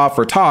sneeze or cough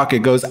or talk,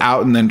 it goes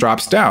out and then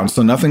drops down.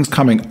 So nothing's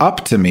coming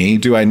up to me.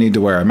 Do I need to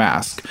wear a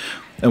mask?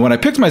 And when I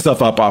picked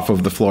myself up off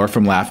of the floor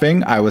from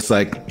laughing, I was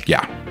like,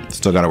 yeah,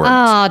 still got to wear it.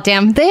 Oh,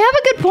 damn. They have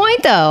a good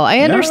point, though. I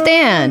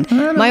understand.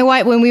 My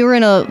wife, when we were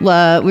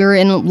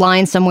in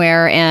line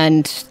somewhere,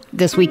 and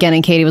this weekend,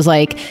 and Katie was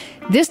like,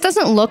 this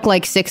doesn't look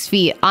like 6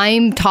 feet.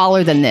 I'm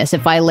taller than this.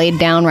 If I laid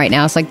down right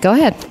now, it's like, go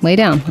ahead, lay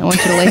down. I want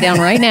you to lay down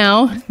right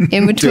now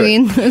in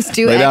between those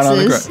two lay X's. Down on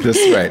the ground. Just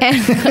right. And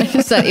I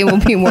just said it will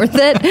be worth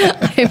it.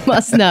 I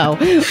must know.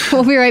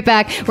 We'll be right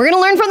back. We're going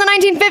to learn from the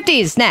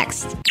 1950s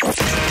next.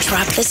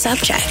 Drop the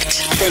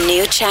subject. The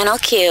new Channel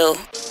Q.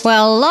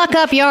 Well, lock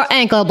up your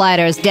ankle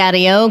biters,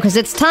 Daddy-O, because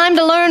it's time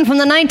to learn from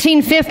the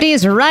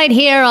 1950s right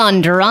here on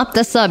Drop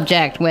the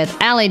Subject with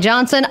Allie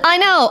Johnson. I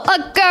know,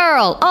 a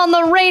girl on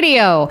the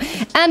radio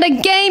and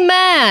a gay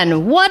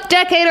man. What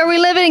decade are we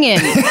living in?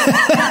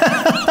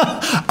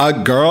 A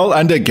girl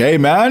and a gay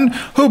man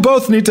who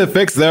both need to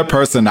fix their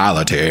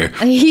personality.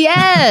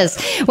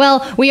 Yes.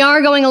 Well, we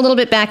are going a little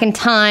bit back in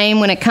time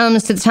when it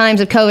comes to the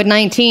times of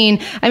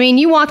COVID-19. I mean,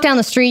 you walk down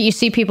the street, you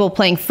see people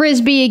playing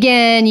Frisbee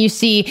again. You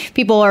see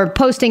people are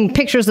posting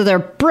pictures of their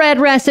bread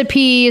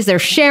recipes. They're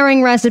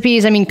sharing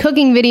recipes. I mean,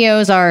 cooking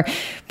videos are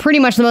pretty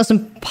much the most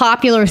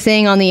popular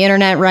thing on the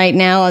internet right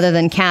now, other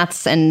than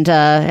cats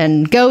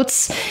and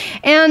goats.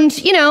 And,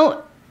 you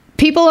know,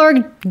 people are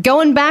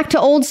going back to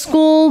old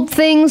school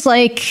things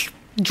like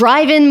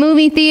drive-in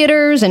movie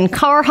theaters and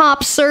car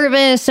hop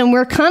service. And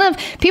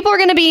people are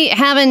going to be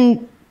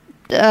having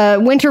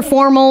winter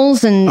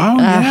formals and,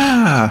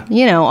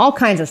 you know, all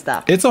kinds of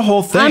stuff. It's a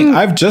whole thing.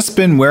 I've just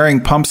been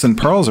wearing pumps and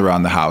pearls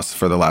around the house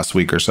for the last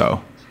week or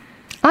so.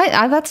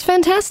 That's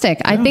fantastic.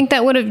 Yeah. I think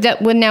would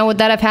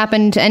that have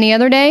happened any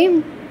other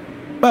day?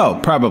 Oh,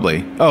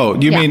 probably. Oh,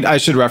 you mean I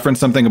should reference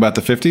something about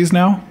the 50s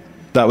now?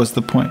 That was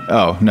the point.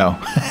 Oh, no.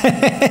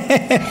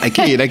 I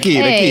keyed.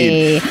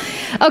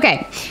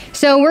 Okay,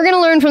 so we're going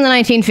to learn from the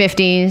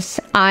 1950s.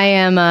 I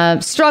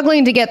am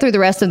struggling to get through the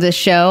rest of this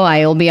show.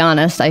 I will be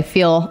honest. I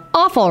feel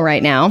awful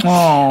right now.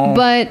 Aww.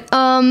 But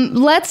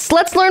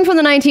let's learn from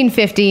the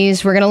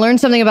 1950s. We're going to learn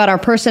something about our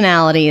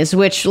personalities,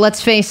 which,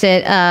 let's face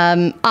it,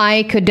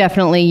 I could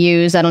definitely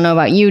use. I don't know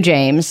about you,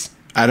 James.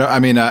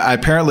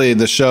 Apparently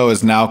the show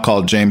is now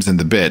called James and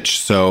the Bitch,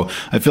 so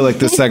I feel like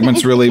this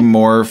segment's really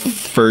more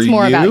for you. It's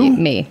more about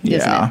me, isn't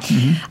it?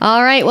 Mm-hmm.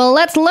 All right, well,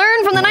 let's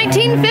learn from the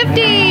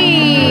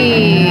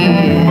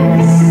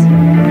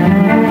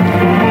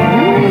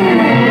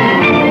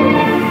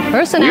 1950s.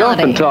 Personality. We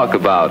often talk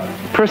about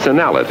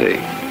personality.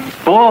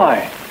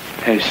 Boy,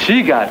 has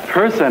she got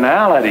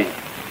personality.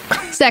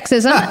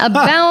 Sexism,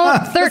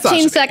 about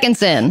 13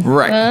 seconds in.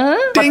 Right.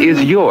 What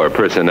is your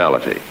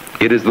personality?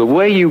 It is the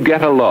way you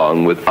get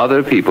along with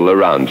other people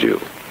around you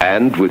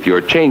and with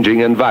your changing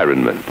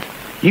environment.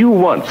 You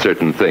want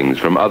certain things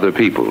from other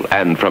people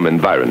and from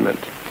environment.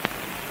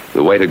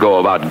 The way to go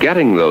about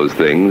getting those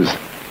things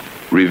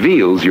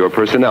reveals your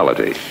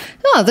personality.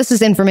 Oh, this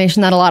is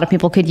information that a lot of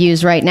people could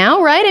use right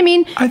now, right? I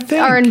mean,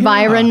 our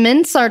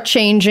environments are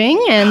changing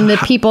and the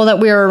people that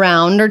we're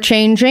around are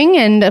changing.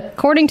 And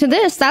according to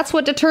this, that's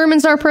what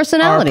determines our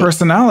personality. Our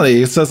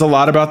personality says a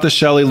lot about the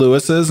Shelley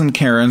Lewises and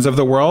Karens of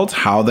the world,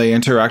 how they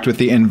interact with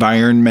the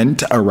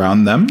environment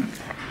around them.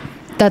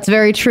 That's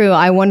very true.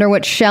 I wonder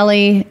what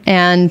Shelley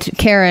and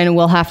Karen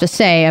will have to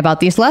say about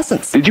these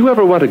lessons. Did you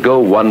ever want to go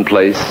one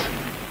place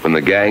when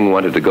the gang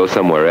wanted to go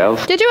somewhere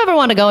else? Did you ever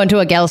want to go into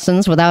a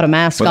Gelson's without a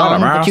mask on,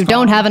 but you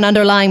don't have an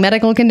underlying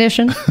medical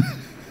condition?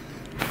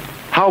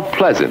 How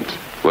pleasant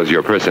was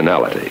your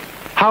personality?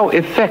 How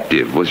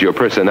effective was your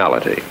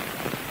personality?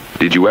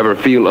 Did you ever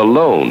feel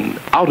alone,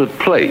 out of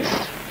place,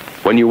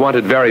 when you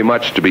wanted very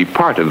much to be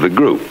part of the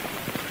group?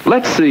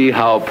 Let's see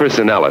how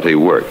personality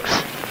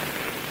works.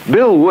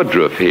 Bill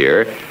Woodruff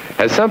here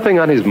has something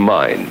on his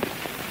mind.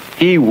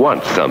 He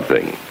wants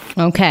something.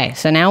 Okay,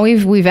 so now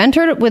we've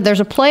entered. There's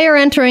a player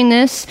entering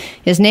this.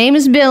 His name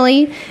is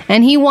Billy,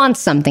 and he wants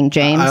something.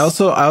 James. I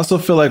also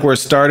feel like we're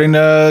starting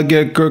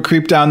to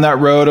creep down that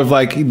road of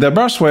like the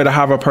best way to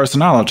have a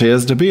personality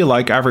is to be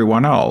like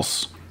everyone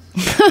else.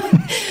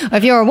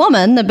 If you're a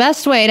woman, the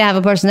best way to have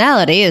a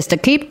personality is to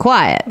keep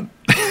quiet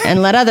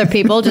and let other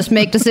people just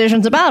make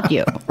decisions about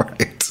you.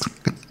 Right.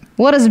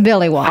 What does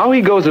Billy want? How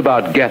he goes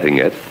about getting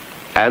it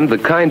and the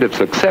kind of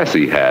success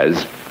he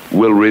has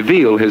will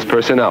reveal his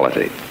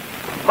personality.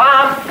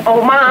 Mom!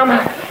 Oh,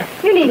 Mom!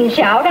 You needn't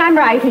shout. I'm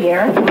right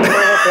here. the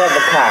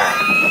car.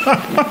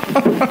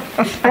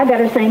 I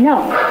better say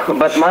no.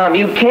 But, Mom,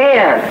 you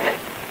can't.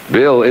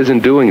 Bill isn't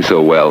doing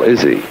so well,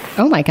 is he?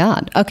 Oh, my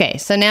God. Okay,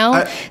 so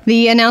now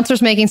the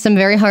announcer's making some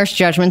very harsh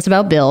judgments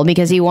about Bill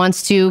because he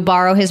wants to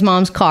borrow his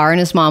mom's car and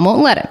his mom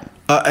won't let him.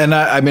 And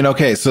I mean,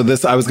 okay, so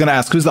I was going to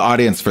ask, who's the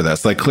audience for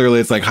this? Like, clearly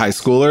it's like high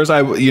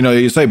schoolers.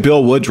 You say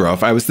Bill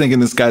Woodruff. I was thinking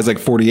this guy's like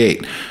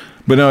 48.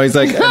 But no, he's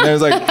like, and I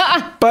was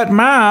like, but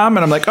Mom.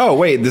 And I'm like, oh,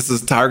 wait, this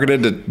is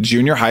targeted to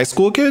junior high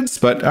school kids?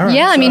 But all right,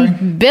 yeah, sorry. I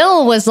mean,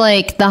 Bill was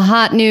like the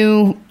hot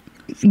new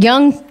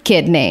young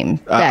kid name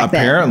back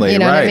apparently, then. You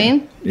know right. what I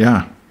mean?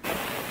 Yeah.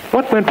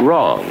 What went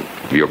wrong,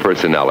 your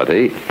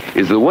personality,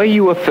 is the way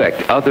you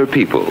affect other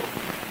people.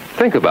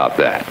 Think about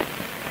that.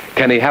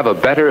 Can he have a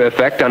better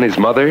effect on his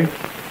mother?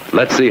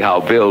 Let's see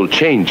how Bill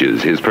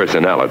changes his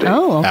personality.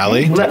 Oh, okay.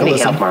 Allie, Let me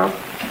help, Mom.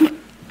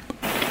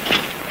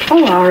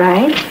 Oh, all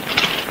right.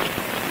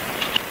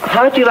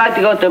 How would you like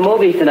to go to the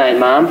movies tonight,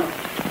 Mom?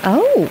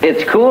 Oh.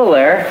 It's cool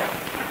there.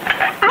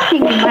 I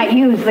think we might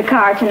use the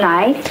car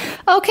tonight.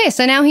 Okay,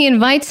 so now he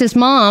invites his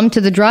mom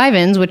to the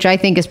drive-ins, which I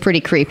think is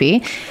pretty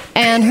creepy.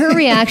 And her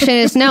reaction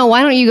is, no,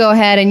 why don't you go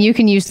ahead and you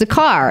can use the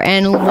car?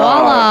 And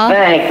voila. Oh,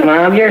 thanks,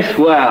 Mom. You're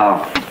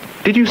swell.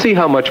 Did you see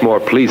how much more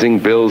pleasing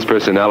Bill's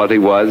personality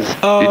was?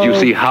 Did you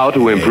see how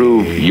to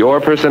improve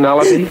your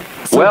personality?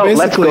 So well, let's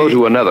basically- go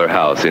to another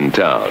house in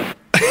town.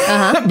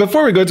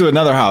 Before we go to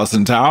another house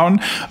in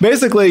town,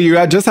 basically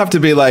you just have to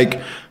be like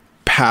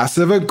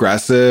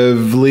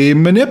passive-aggressively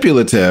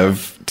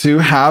manipulative to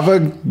have a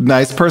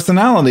nice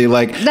personality.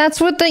 Like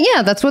That's what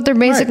they're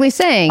basically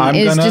saying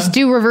just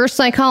do reverse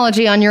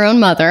psychology on your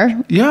own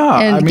mother. Yeah,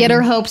 And get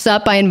her hopes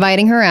up by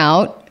inviting her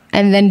out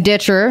and then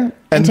ditch her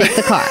and take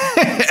the car.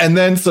 and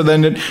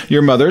then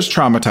your mother's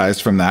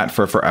traumatized from that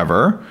for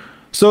forever.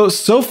 So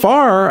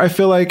far, I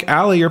feel like,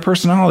 Allie, your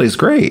personality is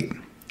great.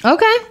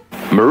 Okay.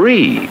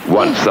 Marie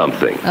wants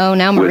something. Oh,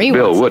 now Marie with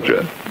Bill wants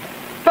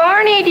Woodruff.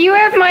 Barney, do you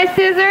have my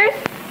scissors?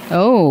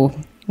 Oh,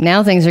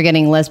 now things are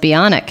getting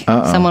lesbianic.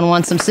 Someone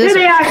wants some scissors.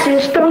 Really, I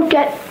just don't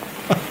get...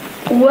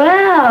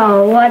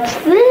 Well, what's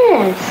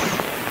this?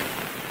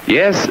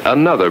 Yes,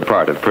 another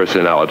part of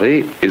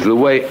personality is the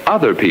way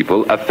other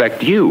people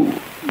affect you.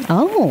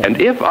 Oh.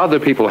 And if other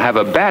people have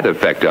a bad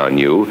effect on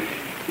you,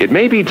 it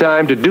may be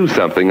time to do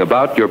something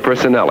about your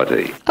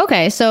personality.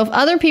 Okay, so if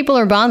other people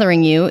are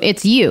bothering you,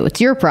 it's you. It's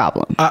your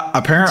problem.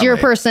 Apparently. It's your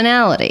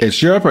personality.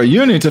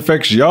 You need to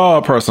fix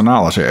your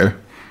personality.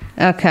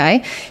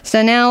 Okay,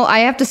 so now I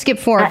have to skip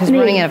forward because we're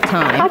running out of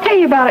time. I'll tell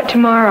you about it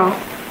tomorrow.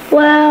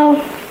 Well,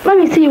 let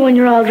me see you when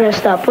you're all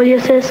dressed up, will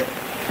you, sis?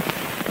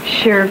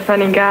 Sure,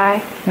 funny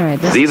guy. All right.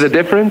 See the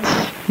difference?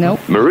 Nope.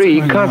 Marie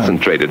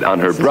concentrated on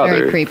her This is very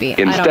brother creepy.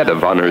 I instead don't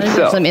of on know. There's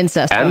herself. some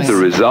incest And going the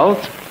on.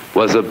 result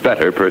was a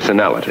better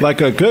personality.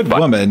 Like a good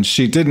woman,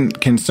 she didn't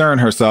concern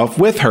herself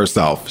with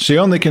herself. She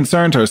only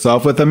concerned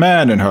herself with the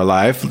man in her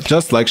life,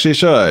 just like she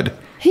should.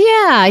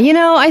 Yeah,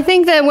 I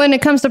think that when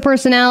it comes to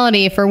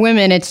personality for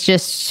women, it's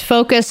just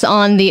focus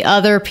on the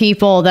other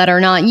people that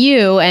are not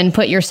you and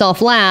put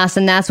yourself last,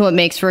 and that's what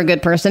makes for a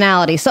good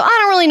personality. So I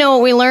don't really know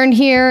what we learned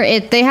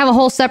here. They have a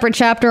whole separate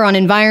chapter on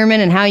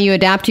environment and how you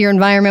adapt to your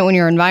environment when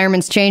your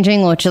environment's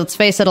changing, which, let's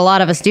face it, a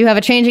lot of us do have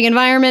a changing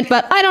environment,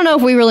 but I don't know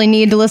if we really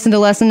need to listen to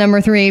lesson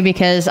number 3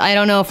 because I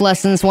don't know if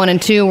lessons 1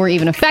 and 2 were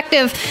even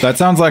effective. That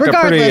sounds like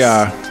Regardless,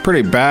 a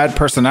pretty bad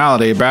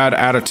personality, bad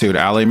attitude,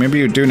 Allie. Maybe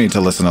you do need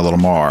to listen a little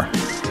more.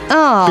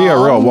 Oh. Be a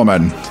real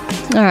woman.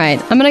 All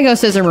right. I'm going to go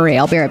Scissor Marie.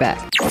 I'll be right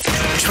back.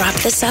 Drop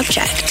the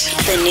subject.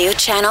 The new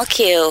Channel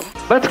Q.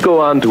 Let's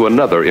go on to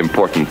another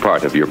important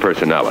part of your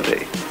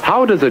personality.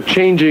 How does a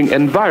changing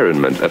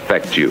environment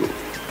affect you?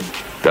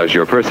 Does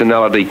your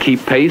personality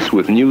keep pace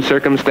with new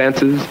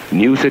circumstances,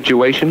 new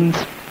situations?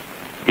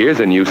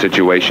 Here's a new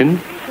situation.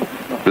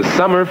 The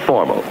summer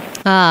formal.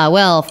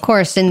 Well, of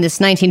course, in this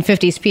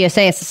 1950s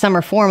PSA, it's the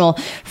summer formal.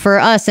 For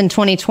us in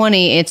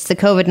 2020, it's the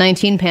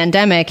COVID-19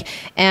 pandemic.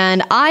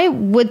 And I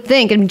would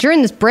think, and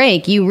during this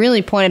break, you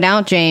really pointed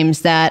out,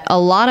 James, that a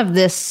lot of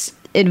this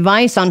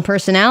advice on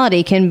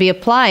personality can be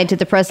applied to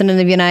the President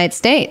of the United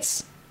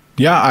States.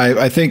 Yeah,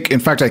 I think, in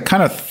fact, I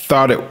kind of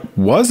thought it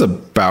was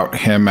about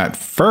him at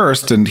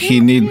first, and he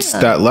needs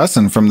that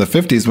lesson from the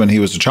 50s when he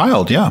was a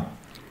child, yeah.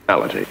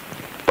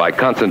 By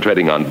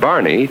concentrating on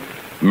Barney,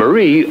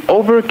 Marie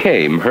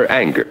overcame her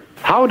anger.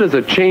 How does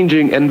a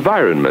changing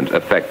environment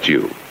affect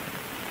you?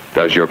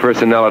 Does your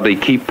personality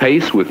keep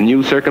pace with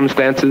new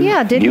circumstances,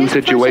 Yeah, did new his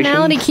situations?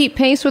 personality keep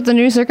pace with the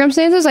new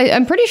circumstances?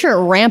 I'm pretty sure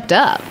it ramped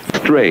up.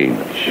 Strange.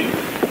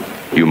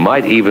 You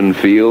might even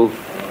feel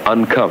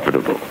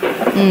uncomfortable.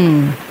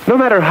 No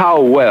matter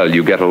how well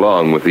you get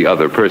along with the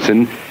other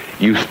person,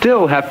 you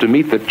still have to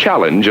meet the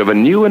challenge of a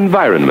new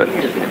environment.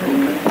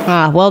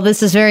 Well,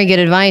 this is very good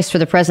advice for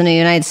the President of the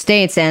United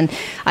States, and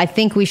I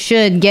think we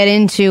should get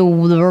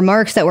into the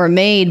remarks that were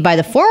made by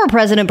the former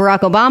President Barack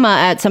Obama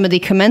at some of the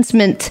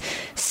commencement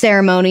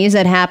ceremonies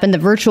that happened, the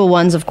virtual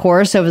ones, of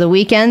course, over the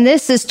weekend.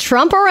 This is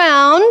Trump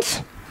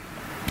Around.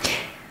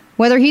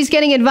 Whether he's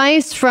getting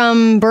advice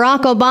from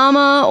Barack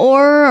Obama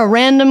or a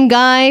random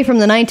guy from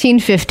the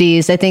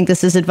 1950s, I think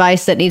this is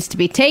advice that needs to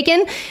be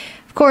taken.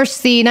 Of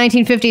course, the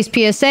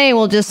 1950s PSA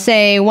will just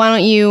say, why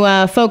don't you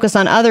focus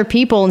on other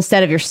people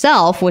instead of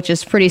yourself, which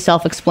is pretty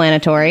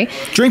self-explanatory.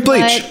 Drink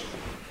bleach.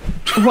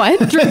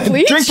 What? Drink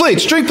bleach? Drink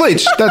bleach. Drink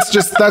bleach.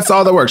 That's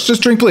all that works.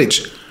 Just drink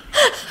bleach.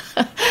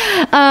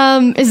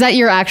 Is that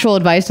your actual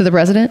advice to the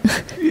president?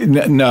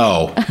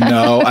 No,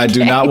 I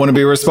do not want to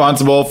be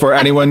responsible for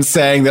anyone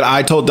saying that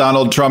I told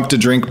Donald Trump to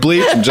drink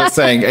bleach. I'm just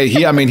saying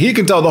he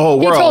can tell the whole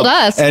world. He told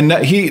us. And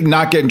he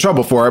not get in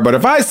trouble for it. But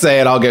if I say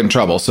it, I'll get in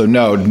trouble. So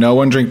no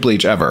one drink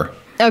bleach ever.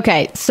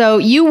 Okay, so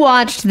you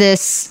watched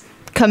this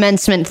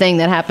commencement thing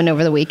that happened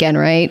over the weekend,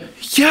 right?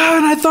 Yeah,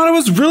 and I thought it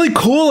was really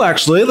cool,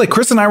 actually. Like,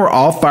 Chris and I were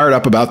all fired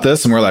up about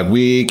this, and we're like,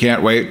 we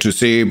can't wait to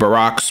see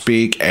Barack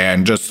speak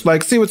and just,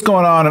 like, see what's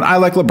going on, and I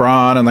like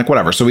LeBron, and, like,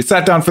 whatever. So we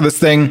sat down for this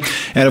thing,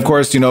 and, of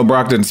course,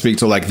 Barack didn't speak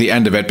till, like, the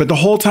end of it, but the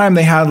whole time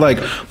they had, like,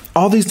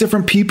 all these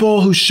different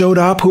people who showed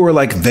up who were,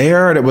 like,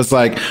 there, and it was,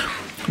 like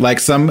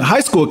some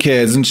high school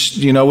kids and,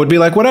 would be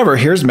like, whatever,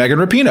 here's Megan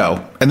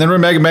Rapinoe. And then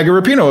Megan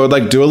Rapinoe would,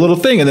 like, do a little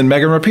thing, and then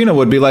Megan Rapinoe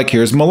would be like,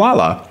 here's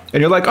Malala. And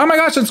you're like, oh my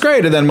gosh, that's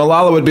great. And then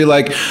Malala would be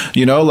like,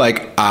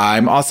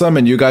 I'm awesome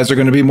and you guys are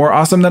going to be more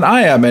awesome than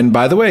I am. And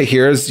by the way,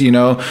 here's,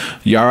 Yara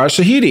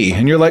Shahidi.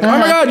 And you're like, oh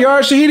my God,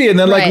 Yara Shahidi. And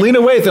then like Lena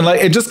Waithe. And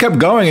like, it just kept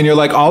going. And you're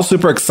like all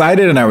super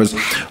excited. And I was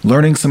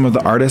learning some of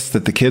the artists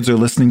that the kids are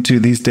listening to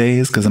these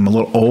days because I'm a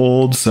little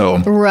old. So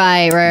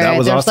right. That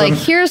was There's awesome. like,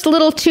 here's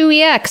little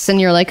 2EX.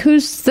 And you're like,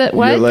 who's that?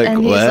 What? Like,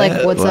 and he's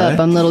like, what's up?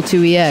 I'm little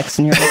 2EX.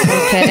 And you're like,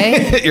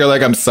 okay. You're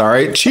like, I'm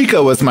sorry.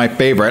 Chica was my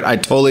favorite. I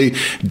totally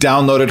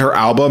downloaded her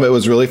album. It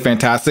was really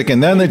fantastic.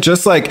 And then it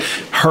just like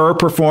her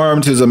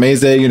performed, who's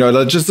amazing,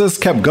 it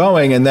just kept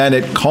going. And then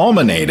it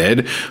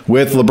culminated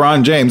with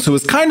LeBron James, who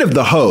was kind of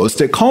the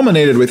host. It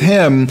culminated with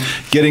him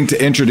getting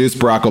to introduce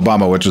Barack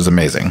Obama, which was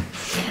amazing.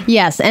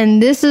 Yes.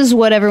 And this is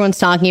what everyone's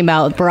talking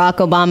about. Barack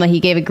Obama,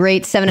 he gave a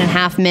great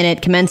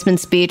 7.5-minute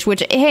commencement speech,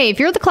 which, hey, if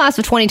you're the class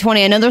of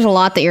 2020, I know there's a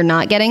lot that you're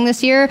not getting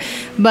this year,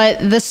 but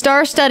the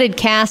star-studded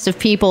cast of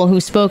people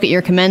who spoke at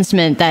your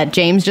commencement that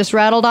James just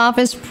rattled off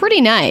is pretty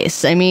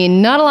nice. I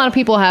mean, not a lot of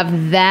people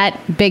have that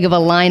big of a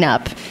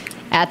lineup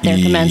at their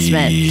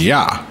commencement.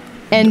 Yeah.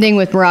 Ending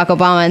with Barack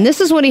Obama. And this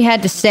is what he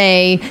had to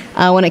say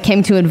when it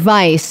came to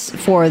advice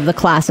for the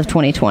class of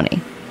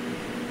 2020.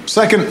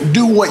 Second,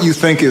 do what you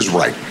think is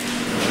right.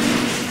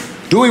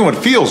 Doing what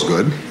feels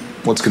good,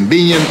 what's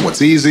convenient,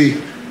 what's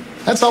easy,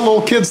 that's how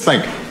little kids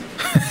think.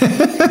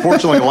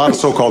 Unfortunately, a lot of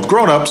so-called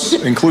grown-ups,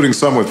 including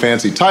some with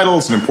fancy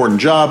titles and important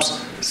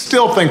jobs,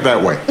 still think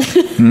that way.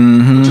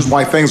 Which is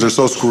why things are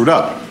so screwed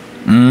up.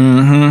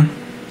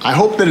 I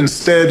hope that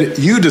instead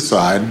you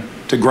decide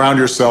to ground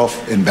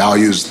yourself in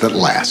values that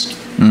last.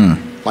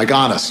 Like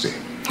honesty,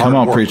 hard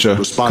work, preacher.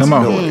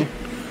 responsibility,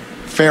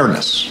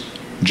 fairness,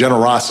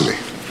 generosity,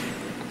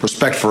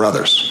 respect for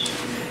others.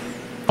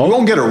 You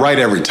won't get it right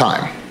every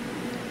time.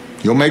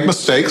 You'll make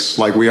mistakes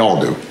like we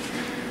all do.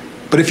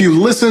 But if you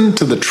listen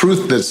to the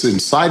truth that's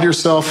inside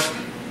yourself,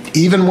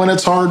 even when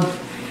it's hard,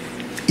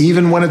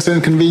 even when it's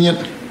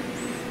inconvenient,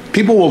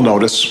 people will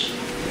notice.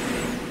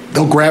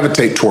 They'll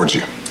gravitate towards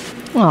you.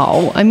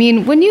 Oh, I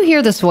mean, when you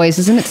hear this voice,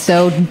 isn't it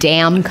so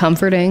damn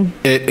comforting?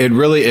 It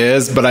really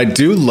is. But I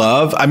do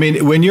love, I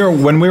mean,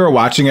 when we were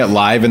watching it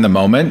live in the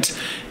moment,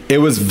 it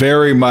was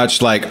very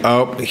much like,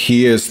 oh,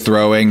 he is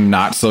throwing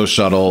not so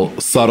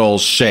subtle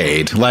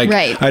shade. Like,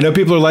 right. I know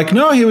people are like,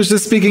 no, he was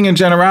just speaking in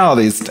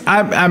generalities.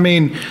 I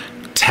mean,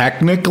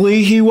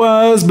 technically he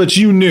was, but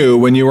you knew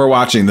when you were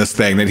watching this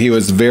thing that he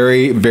was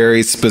very,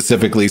 very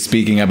specifically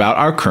speaking about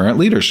our current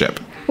leadership.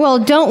 Well,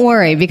 don't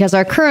worry, because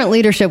our current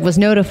leadership was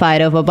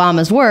notified of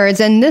Obama's words,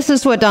 and this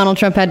is what Donald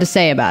Trump had to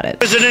say about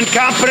it. He's an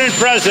incompetent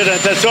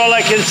president. That's all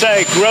I can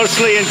say.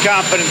 Grossly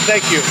incompetent.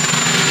 Thank you.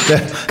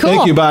 Cool.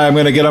 Thank you. Bye. I'm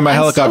going to get on my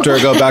helicopter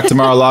and go back to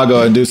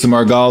Mar-a-Lago and do some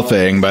more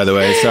golfing, by the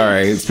way.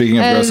 Sorry. Speaking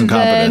of gross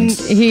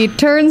incompetence. Then he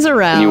turns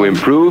around. You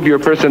improve your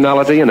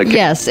personality and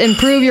Yes,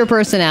 improve your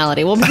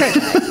personality. We'll Drop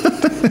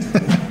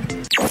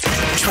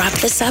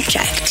the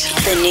subject.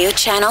 The new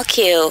Channel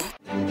Q.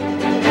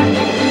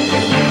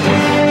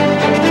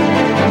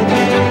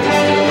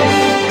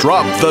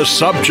 Drop the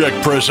Subject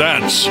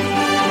presents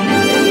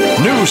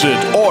News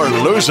It or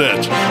Lose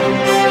It.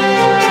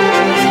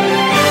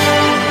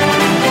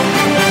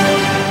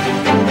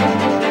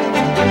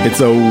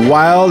 It's a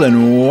wild and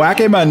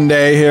wacky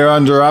Monday here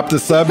on Drop the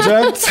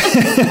Subject.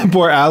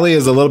 Poor Allie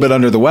is a little bit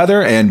under the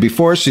weather, and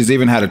before she's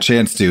even had a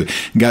chance to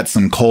get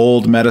some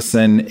cold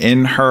medicine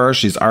in her,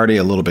 she's already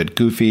a little bit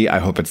goofy. I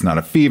hope it's not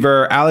a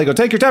fever. Allie, go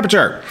take your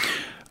temperature.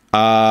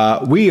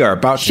 We are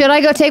about to... Should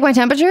I go take my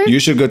temperature? You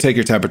should go take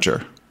your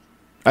temperature.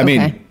 I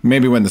mean,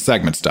 maybe when the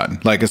segment's done.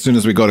 Like, as soon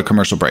as we go to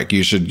commercial break,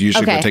 you should go take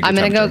your temperature. I'm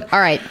going to go. All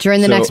right. During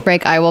the next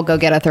break, I will go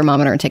get a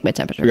thermometer and take my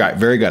temperature. Right.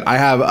 Very good. I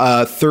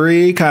have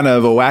 3 kind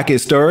of wacky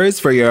stories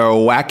for your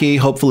wacky,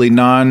 hopefully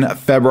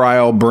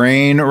non-febrile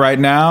brain right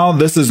now.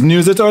 This is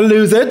News It or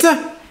Lose It.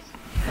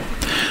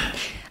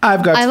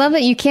 I love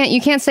that you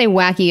can't say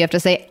wacky. You have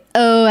to say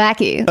Oh,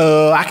 wacky.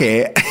 Oh,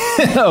 wacky.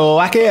 Oh,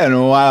 wacky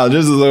and wild.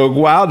 Just so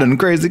wild and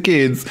crazy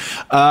kids.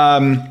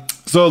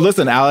 So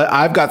listen, Allie,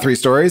 I've got 3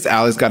 stories.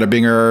 Allie's got a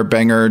binger,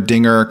 banger,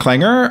 dinger,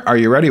 clanger. Are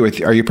you ready?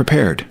 Are you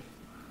prepared?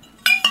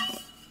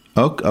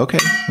 Oh, okay.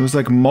 It was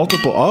like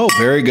multiple. Oh,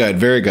 very good.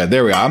 Very good.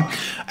 There we are.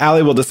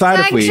 Allie will decide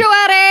if we...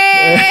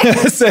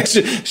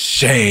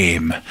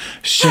 Shame.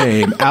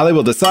 Allie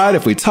will decide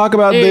if we talk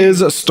about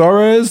these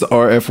stories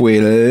or if we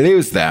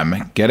lose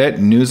them. Get it?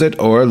 News it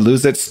or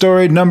lose it.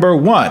 Story number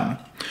 1.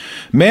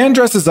 Man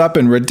dresses up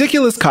in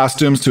ridiculous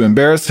costumes to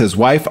embarrass his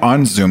wife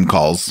on Zoom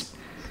calls.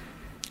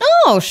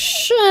 Oh,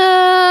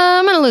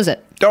 I'm going to lose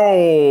it.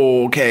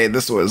 Oh, okay.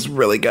 This was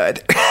really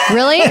good.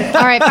 Really?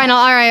 All right, final.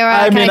 All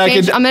right. I'm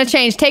going to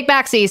change. Take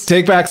backsies.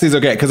 Take backsies.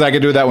 Okay. Because I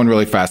could do that one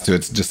really fast too.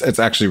 It's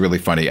actually really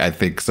funny. I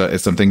think so.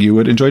 It's something you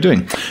would enjoy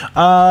doing.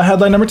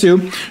 Headline number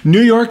 2. New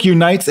York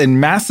unites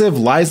in massive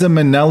Liza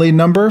Minnelli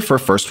number for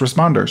first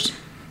responders.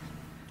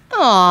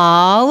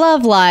 Aw,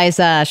 love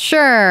Liza.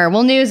 Sure.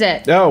 We'll news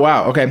it. Oh,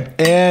 wow. Okay.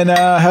 And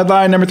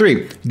headline number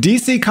 3.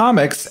 DC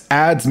Comics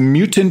adds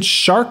mutant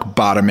shark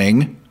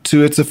bottoming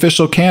to its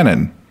official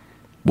canon.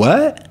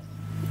 What?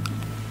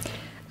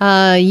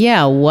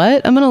 Yeah,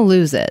 what? I'm going to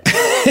lose it.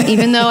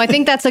 Even though I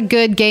think that's a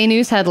good gay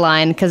news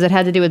headline because it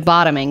had to do with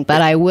bottoming,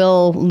 but I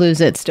will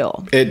lose it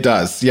still. It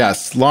does,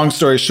 yes. Long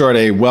story short,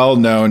 a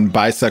well-known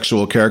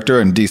bisexual character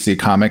in DC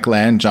comic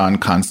land, John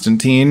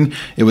Constantine,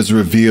 it was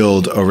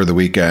revealed over the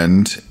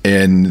weekend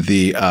in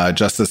the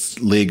Justice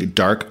League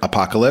Dark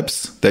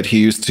Apocalypse that he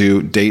used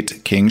to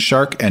date King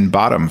Shark and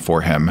bottom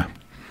for him.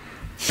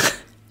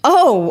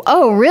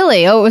 Oh,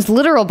 really? Oh, it was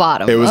literal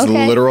bottom. It was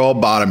literal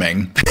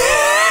bottoming.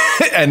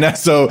 And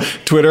so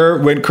Twitter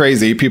went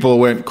crazy. People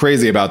went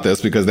crazy about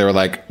this because they were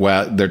like,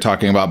 well, they're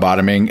talking about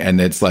bottoming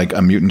and it's like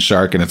a mutant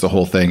shark and it's a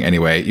whole thing.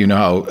 Anyway, you know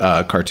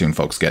how cartoon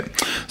folks get.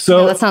 So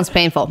yeah, that sounds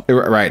painful.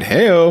 Right.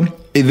 Hey-o.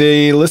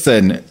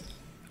 Listen,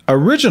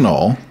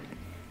 original.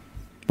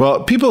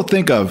 Well, people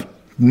think of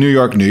New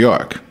York, New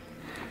York,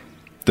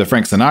 the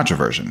Frank Sinatra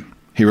version.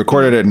 He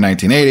recorded it in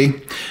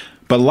 1980.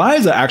 But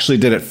Liza actually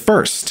did it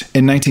first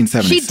in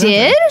 1977. She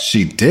did?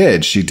 She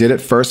did. She did it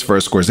first for a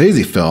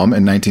Scorsese film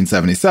in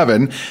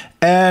 1977.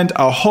 And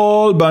a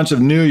whole bunch of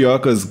New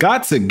Yorkers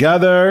got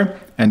together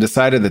and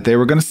decided that they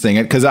were going to sing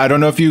it. Because I don't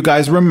know if you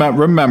guys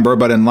remember,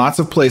 but in lots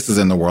of places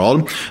in the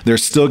world, they're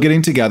still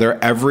getting together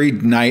every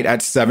night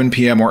at 7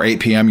 p.m. or 8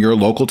 p.m. your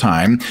local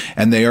time.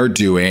 And they are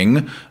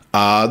doing...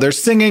 they're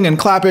singing and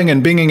clapping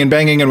and binging and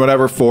banging and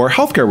whatever for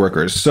healthcare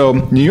workers. So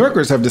New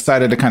Yorkers have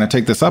decided to kind of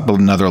take this up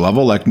another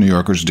level like New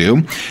Yorkers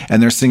do.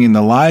 And they're singing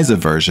the Liza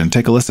version.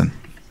 Take a listen.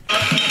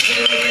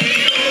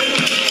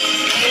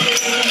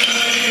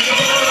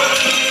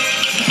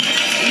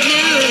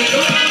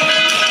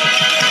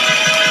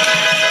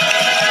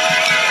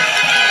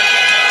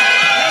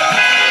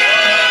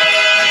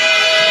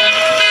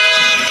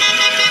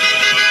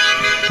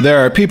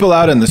 There are people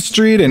out in the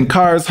street and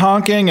cars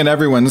honking and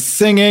everyone's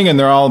singing and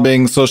they're all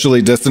being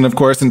socially distant, of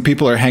course, and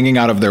people are hanging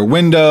out of their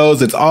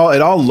windows. It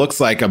all looks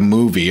like a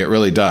movie. It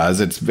really does.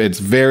 It's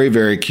very,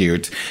 very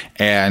cute.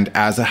 And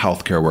as a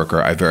healthcare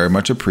worker, I very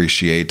much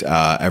appreciate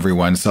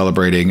everyone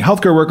celebrating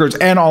healthcare workers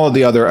and all of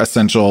the other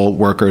essential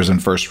workers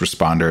and first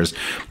responders.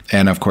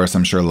 And of course,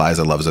 I'm sure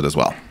Liza loves it as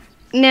well.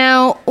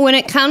 Now, when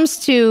it comes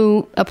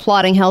to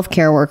applauding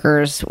healthcare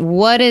workers,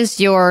 what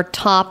is your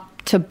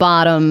top to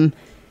bottom,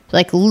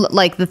 like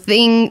the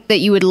thing that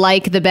you would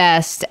like the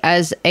best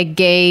as a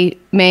gay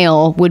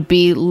male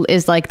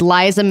is like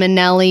Liza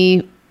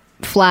Minnelli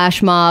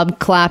flash mob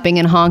clapping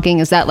and honking?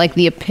 Is that like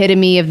the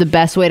epitome of the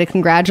best way to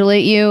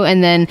congratulate you?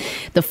 And then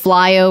the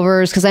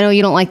flyovers, because I know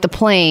you don't like the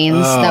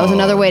planes. That was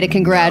another way to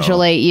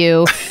congratulate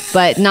you,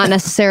 but not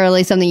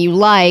necessarily something you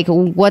like.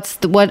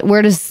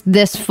 Where does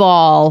this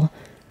fall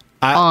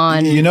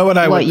on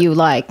what you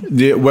like?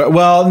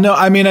 Well, no,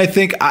 I mean, I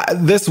think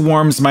this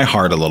warms my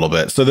heart a little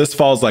bit. So this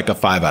falls like a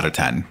 5 out of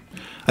 10.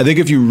 I think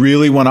if you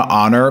really want to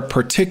honor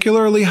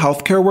particularly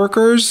healthcare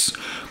workers,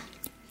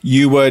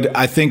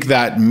 I think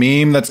that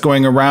meme that's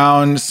going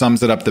around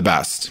sums it up the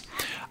best.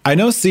 I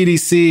know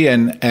CDC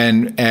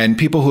and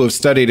people who have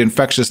studied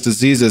infectious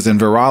diseases and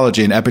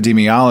virology and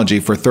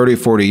epidemiology for 30,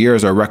 40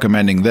 years are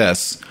recommending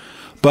this.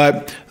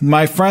 But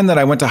my friend that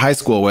I went to high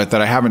school with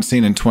that I haven't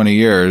seen in 20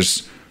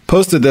 years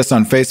posted this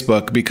on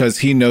Facebook because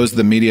he knows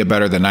the media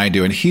better than I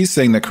do. And he's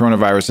saying that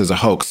coronavirus is a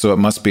hoax, so it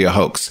must be a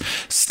hoax.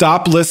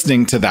 Stop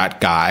listening to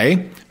that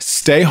guy.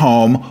 Stay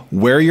home,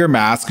 wear your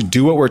mask,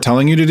 do what we're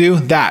telling you to do.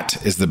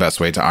 That is the best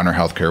way to honor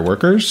healthcare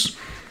workers.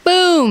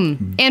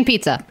 Boom. And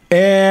pizza.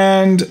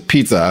 And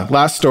pizza.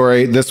 Last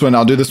story. This one,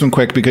 I'll do this one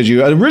quick because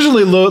you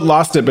originally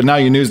lost it, but now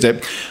you newsed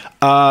it.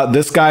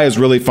 This guy is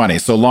really funny.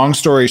 So long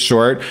story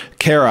short,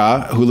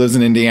 Kara, who lives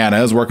in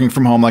Indiana, is working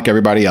from home like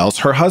everybody else.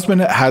 Her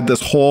husband had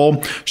this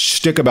whole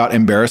shtick about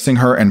embarrassing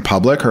her in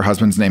public. Her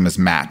husband's name is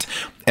Matt.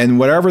 And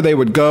wherever they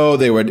would go,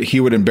 he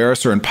would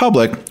embarrass her in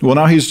public. Well,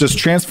 now he's just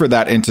transferred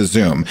that into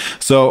Zoom.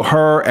 So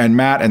her and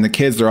Matt and the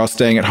kids, they're all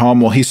staying at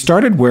home. Well, he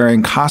started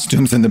wearing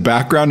costumes in the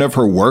background of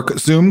her work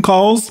Zoom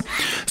calls.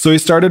 So he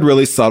started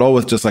really subtle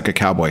with just like a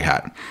cowboy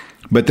hat.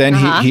 But then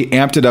he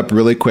amped it up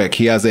really quick.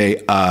 He has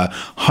a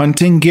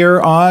hunting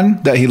gear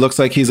on that he looks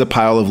like he's a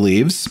pile of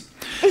leaves.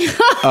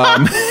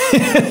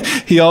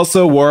 He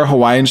also wore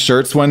Hawaiian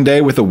shirts one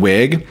day with a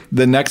wig.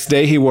 The next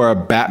day he wore a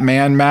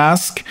Batman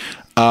mask.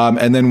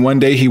 And then one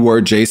day he wore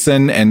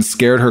Jason and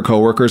scared her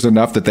coworkers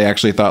enough that they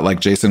actually thought like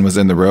Jason was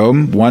in the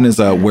room. One is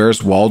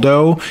Where's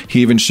Waldo?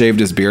 He even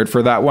shaved his beard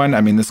for that one. I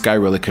mean, this guy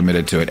really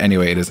committed to it.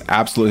 Anyway, it is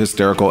absolutely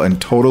hysterical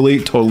and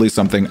totally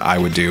something I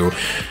would do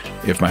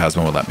if my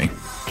husband would let me.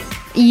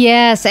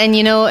 Yes, and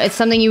it's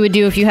something you would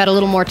do if you had a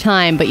little more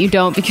time, but you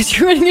don't because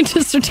you're writing a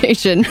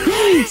dissertation.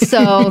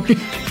 So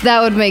that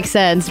would make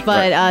sense.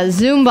 But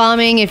Zoom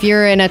bombing, if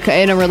you're in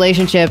a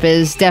relationship,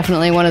 is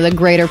definitely one of the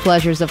greater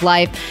pleasures of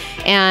life.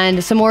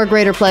 And some more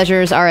greater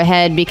pleasures are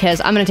ahead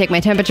because I'm going to take my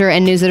temperature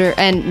and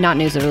not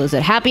news it or lose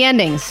it. Happy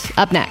endings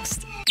up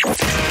next.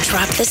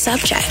 Drop the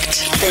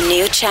subject. The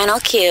new Channel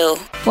Q.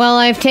 Well,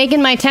 I've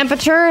taken my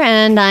temperature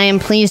and I am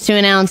pleased to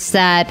announce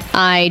that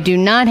I do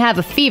not have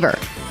a fever.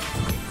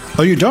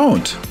 Oh, you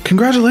don't?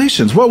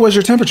 Congratulations. What was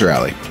your temperature,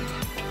 Allie?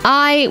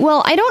 I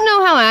don't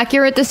know how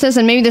accurate this is,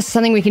 and maybe this is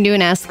something we can do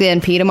and ask the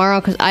NP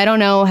tomorrow, because I don't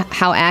know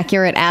how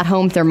accurate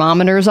at-home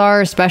thermometers are,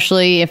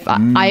 especially if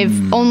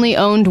I've only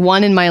owned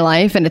one in my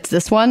life, and it's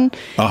this one.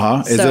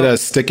 Uh-huh. Is it a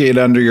stick it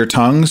under your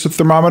tongues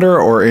thermometer,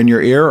 or in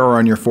your ear, or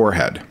on your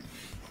forehead?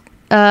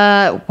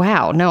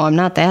 Wow. No, I'm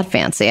not that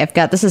fancy.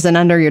 this is an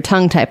under your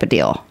tongue type of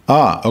deal.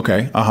 Ah,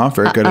 okay. Uh-huh.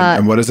 Very good.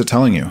 And what is it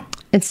telling you?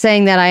 It's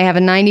saying that I have a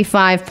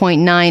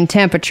 95.9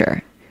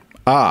 temperature.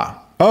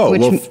 Ah. Oh,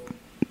 which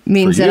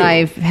means that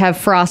I have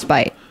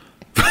frostbite.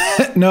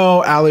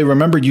 No, Allie,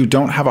 remember, you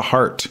don't have a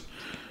heart.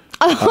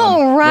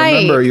 Oh,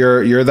 right. Remember,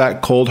 you're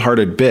that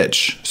cold-hearted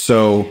bitch.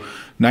 So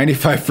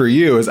 95 for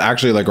you is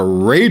actually like a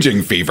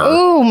raging fever.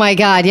 Oh, my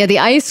God. Yeah, the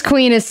Ice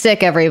Queen is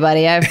sick,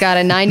 everybody. I've got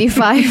a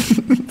 95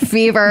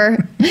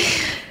 fever.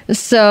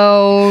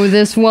 So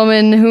this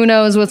woman, who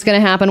knows what's going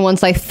to happen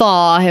once I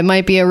thaw. It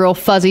might be a real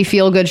fuzzy,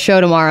 feel-good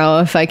show tomorrow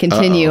if I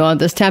continue on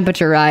this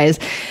temperature rise.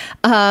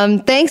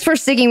 Thanks for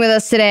sticking with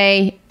us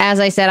today.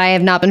 As I said, I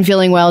have not been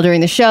feeling well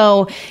during the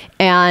show,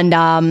 and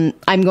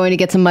I'm going to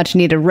get some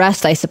much-needed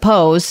rest, I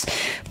suppose.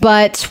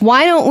 But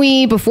why don't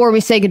we, before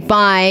we say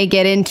goodbye,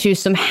 get into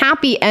some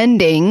happy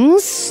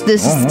endings?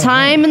 This is the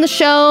time in the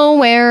show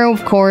where,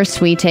 of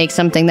course, we take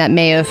something that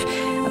may have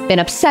been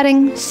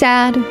upsetting,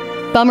 sad,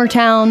 bummer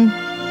town,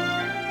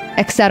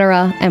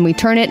 etc., and we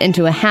turn it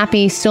into a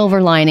happy silver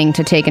lining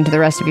to take into the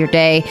rest of your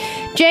day.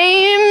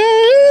 James?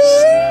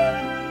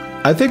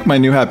 I think my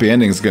new happy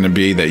ending is going to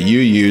be that you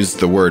used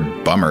the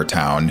word bummer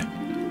town.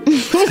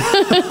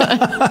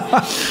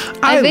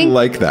 I think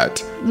like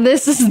that.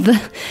 This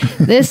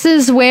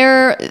is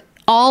where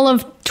all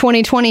of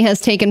 2020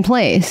 has taken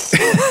place.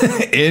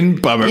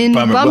 In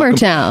Bummer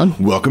Town.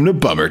 Welcome to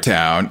Bummer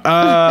Town.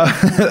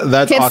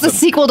 That's it's awesome. The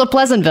sequel to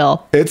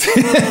Pleasantville. It's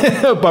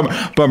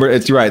Bummer.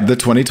 It's right. The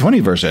 2020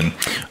 version.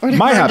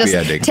 My happy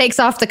ending takes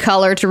off the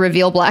color to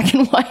reveal black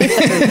and white.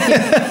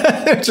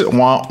 Just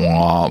wah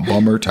wah.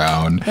 Bummer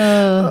Town.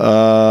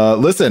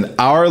 Listen,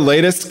 our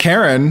latest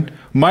Karen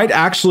might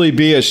actually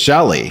be a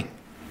Shelley.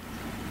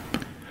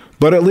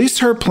 But at least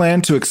her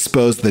plan to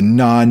expose the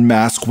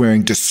non-mask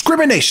wearing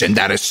discrimination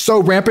that is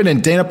so rampant in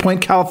Dana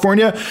Point,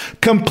 California,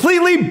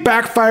 completely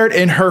backfired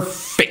in her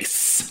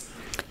face.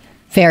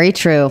 Very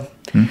true.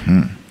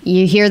 Mm-hmm.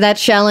 You hear that,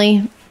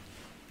 Shelley,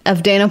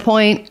 of Dana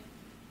Point?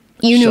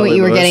 You knew what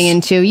you were getting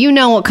into. You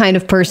know what kind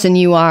of person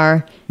you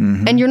are.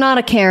 Mm-hmm. And you're not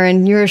a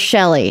Karen, you're a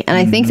Shelley. And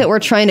I think that we're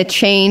trying to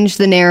change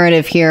the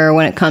narrative here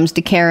when it comes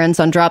to Karens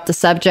on Drop the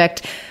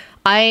Subject.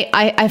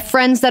 I have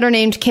friends that are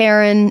named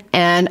Karen,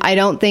 and I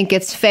don't think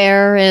it's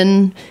fair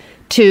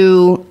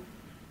to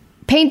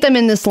paint them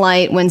in this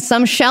light when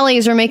some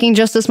Shelleys are making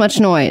just as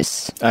much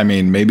noise. I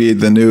mean, maybe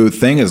the new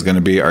thing is going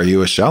to be, are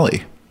you a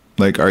Shelley?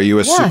 Like, are you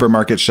a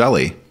supermarket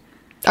Shelley?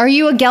 Are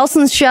you a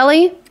Gelson's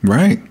Shelley?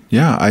 Right.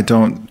 Yeah,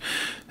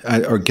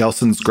 or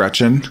Gelson's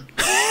Gretchen.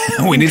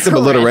 We need some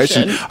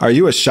alliteration. Are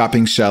you a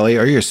shopping Shelley?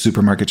 Are you a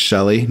supermarket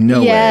Shelley?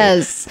 No way.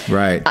 Yes.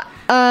 Right.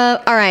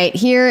 All right,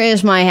 here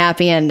is my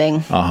happy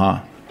ending.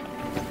 I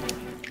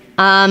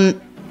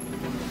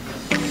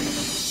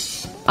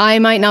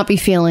might not be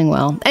feeling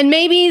well. And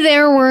maybe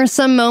there were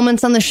some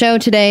moments on the show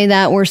today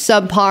that were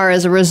subpar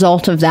as a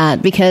result of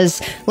that,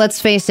 because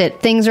let's face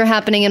it, things are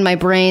happening in my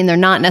brain. They're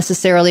not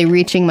necessarily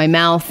reaching my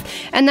mouth,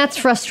 and that's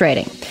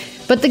frustrating.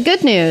 But the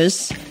good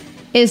news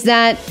is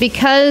that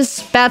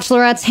because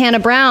Bachelorette's Hannah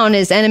Brown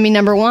is enemy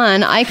number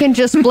one, I can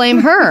just blame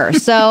her.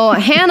 So,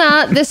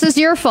 Hannah, this is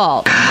your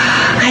fault.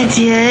 I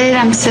did.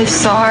 I'm so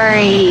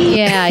sorry.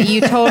 Yeah, you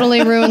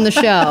totally ruined the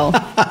show.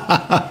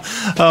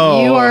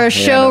 You are a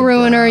show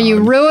ruiner. Brown.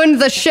 You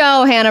ruined the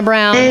show, Hannah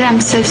Brown. I'm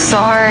so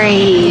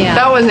sorry. Yeah.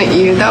 That wasn't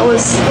you. That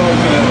was...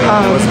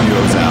 It wasn't you,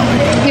 it was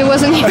Allie. It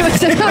wasn't you.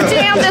 Oh,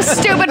 damn, this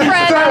stupid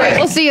friend. All right,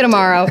 we'll see you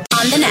tomorrow.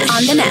 On the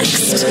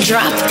next,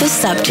 drop the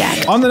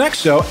subject. On the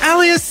next show,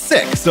 Allie is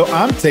sick, so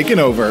I'm taking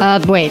over.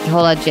 Wait,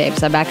 hold on,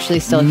 James. I'm actually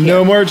still here.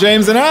 No more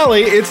James and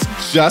Allie. It's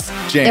just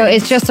James. No,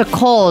 it's just a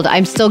cold.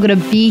 I'm still going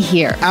to be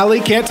here. Allie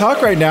can't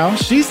talk right now.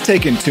 She's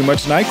taking too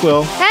much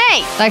NyQuil.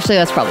 Hey! Actually,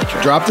 that's probably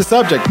true. Drop the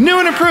subject. New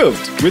and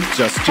improved with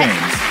Just James.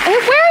 Hey,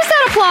 where is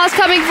that applause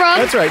coming from?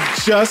 That's right,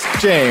 Just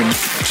James.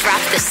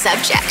 Drop the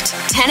subject.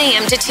 10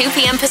 a.m. to 2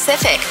 p.m.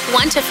 Pacific,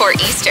 1 to 4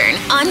 Eastern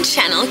on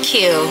Channel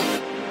Q.